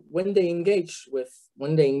 you know, when they engage with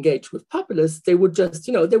populists, they would just,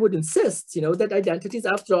 you know, they would insist, you know, that identities,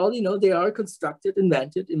 after all, you know, they are constructed,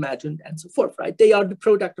 invented, imagined, and so forth, right? They are the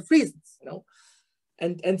product of reasons, you know,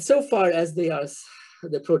 and so far as they are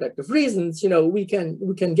the product of reasons, you know, we can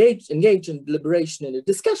engage in deliberation and a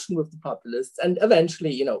discussion with the populists, and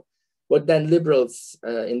eventually, you know, what then liberals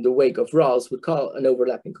in the wake of Rawls would call an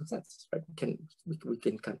overlapping consensus, right? We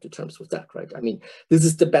can come to terms with that, right? I mean, this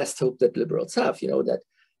is the best hope that liberals have, you know, that,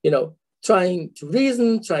 you know, trying to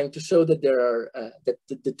reason, trying to show that there are that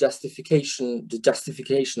the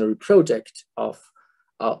justificationary project of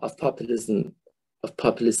populism, of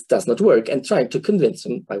populists does not work, and trying to convince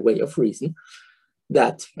them by way of reason,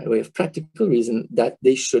 that by way of practical reason, that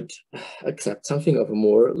they should accept something of a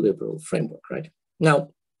more liberal framework, right?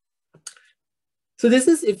 Now, so this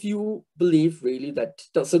is if you believe really that,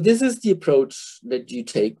 so this is the approach that you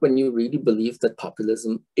take when you really believe that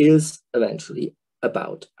populism is eventually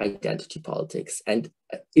about identity politics and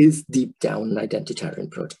is deep down an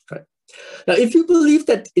identitarian project, right? Now, if you believe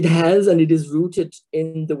that it has and it is rooted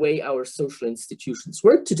in the way our social institutions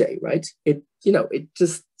work today, right? It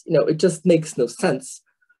just makes no sense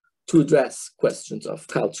to address questions of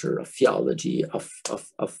culture, of theology, of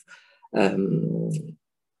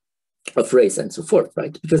race and so forth,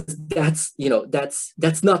 right? Because that's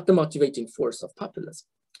not the motivating force of populism.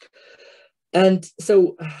 And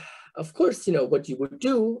so, of course, you know, what you would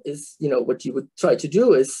do is, you know, what you would try to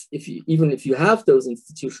do is, even if you have those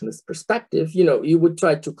institutionalist perspective, you know, you would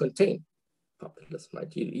try to contain populism,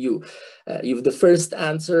 right? You the first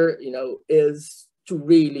answer, you know, is to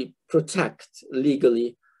really protect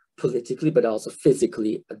legally, politically, but also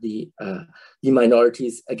physically the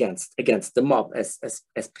minorities against the mob, as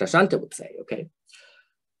Prasanta would say, okay?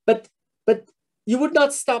 But you would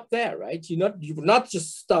not stop there, right? You would not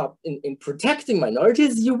just stop in protecting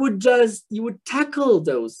minorities. You would tackle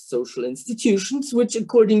those social institutions, which,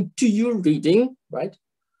 according to your reading, right,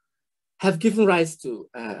 have given rise to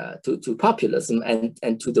populism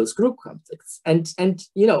and to those group conflicts. And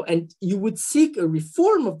you would seek a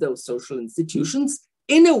reform of those social institutions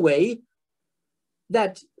in a way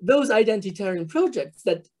that those identitarian projects,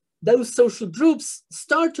 that those social groups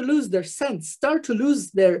start to lose their sense, start to lose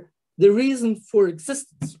the reason for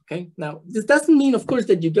existence, okay? Now, this doesn't mean, of course,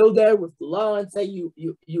 that you go there with the law and say you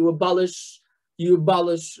abolish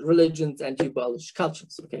religions and you abolish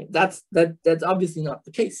cultures, okay? That's obviously not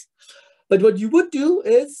the case. But what you would do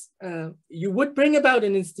is you would bring about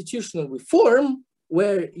an institutional reform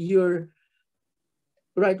where you're,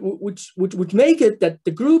 right, which would make it that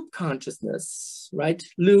the group consciousness, right,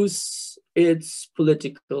 lose its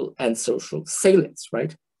political and social salience,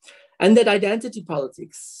 right? And that identity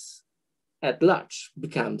politics at large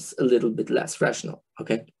becomes a little bit less rational,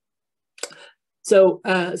 okay? So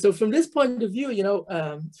from this point of view, you know,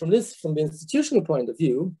 from the institutional point of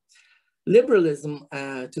view, liberalism,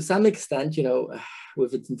 to some extent, you know,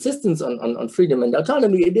 with its insistence on freedom and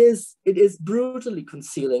autonomy, it is brutally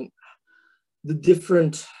concealing the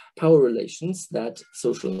different power relations that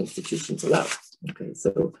social institutions allow. Okay,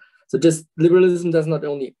 so just liberalism does not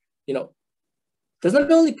only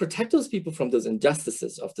protect those people from those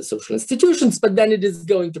injustices of the social institutions, but then it is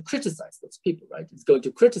going to criticize those people, right? It's going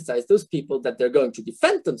to criticize those people that they're going to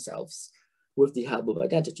defend themselves with the help of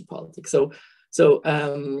identity politics. So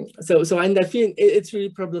and I feel it's really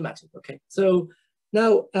problematic. Okay, so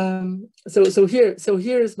now, so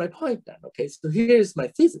here is my point then. Okay, so here's my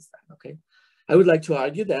thesis then. Okay, I would like to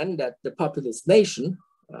argue then that the populist nation,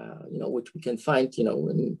 you know, which we can find, you know,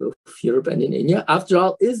 in both Europe and in India, after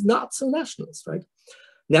all, is not so nationalist, right?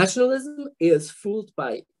 Nationalism is fooled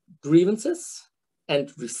by grievances and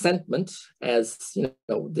resentment, as you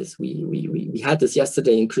know, this we had this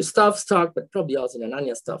yesterday in Christophe's talk, but probably also in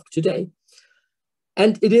Ananya's talk today.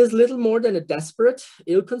 And it is little more than a desperate,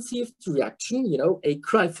 ill-conceived reaction, you know, a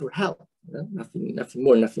cry for help, you know, nothing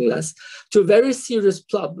more, nothing less, to a very serious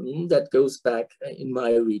problem that goes back, in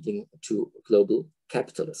my reading, to global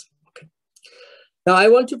capitalism. Okay. Now I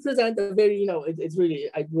want to present a very, you know, it's really,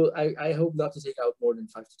 I hope not to take out more than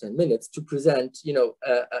 5 to 10 minutes to present, you know,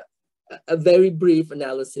 a very brief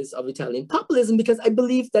analysis of Italian populism, because I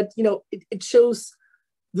believe that, you know, it shows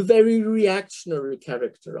the very reactionary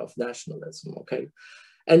character of nationalism, okay?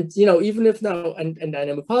 And, you know, even if now, and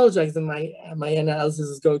I'm apologizing, my analysis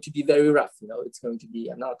is going to be very rough, you know, it's going to be,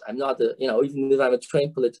 I'm not a, you know, even if I'm a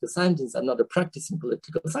trained political scientist, I'm not a practicing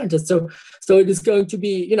political scientist. So it is going to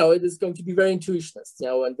be, you know, it is going to be very intuitionist, you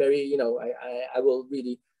know, and very, you know, I will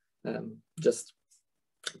really just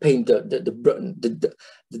paint the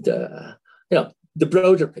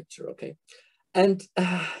broader picture, okay? And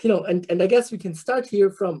and I guess we can start here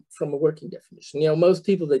from a working definition. Most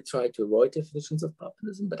people, they try to avoid definitions of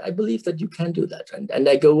populism, but I believe that you can do that. And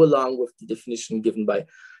I go along with the definition given by,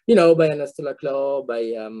 by Anas Delaclos,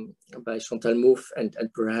 by Chantal Mouffe, and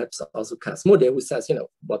perhaps also Casmode, who says,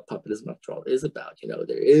 what populism after all is about.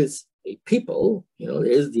 There is a people, there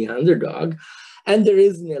is the underdog, and there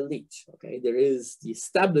is an elite, okay? There is the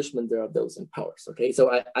establishment, there are those in powers, okay? So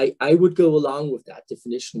I would go along with that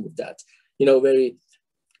definition, with that, very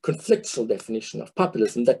conflictual definition of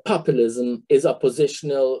populism, that populism is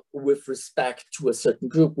oppositional with respect to a certain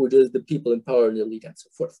group, which is the people in power, the elite, and so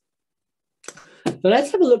forth. So let's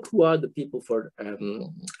have a look who are the people for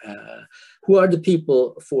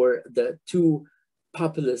the two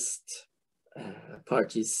populist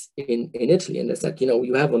parties in Italy. And that's that,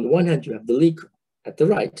 you have on the one hand, you have the League at the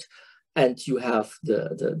right, and you have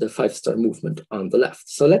the five-star movement on the left.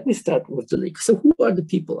 So let me start with the League. So who are the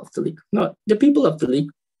people of the League? Now, the people of the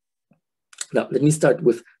League, now let me start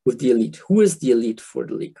with the elite. Who is the elite for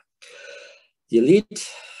the League? The elite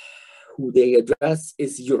who they address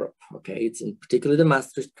is Europe, okay? It's in particular the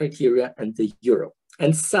Maastricht criteria and the euro.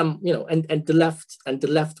 And some, and the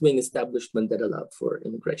left-wing establishment that allowed for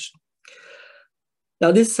immigration.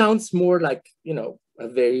 Now, this sounds more like, a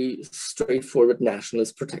very straightforward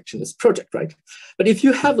nationalist protectionist project, right? But if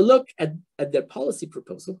you have a look at their policy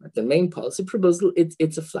proposal, at their main policy proposal,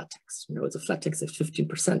 it's a flat tax. It's a flat tax of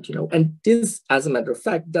 15%. And this, as a matter of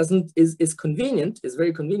fact, is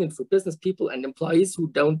very convenient for business people and employees who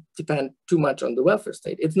don't depend too much on the welfare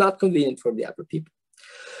state. It's not convenient for the average people.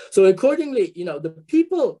 So accordingly, the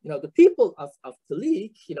people of the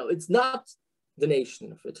League, it's not the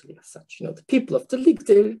nation of Italy as such. The people of the League,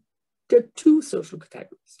 there are two social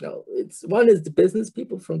categories. One is the business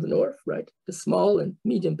people from the north, right? The small and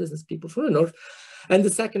medium business people from the north, and the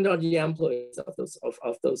second are the employees of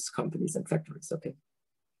those companies and factories. Okay,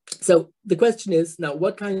 so the question is now,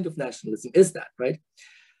 what kind of nationalism is that, right?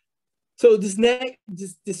 So this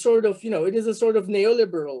sort of, it is a sort of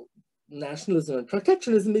neoliberal nationalism and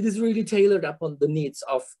protectionism. It is really tailored upon the needs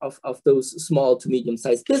of those small to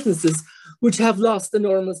medium-sized businesses, which have lost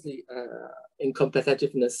enormously in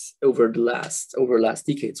competitiveness over last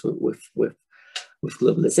decades with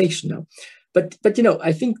globalization now. But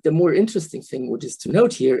I think the more interesting thing, which is to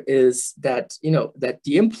note here, is that that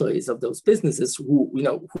the employees of those businesses who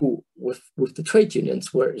with the trade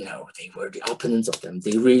unions were they were the opponents of them.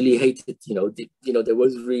 They really hated there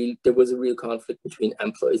was a real conflict between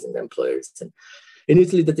employees and employers, and in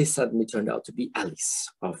Italy that they suddenly turned out to be allies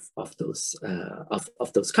of those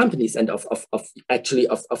companies and of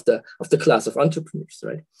the class of entrepreneurs,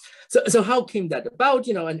 right? So how came that about?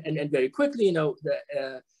 And very quickly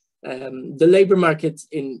the labor markets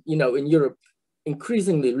in Europe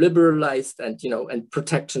increasingly liberalized, and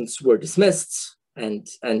protections were dismissed, and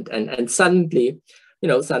suddenly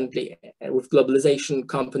with globalization,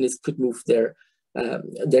 companies could move their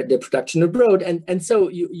production abroad, and so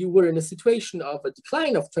you were in a situation of a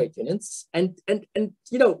decline of trade unions, and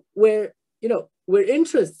where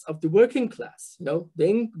interests of the working class, and of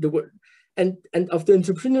the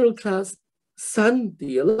entrepreneurial class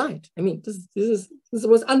suddenly aligned. I mean, this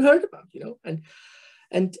was unheard about,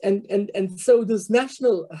 and so this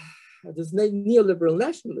neoliberal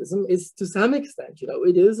nationalism is, to some extent,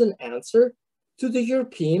 it is an answer to the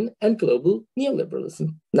European and global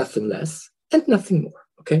neoliberalism, nothing less and nothing more.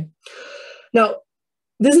 Okay. Now,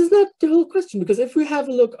 this is not the whole question, because if we have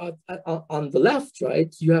a look on the left,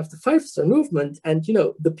 right, you have the five-star movement, and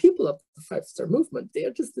the people of the five-star movement, they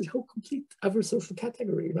are just the whole complete other social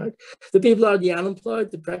category, right? The people are the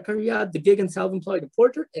unemployed, the precariat, the gig and self-employed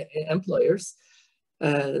employers.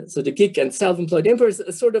 So the gig and self-employed employers,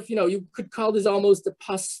 sort of, you could call this almost the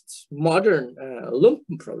post-modern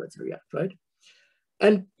lumpen proletariat, right?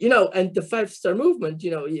 And and the five-star movement,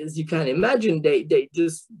 as you can imagine, they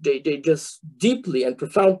just deeply and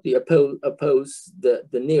profoundly oppose the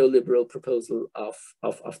neoliberal proposal of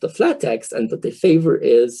the flat tax, and what they favor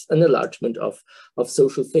is an enlargement of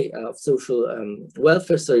social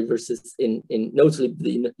welfare services in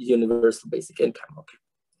notably the universal basic income. Okay.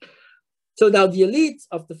 So now the elite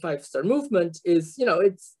of the five-star movement is,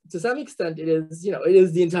 it's, to some extent, it is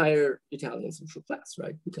the entire Italian social class,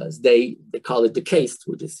 right? Because they call it the caste,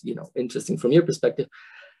 which is, interesting from your perspective,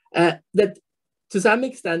 that to some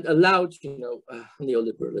extent allowed,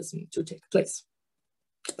 neoliberalism to take place.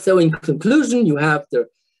 So in conclusion, you have that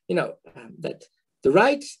the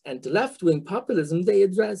right and the left-wing populism, they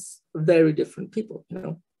address very different people,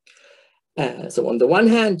 So on the one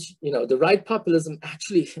hand, the right populism,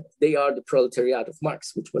 actually, they are the proletariat of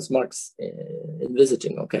Marx, which was Marx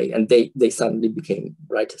envisaging, okay? And they suddenly became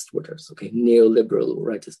rightist voters, okay? Neoliberal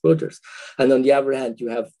rightist voters. And on the other hand, you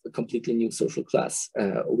have a completely new social class,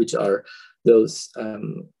 which are those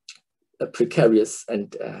precarious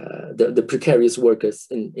and the precarious workers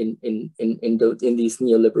in these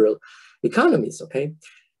neoliberal economies, okay?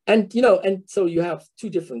 And, and so you have two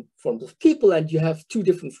different forms of people, and you have two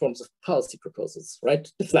different forms of policy proposals,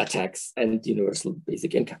 right? The flat tax and universal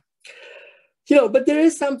basic income. But there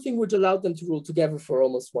is something which allowed them to rule together for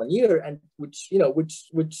almost 1 year, and which makes,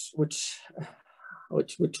 which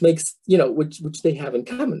they have in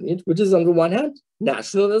common, which is on the one hand,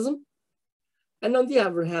 nationalism, and on the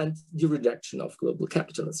other hand, the rejection of global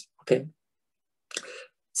capitalism, okay?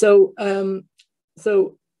 So,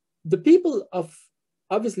 so the people of,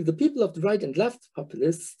 obviously, the people of the right and left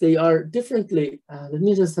populists, they are differently. Let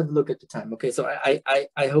me just have a look at the time. Okay, so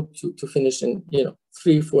I hope to finish in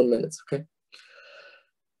 3-4 minutes. Okay.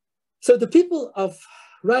 So the people of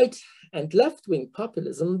right and left-wing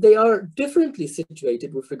populism, they are differently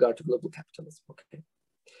situated with regard to global capitalism. Okay.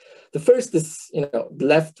 The first is,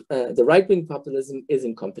 the right-wing populism is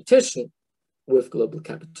in competition with global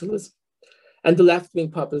capitalism, and the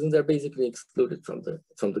left-wing populism, they're basically excluded from the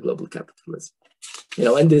global capitalism.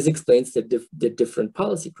 And this explains the different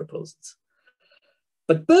policy proposals.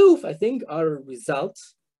 But both, I think, are a result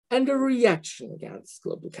and a reaction against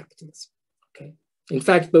global capitalism, okay? In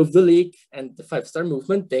fact, both the League and the Five Star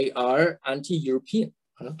Movement, they are anti-European.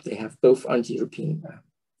 They have both anti-European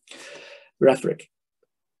rhetoric.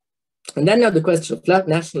 And then now the question of left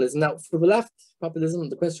nationalism. Now, for the left populism,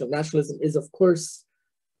 the question of nationalism is, of course,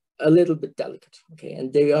 a little bit delicate, okay?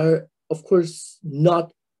 And they are, of course,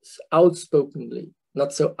 not so outspokenly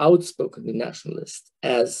nationalist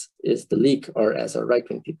as is the League or as our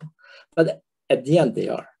right-wing people. But at the end they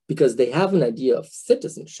are, because they have an idea of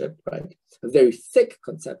citizenship, right? A very thick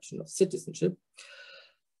conception of citizenship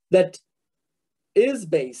that is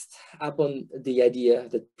based upon the idea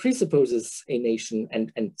that presupposes a nation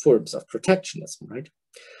and forms of protectionism, right?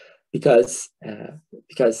 Because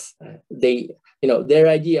they, their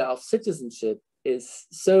idea of citizenship is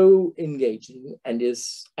so engaging and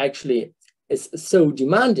is so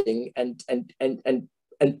demanding and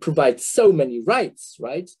provides so many rights,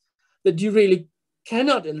 right? That you really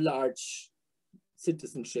cannot enlarge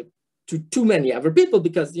citizenship to too many other people,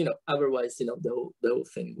 because otherwise the whole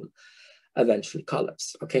thing will eventually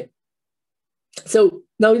collapse. Okay. So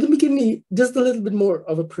now let me give me just a little bit more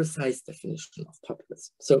of a precise definition of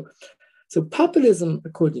populism. So populism,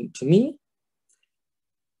 according to me,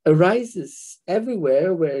 arises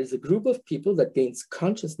everywhere where there's a group of people that gains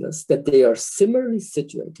consciousness that they are similarly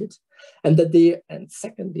situated, and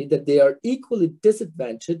secondly, that they are equally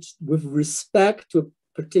disadvantaged with respect to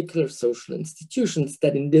particular social institutions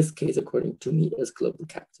that, in this case, according to me, is global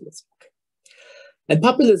capitalism. Okay. And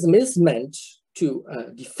populism is meant to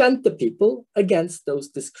defend the people against those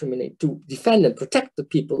to defend and protect the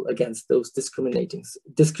people against those discriminating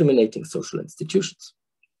social institutions.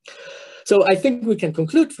 So I think we can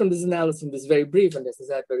conclude from this analysis, this very brief and, as I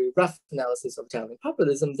said, very rough analysis of Italian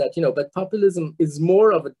populism, that, but populism is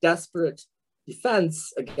more of a desperate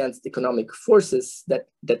defense against economic forces that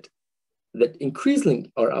increasingly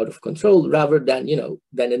are out of control, rather than,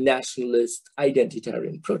 than a nationalist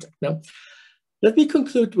identitarian project. Now, let me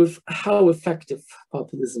conclude with how effective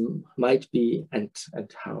populism might be and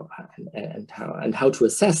how to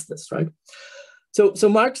assess this, right? So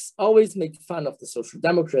Marx always made fun of the Social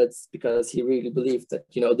Democrats because he really believed that,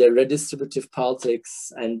 their redistributive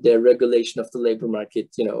politics and their regulation of the labor market,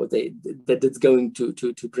 that it's going to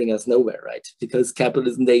bring us nowhere, right? Because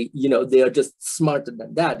capitalism, they are just smarter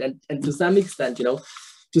than that. And to some extent,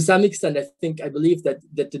 I believe that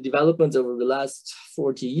the developments over the last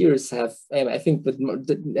 40 years have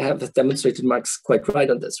demonstrated Marx quite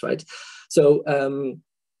right on this, right? So,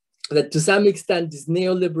 that to some extent, this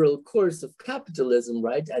neoliberal course of capitalism,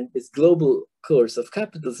 right, and this global course of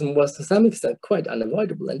capitalism was to some extent quite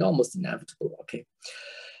unavoidable and almost inevitable. Okay,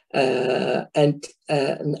 and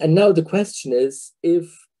now the question is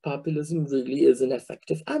if populism really is an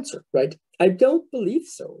effective answer, right? I don't believe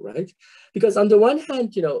so, right? Because on the one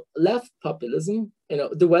hand, left populism,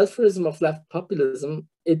 the welfarism of left populism,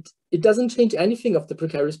 it doesn't change anything of the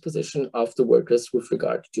precarious position of the workers with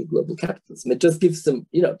regard to global capitalism. It just gives them,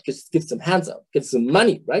 gives them hands out, gives them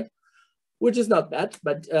money, right? Which is not bad,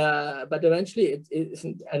 but eventually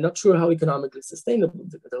I'm not sure how economically sustainable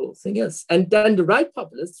the whole thing is. And then the right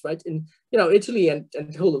populists, right, in Italy and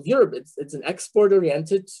the whole of Europe, it's an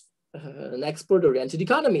export-oriented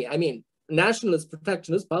economy. I mean, nationalist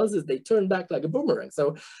protectionist policies, they turn back like a boomerang.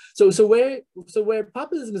 So where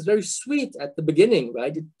populism is very sweet at the beginning,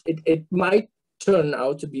 right? It might turn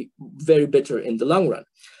out to be very bitter in the long run.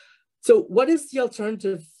 So what is the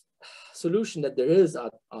alternative solution that there is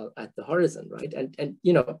at the horizon, right? And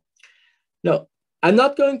you know, no, I'm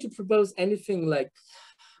not going to propose anything like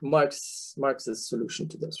Marx's solution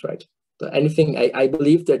to this, right? But anything, I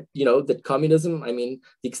believe that, you know, that communism, I mean,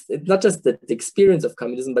 not just the experience of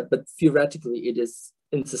communism, but theoretically it is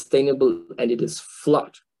unsustainable and it is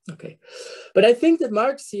flawed, okay? But I think that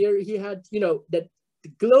Marx here, he had, you know, that the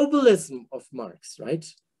globalism of Marx, right?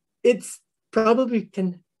 It's probably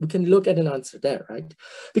we can look at an answer there, right?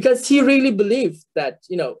 Because he really believed that,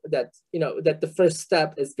 that the first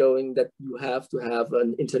step is that you have to have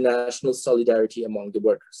an international solidarity among the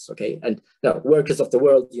workers, okay? And now, workers of the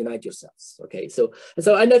world, unite yourselves, okay? So,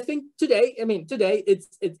 and I think today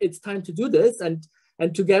it's time to do this,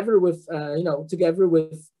 and together with, together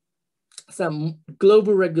with some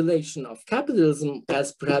global regulation of capitalism,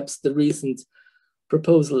 as perhaps the recent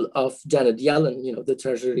proposal of Janet Yellen, you know, the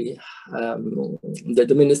Treasury,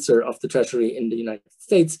 the Minister of the Treasury in the United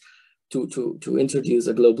States, to introduce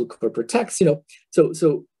a global corporate tax, you know.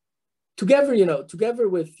 So together, together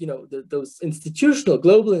with, those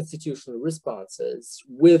global institutional responses,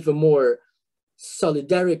 with a more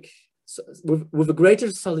solidaric, with a greater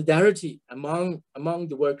solidarity among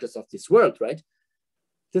the workers of this world, right?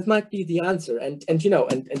 That might be the answer. And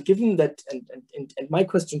given that, and my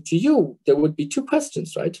question to you, there would be two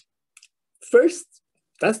questions, right? First,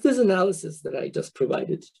 does this analysis that I just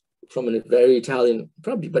provided from a very Italian,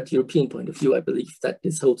 probably, but European point of view, I believe that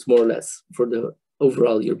this holds more or less for the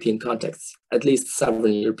overall European context, at least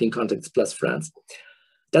sovereign European context plus France.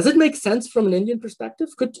 Does it make sense from an Indian perspective?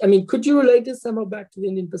 Could you relate this somehow back to the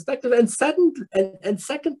Indian perspective? And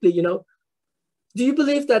secondly, do you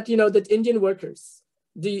believe that, that Indian workers,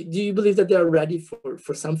 do you believe that they are ready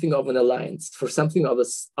for something of an alliance, for something of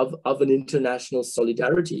an international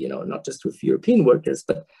solidarity, not just with European workers,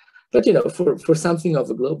 but for something of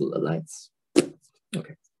a global alliance?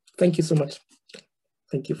 Okay, thank you so much.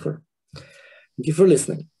 Thank you for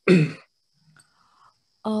listening.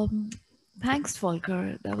 Thanks,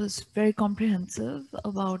 Volker. That was very comprehensive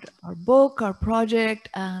about our book, our project,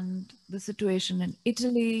 and the situation in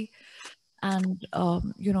Italy, and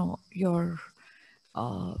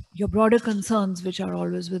your broader concerns, which are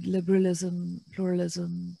always with liberalism,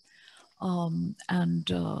 pluralism, and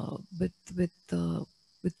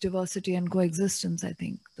with diversity and coexistence. I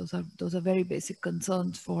think those are very basic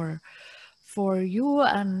concerns for you,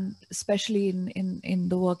 and especially in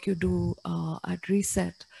the work you do at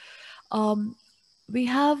Reset. We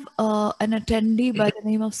have an attendee by the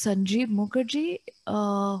name of Sanjeev Mukherjee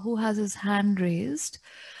who has his hand raised.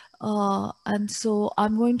 And so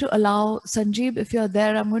I'm going to allow Sanjeev, if you're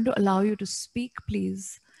there, I'm going to allow you to speak,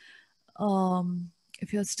 please.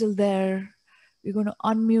 If you're still there, we're going to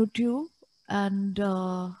unmute you, and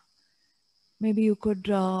maybe you could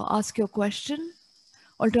ask your question.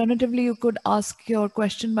 Alternatively, you could ask your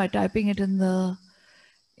question by typing it in the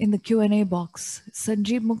Q&A box.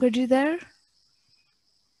 Sanjeev Mukherjee there?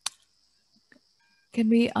 Can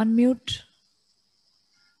we unmute?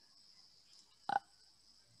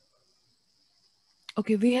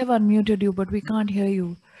 Okay, we have unmuted you, but we can't hear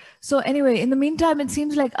you. So anyway, in the meantime, it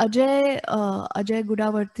seems like Ajay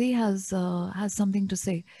Gudavarthy has something to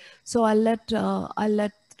say. So I'll let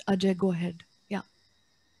Ajay go ahead. Yeah.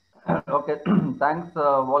 Okay. Thanks,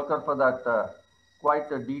 Volker, for that quite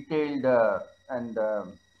detailed and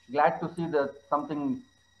glad to see that something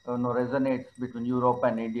resonates between Europe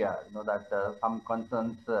and India. That some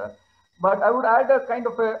concerns. But I would add a kind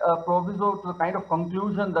of a proviso to the kind of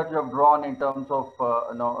conclusion that you have drawn in terms of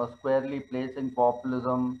squarely placing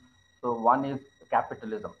populism. So one is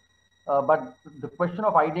capitalism. But the question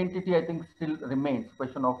of identity, I think, still remains. The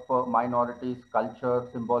question of minorities, culture,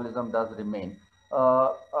 symbolism does remain.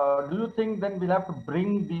 Do you think then we'll have to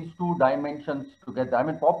bring these two dimensions together? I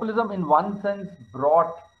mean, populism in one sense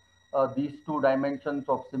brought these two dimensions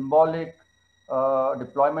of symbolic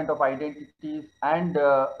deployment of identities and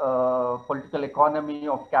political economy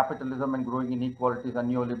of capitalism and growing inequalities and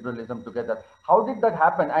neoliberalism together. How did that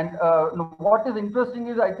happen? And what is interesting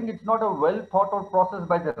is, I think it's not a well thought out process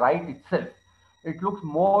by the right itself. It looks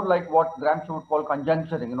more like what Gramsci would call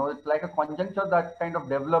conjuncturing. It's like a conjuncture that kind of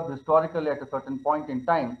developed historically at a certain point in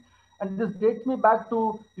time. And this takes me back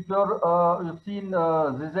to, if you've seen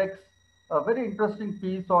Zizek's very interesting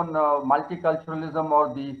piece on multiculturalism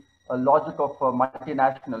or the logic of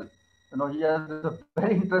multinational. He has a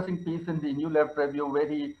very interesting piece in the New Left Review where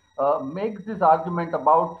he makes this argument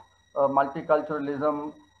about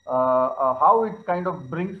multiculturalism how it kind of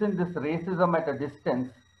brings in this racism at a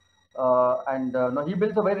distance. No, he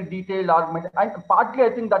builds a very detailed argument, and partly I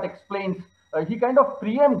think that explains, he kind of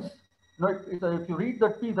preempts, if you read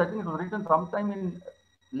that piece, I think it was written sometime in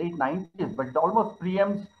late 90s, but it almost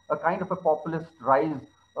preempts a kind of a populist rise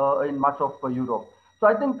in much of Europe. So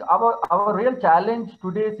I think our real challenge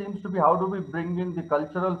today seems to be how do we bring in the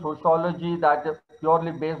cultural sociology that is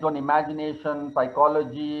purely based on imagination,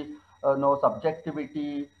 psychology,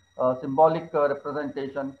 subjectivity, symbolic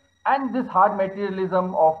representation, and this hard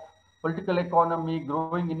materialism of political economy,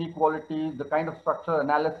 growing inequalities, the kind of structural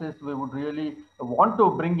analysis we would really want to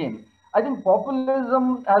bring in. I think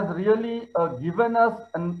populism has really given us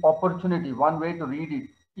an opportunity. One way to read it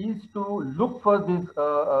is to look for this,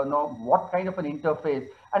 what kind of an interface.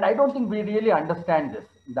 And I don't think we really understand this,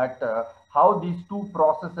 that how these two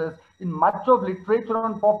processes, in much of literature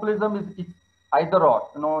on populism, is either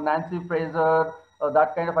or. Nancy Fraser,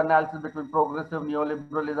 that kind of analysis between progressive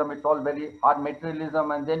neoliberalism, it's all very hard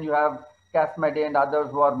materialism. And then you have Casmade and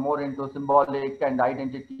others who are more into symbolic and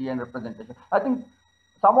identity and representation. I think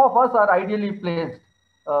some of us are ideally placed,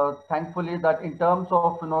 thankfully, that in terms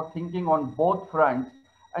of thinking on both fronts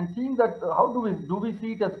and seeing that how do we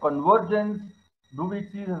see it as convergence? Do we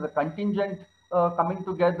see it as a contingent coming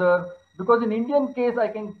together? Because in Indian case, I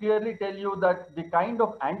can clearly tell you that the kind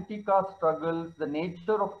of anti-caste struggles, the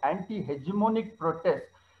nature of anti-hegemonic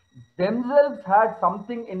protests themselves had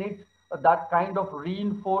something in it that kind of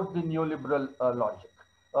reinforced the neoliberal logic.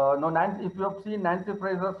 Nancy, if you have seen Nancy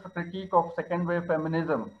Fraser's critique of second wave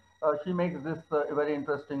feminism, she makes this very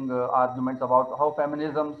interesting arguments about how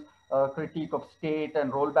feminism's critique of state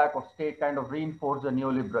and rollback of state kind of reinforced the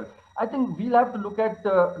neoliberal. I think we'll have to look at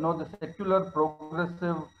the secular,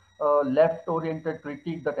 progressive, left-oriented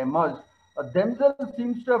critique that emerged. Themselves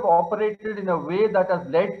seems to have operated in a way that has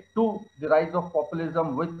led to the rise of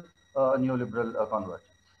populism with neoliberal convergence.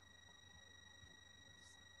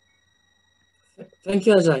 Thank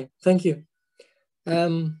you, Ajay. Thank you.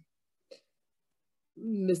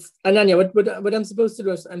 Ms. Ananya, what I'm supposed to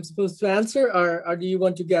do is I'm supposed to answer, or do you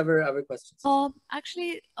want to gather other questions?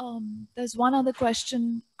 Actually, there's one other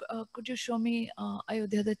question. Could you show me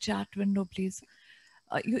Ayodhya, the chat window, please?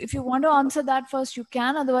 If you want to answer that first, you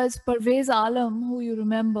can. Otherwise, Parvez Alam, who you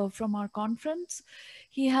remember from our conference,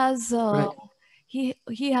 he has Right.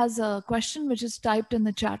 he has a question which is typed in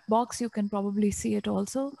the chat box. You can probably see it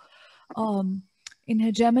also. In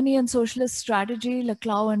Hegemony and Socialist Strategy,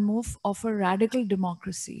 Laclau and Mouffe offer radical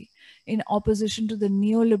democracy in opposition to the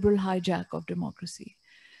neoliberal hijack of democracy.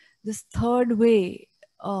 This third way,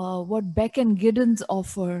 what Beck and Giddens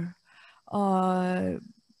offer,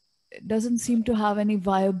 doesn't seem to have any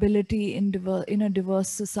viability in a diverse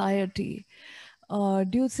society. Do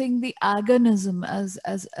you think the agonism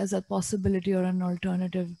as a possibility or an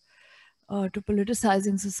alternative to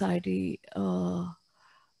politicizing society,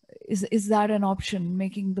 is that an option,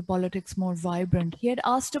 making the politics more vibrant? He had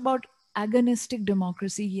asked about agonistic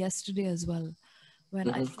democracy yesterday as well,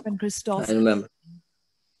 when Christophe. I remember.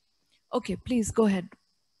 Okay, please go ahead.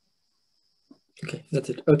 Okay, that's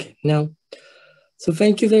it. Okay, now, so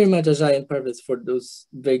thank you very much, Ajay and Parvez, for those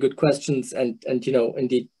very good questions and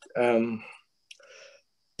indeed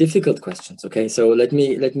difficult questions. Okay, so let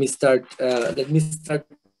me start.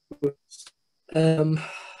 With,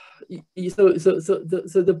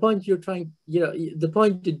 so the point you're trying, the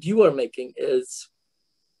point that you are making is,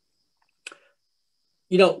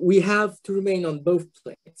 we have to remain on both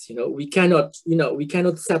planes. We cannot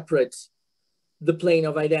separate the plane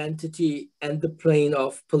of identity and the plane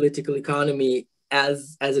of political economy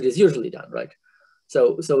as it is usually done, right?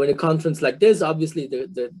 So in a conference like this, obviously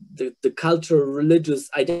the cultural religious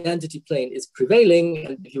identity plane is prevailing,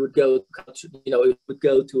 and if you would go, it would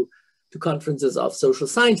go to conferences of social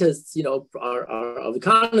scientists, or of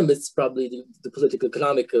economists, probably the political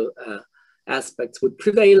economical aspects would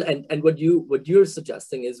prevail, and what you're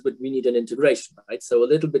suggesting is what we need an integration, right? So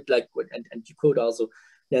a little bit like what, and you quote also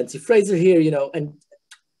Nancy Fraser here, and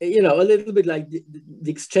a little bit like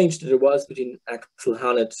the exchange that there was between Axel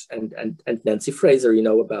Honneth and Nancy Fraser,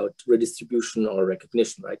 about redistribution or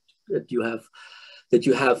recognition, right? That you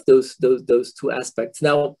have those two aspects.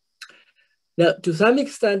 Now, to some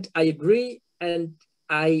extent, I agree, and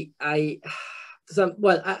as a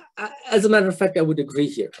matter of fact, I would agree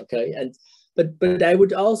here, okay? But I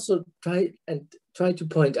would also try to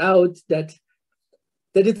point out that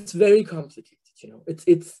it's very complicated.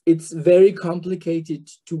 It's very complicated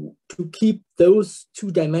to keep those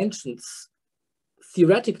two dimensions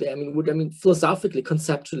theoretically, philosophically,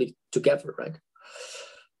 conceptually together, right?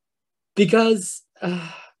 Because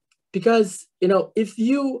if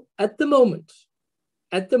you, at the moment,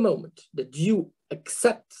 at the moment that you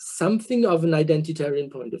accept something of an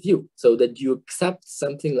identitarian point of view, so that you accept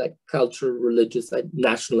something like cultural, religious,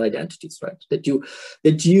 national identities, right? That you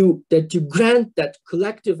grant that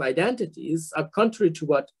collective identities are contrary to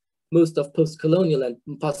what most of post-colonial and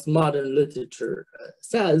postmodern literature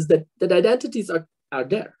says, that identities are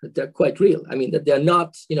there, that they're quite real. I mean, that they're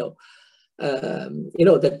not,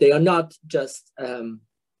 that they are not just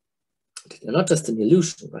they're not just an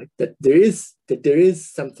illusion, right? That there is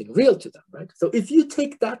something real to them, right? So if you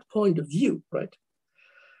take that point of view, right,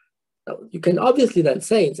 now you can obviously then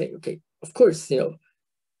say, okay, of course,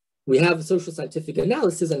 we have a social scientific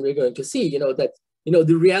analysis, and we're going to see, that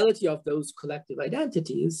the reality of those collective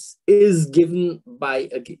identities is given by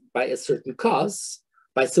a certain cause,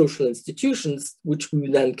 by social institutions, which we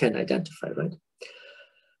then can identify, right?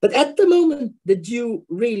 But at the moment that you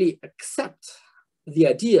really accept the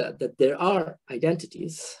idea that there are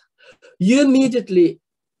identities, you immediately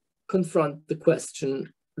confront the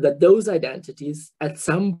question that those identities at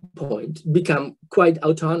some point become quite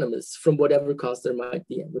autonomous from whatever cause there might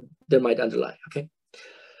be, there might underlie, okay?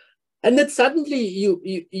 And that suddenly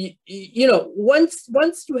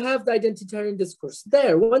once you have the identitarian discourse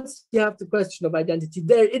there, once you have the question of identity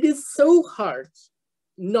there, it is so hard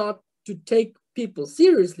not to take people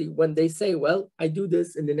seriously when they say, well, I do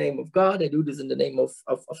this in the name of God, I do this in the name of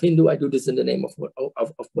Hindu, I do this in the name of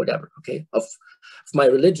whatever, okay, of my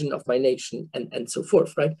religion, of my nation, and so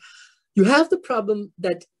forth, right? You have the problem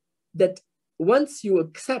that once you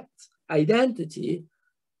accept identity,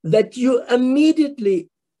 that you immediately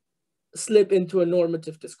slip into a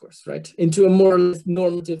normative discourse, right? Into a more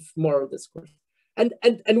normative moral discourse. And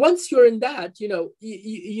once you're in that,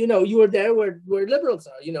 you are there where liberals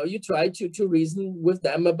are. You try to reason with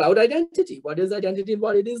them about identity. What is identity and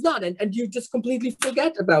what it is not? And you just completely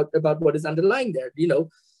forget about what is underlying there.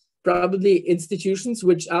 Probably institutions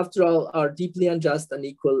which, after all, are deeply unjust,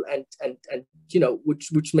 unequal, and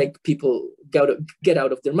which make people get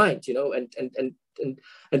out of their mind.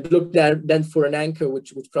 And look there then for an anchor,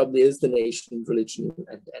 which probably is the nation, religion,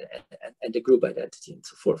 and the group identity, and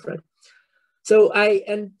so forth, right? So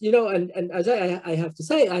Ajay, I have to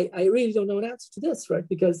say, I really don't know an answer to this, right?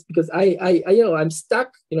 Because I'm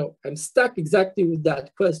stuck, I'm stuck exactly with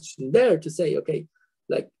that question there to say, okay,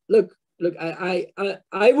 like, look, I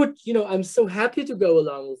would, I'm so happy to go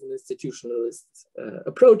along with an institutionalist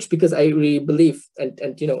approach, because I really believe, and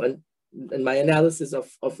my analysis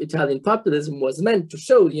of Italian populism was meant to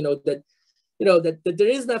show, that there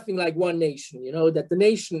is nothing like one nation, that the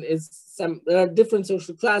nation is there are different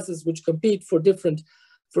social classes which compete for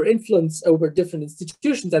influence over different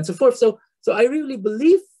institutions and so forth. So I really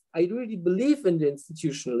believe in the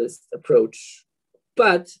institutionalist approach,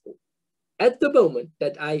 but at the moment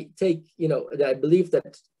that I take, that I believe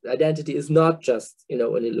that identity is not just, an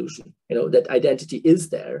illusion, that identity is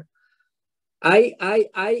there. I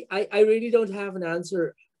really don't have an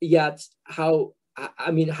answer yet how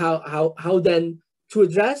then to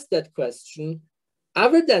address that question,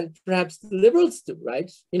 other than perhaps the liberals do,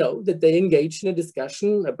 right? That they engage in a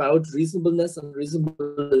discussion about reasonableness and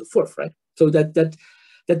reasonable forth, right? So that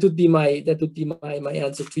would be my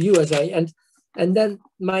answer to you, Ajay. And then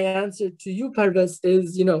my answer to you, Parvez,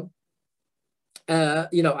 is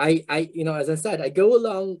as I said, I go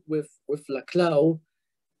along with Laclau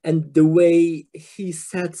and the way he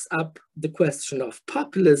sets up the question of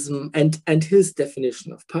populism and his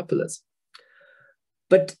definition of populism.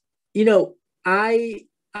 But I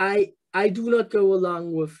do not go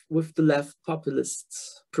along with the left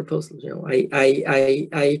populists' proposal.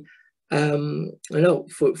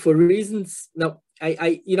 For reasons. No,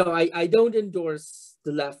 I don't endorse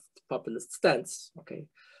the left populist stance. Okay.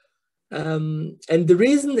 And the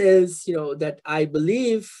reason is, that I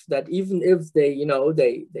believe that even if they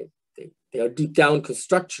are deep down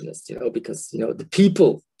constructionists, because, the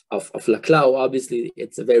people of Laclau, obviously,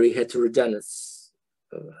 it's a very heterogeneous,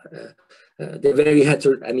 they're very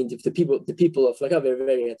the people of Laclau are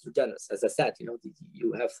very heterogeneous. As I said,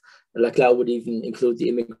 you have, Laclau would even include the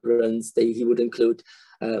immigrants, he would include,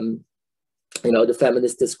 the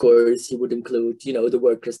feminist discourse, he would include, the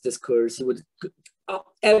workers' discourse, he would,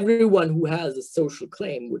 everyone who has a social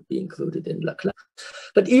claim would be included in Laclau.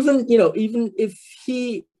 But even if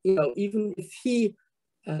he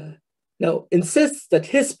insists that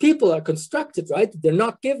his people are constructed, right? They're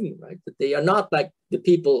not given, right? That they are not like the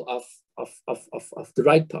people of the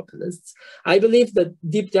right populists. I believe that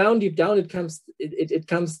deep down, it comes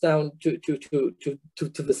down to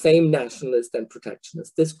the same nationalist and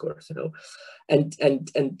protectionist discourse, and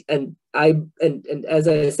as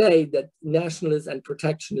I say, that nationalist and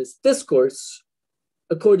protectionist discourse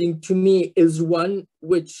according to me, is one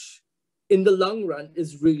which in the long run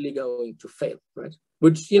is really going to fail, right?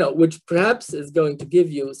 Which, which perhaps is going to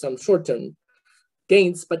give you some short-term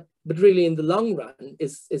gains, but really in the long run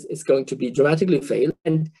is going to be dramatically fail,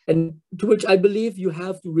 and to which I believe you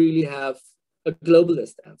have to really have a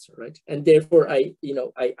globalist answer, right? And therefore I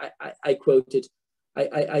quoted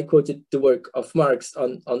the work of Marx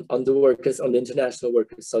on the workers, on the international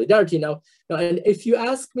workers' solidarity. Now, and if you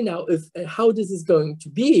ask me now if how this is going to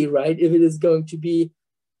be, right? If it is going to be,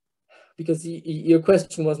 because your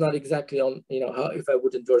question was not exactly on, how, if I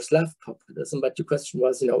would endorse left populism, but your question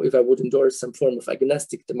was, if I would endorse some form of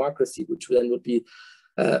agnostic democracy, which then would be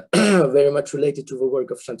very much related to the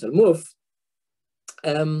work of Chantal Mouffe.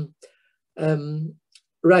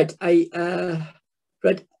 Right,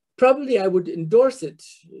 right. Probably I would endorse it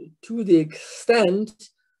to the extent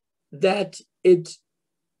that it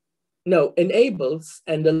enables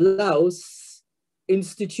and allows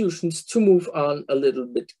institutions to move on a little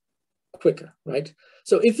bit quicker, right?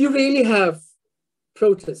 So if you really have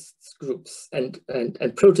protest groups and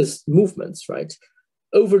protest movements, right,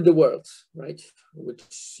 over the world, right,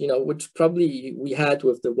 which probably we had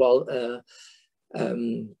with the wall,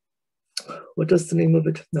 what was the name of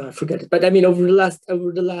it? No, I forget it. But I mean, over the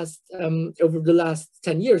last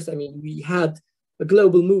 10 years, I mean, we had a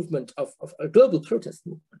global movement of a global protest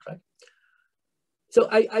movement, right? So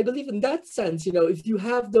I believe in that sense, if you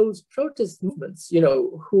have those protest movements,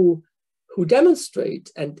 who demonstrate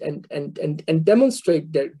and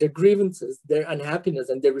demonstrate their grievances, their unhappiness,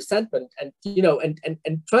 and their resentment, and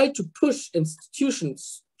and try to push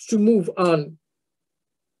institutions to move on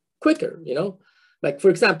quicker, Like, for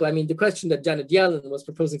example, I mean, the question that Janet Yellen was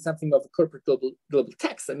proposing something of a corporate global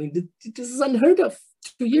tax. I mean, this is unheard of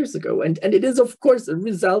 2 years ago, and it is of course a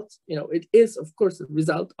result. It is of course a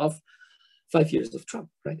result of 5 years of Trump,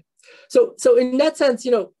 right? So in that sense,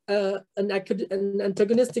 an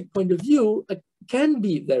antagonistic point of view can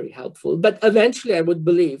be very helpful, but eventually I would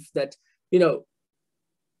believe that,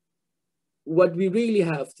 what we really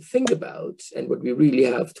have to think about and what we really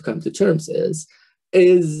have to come to terms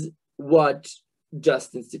is what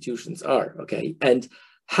just institutions are, okay? And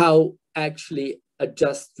how actually a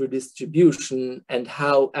just redistribution and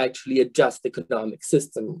how actually a just economic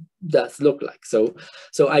system does look like. So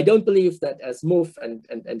I don't believe that, as Mouffe and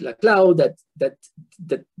Laclau, that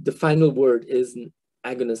the final word is an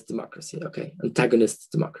agonist democracy, okay?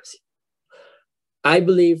 Antagonist democracy. I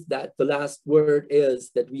believe that the last word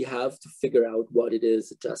is that we have to figure out what it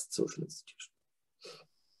is, a just social institution.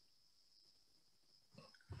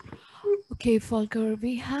 Okay, Volker,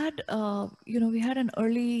 we had, we had an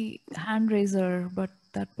early hand raiser, but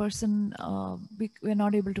that person, we're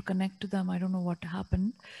not able to connect to them. I don't know what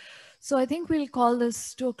happened. So I think we'll call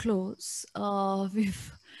this to a close.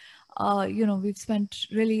 We've spent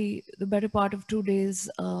really the better part of 2 days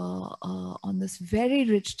on this very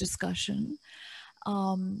rich discussion.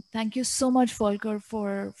 Thank you so much, Volker,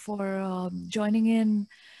 for joining in,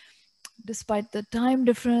 despite the time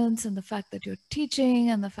difference and the fact that you're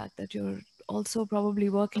teaching and the fact that you're also probably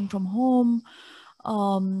working from home.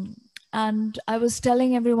 And I was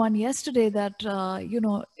telling everyone yesterday that,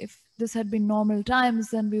 if this had been normal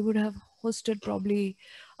times, then we would have hosted probably,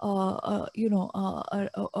 a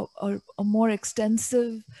more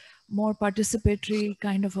extensive, more participatory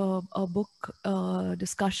kind of a book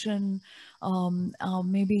discussion,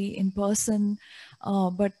 maybe in person.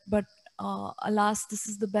 But alas, this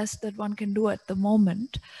is the best that one can do at the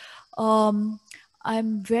moment.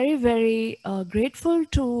 I'm very, very grateful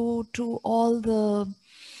to all the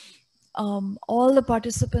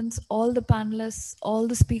participants, all the panelists, all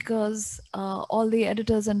the speakers, all the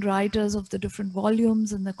editors and writers of the different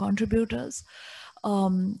volumes and the contributors.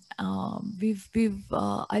 We've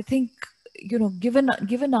I think,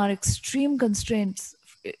 given our extreme constraints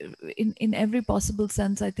in every possible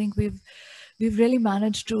sense, I think we've really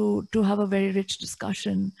managed to have a very rich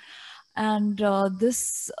discussion. And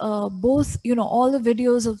this both, all the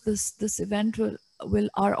videos of this event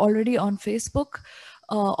are already on Facebook,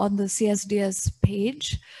 on the CSDS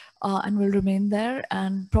page, and will remain there.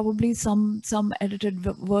 And probably some edited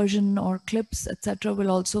version or clips, etc.,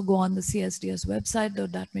 will also go on the CSDS website, though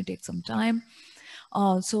that may take some time.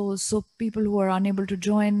 So people who are unable to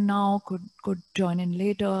join now could join in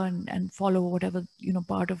later and follow whatever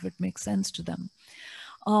part of it makes sense to them.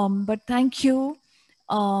 But thank you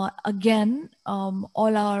again,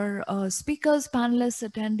 all our speakers, panelists,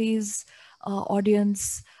 attendees,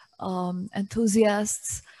 audience,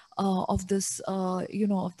 enthusiasts of this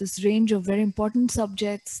of this range of very important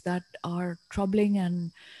subjects that are troubling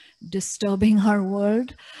and disturbing our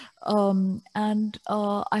world. And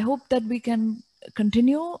I hope that we can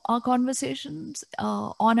continue our conversations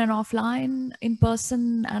on and offline, in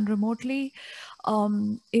person and remotely.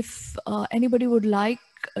 If anybody would like,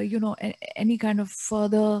 any kind of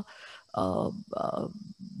further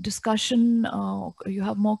discussion, you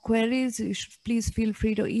have more queries, you should please feel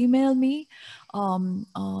free to email me.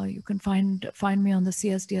 You can find me on the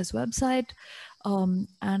CSDS website.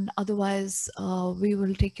 And otherwise, we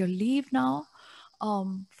will take your leave now.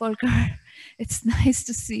 Volker, it's nice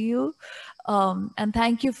to see you. And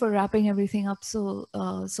thank you for wrapping everything up so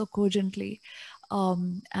cogently.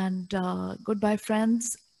 And goodbye,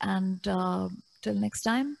 friends. And till next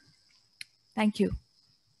time, thank you.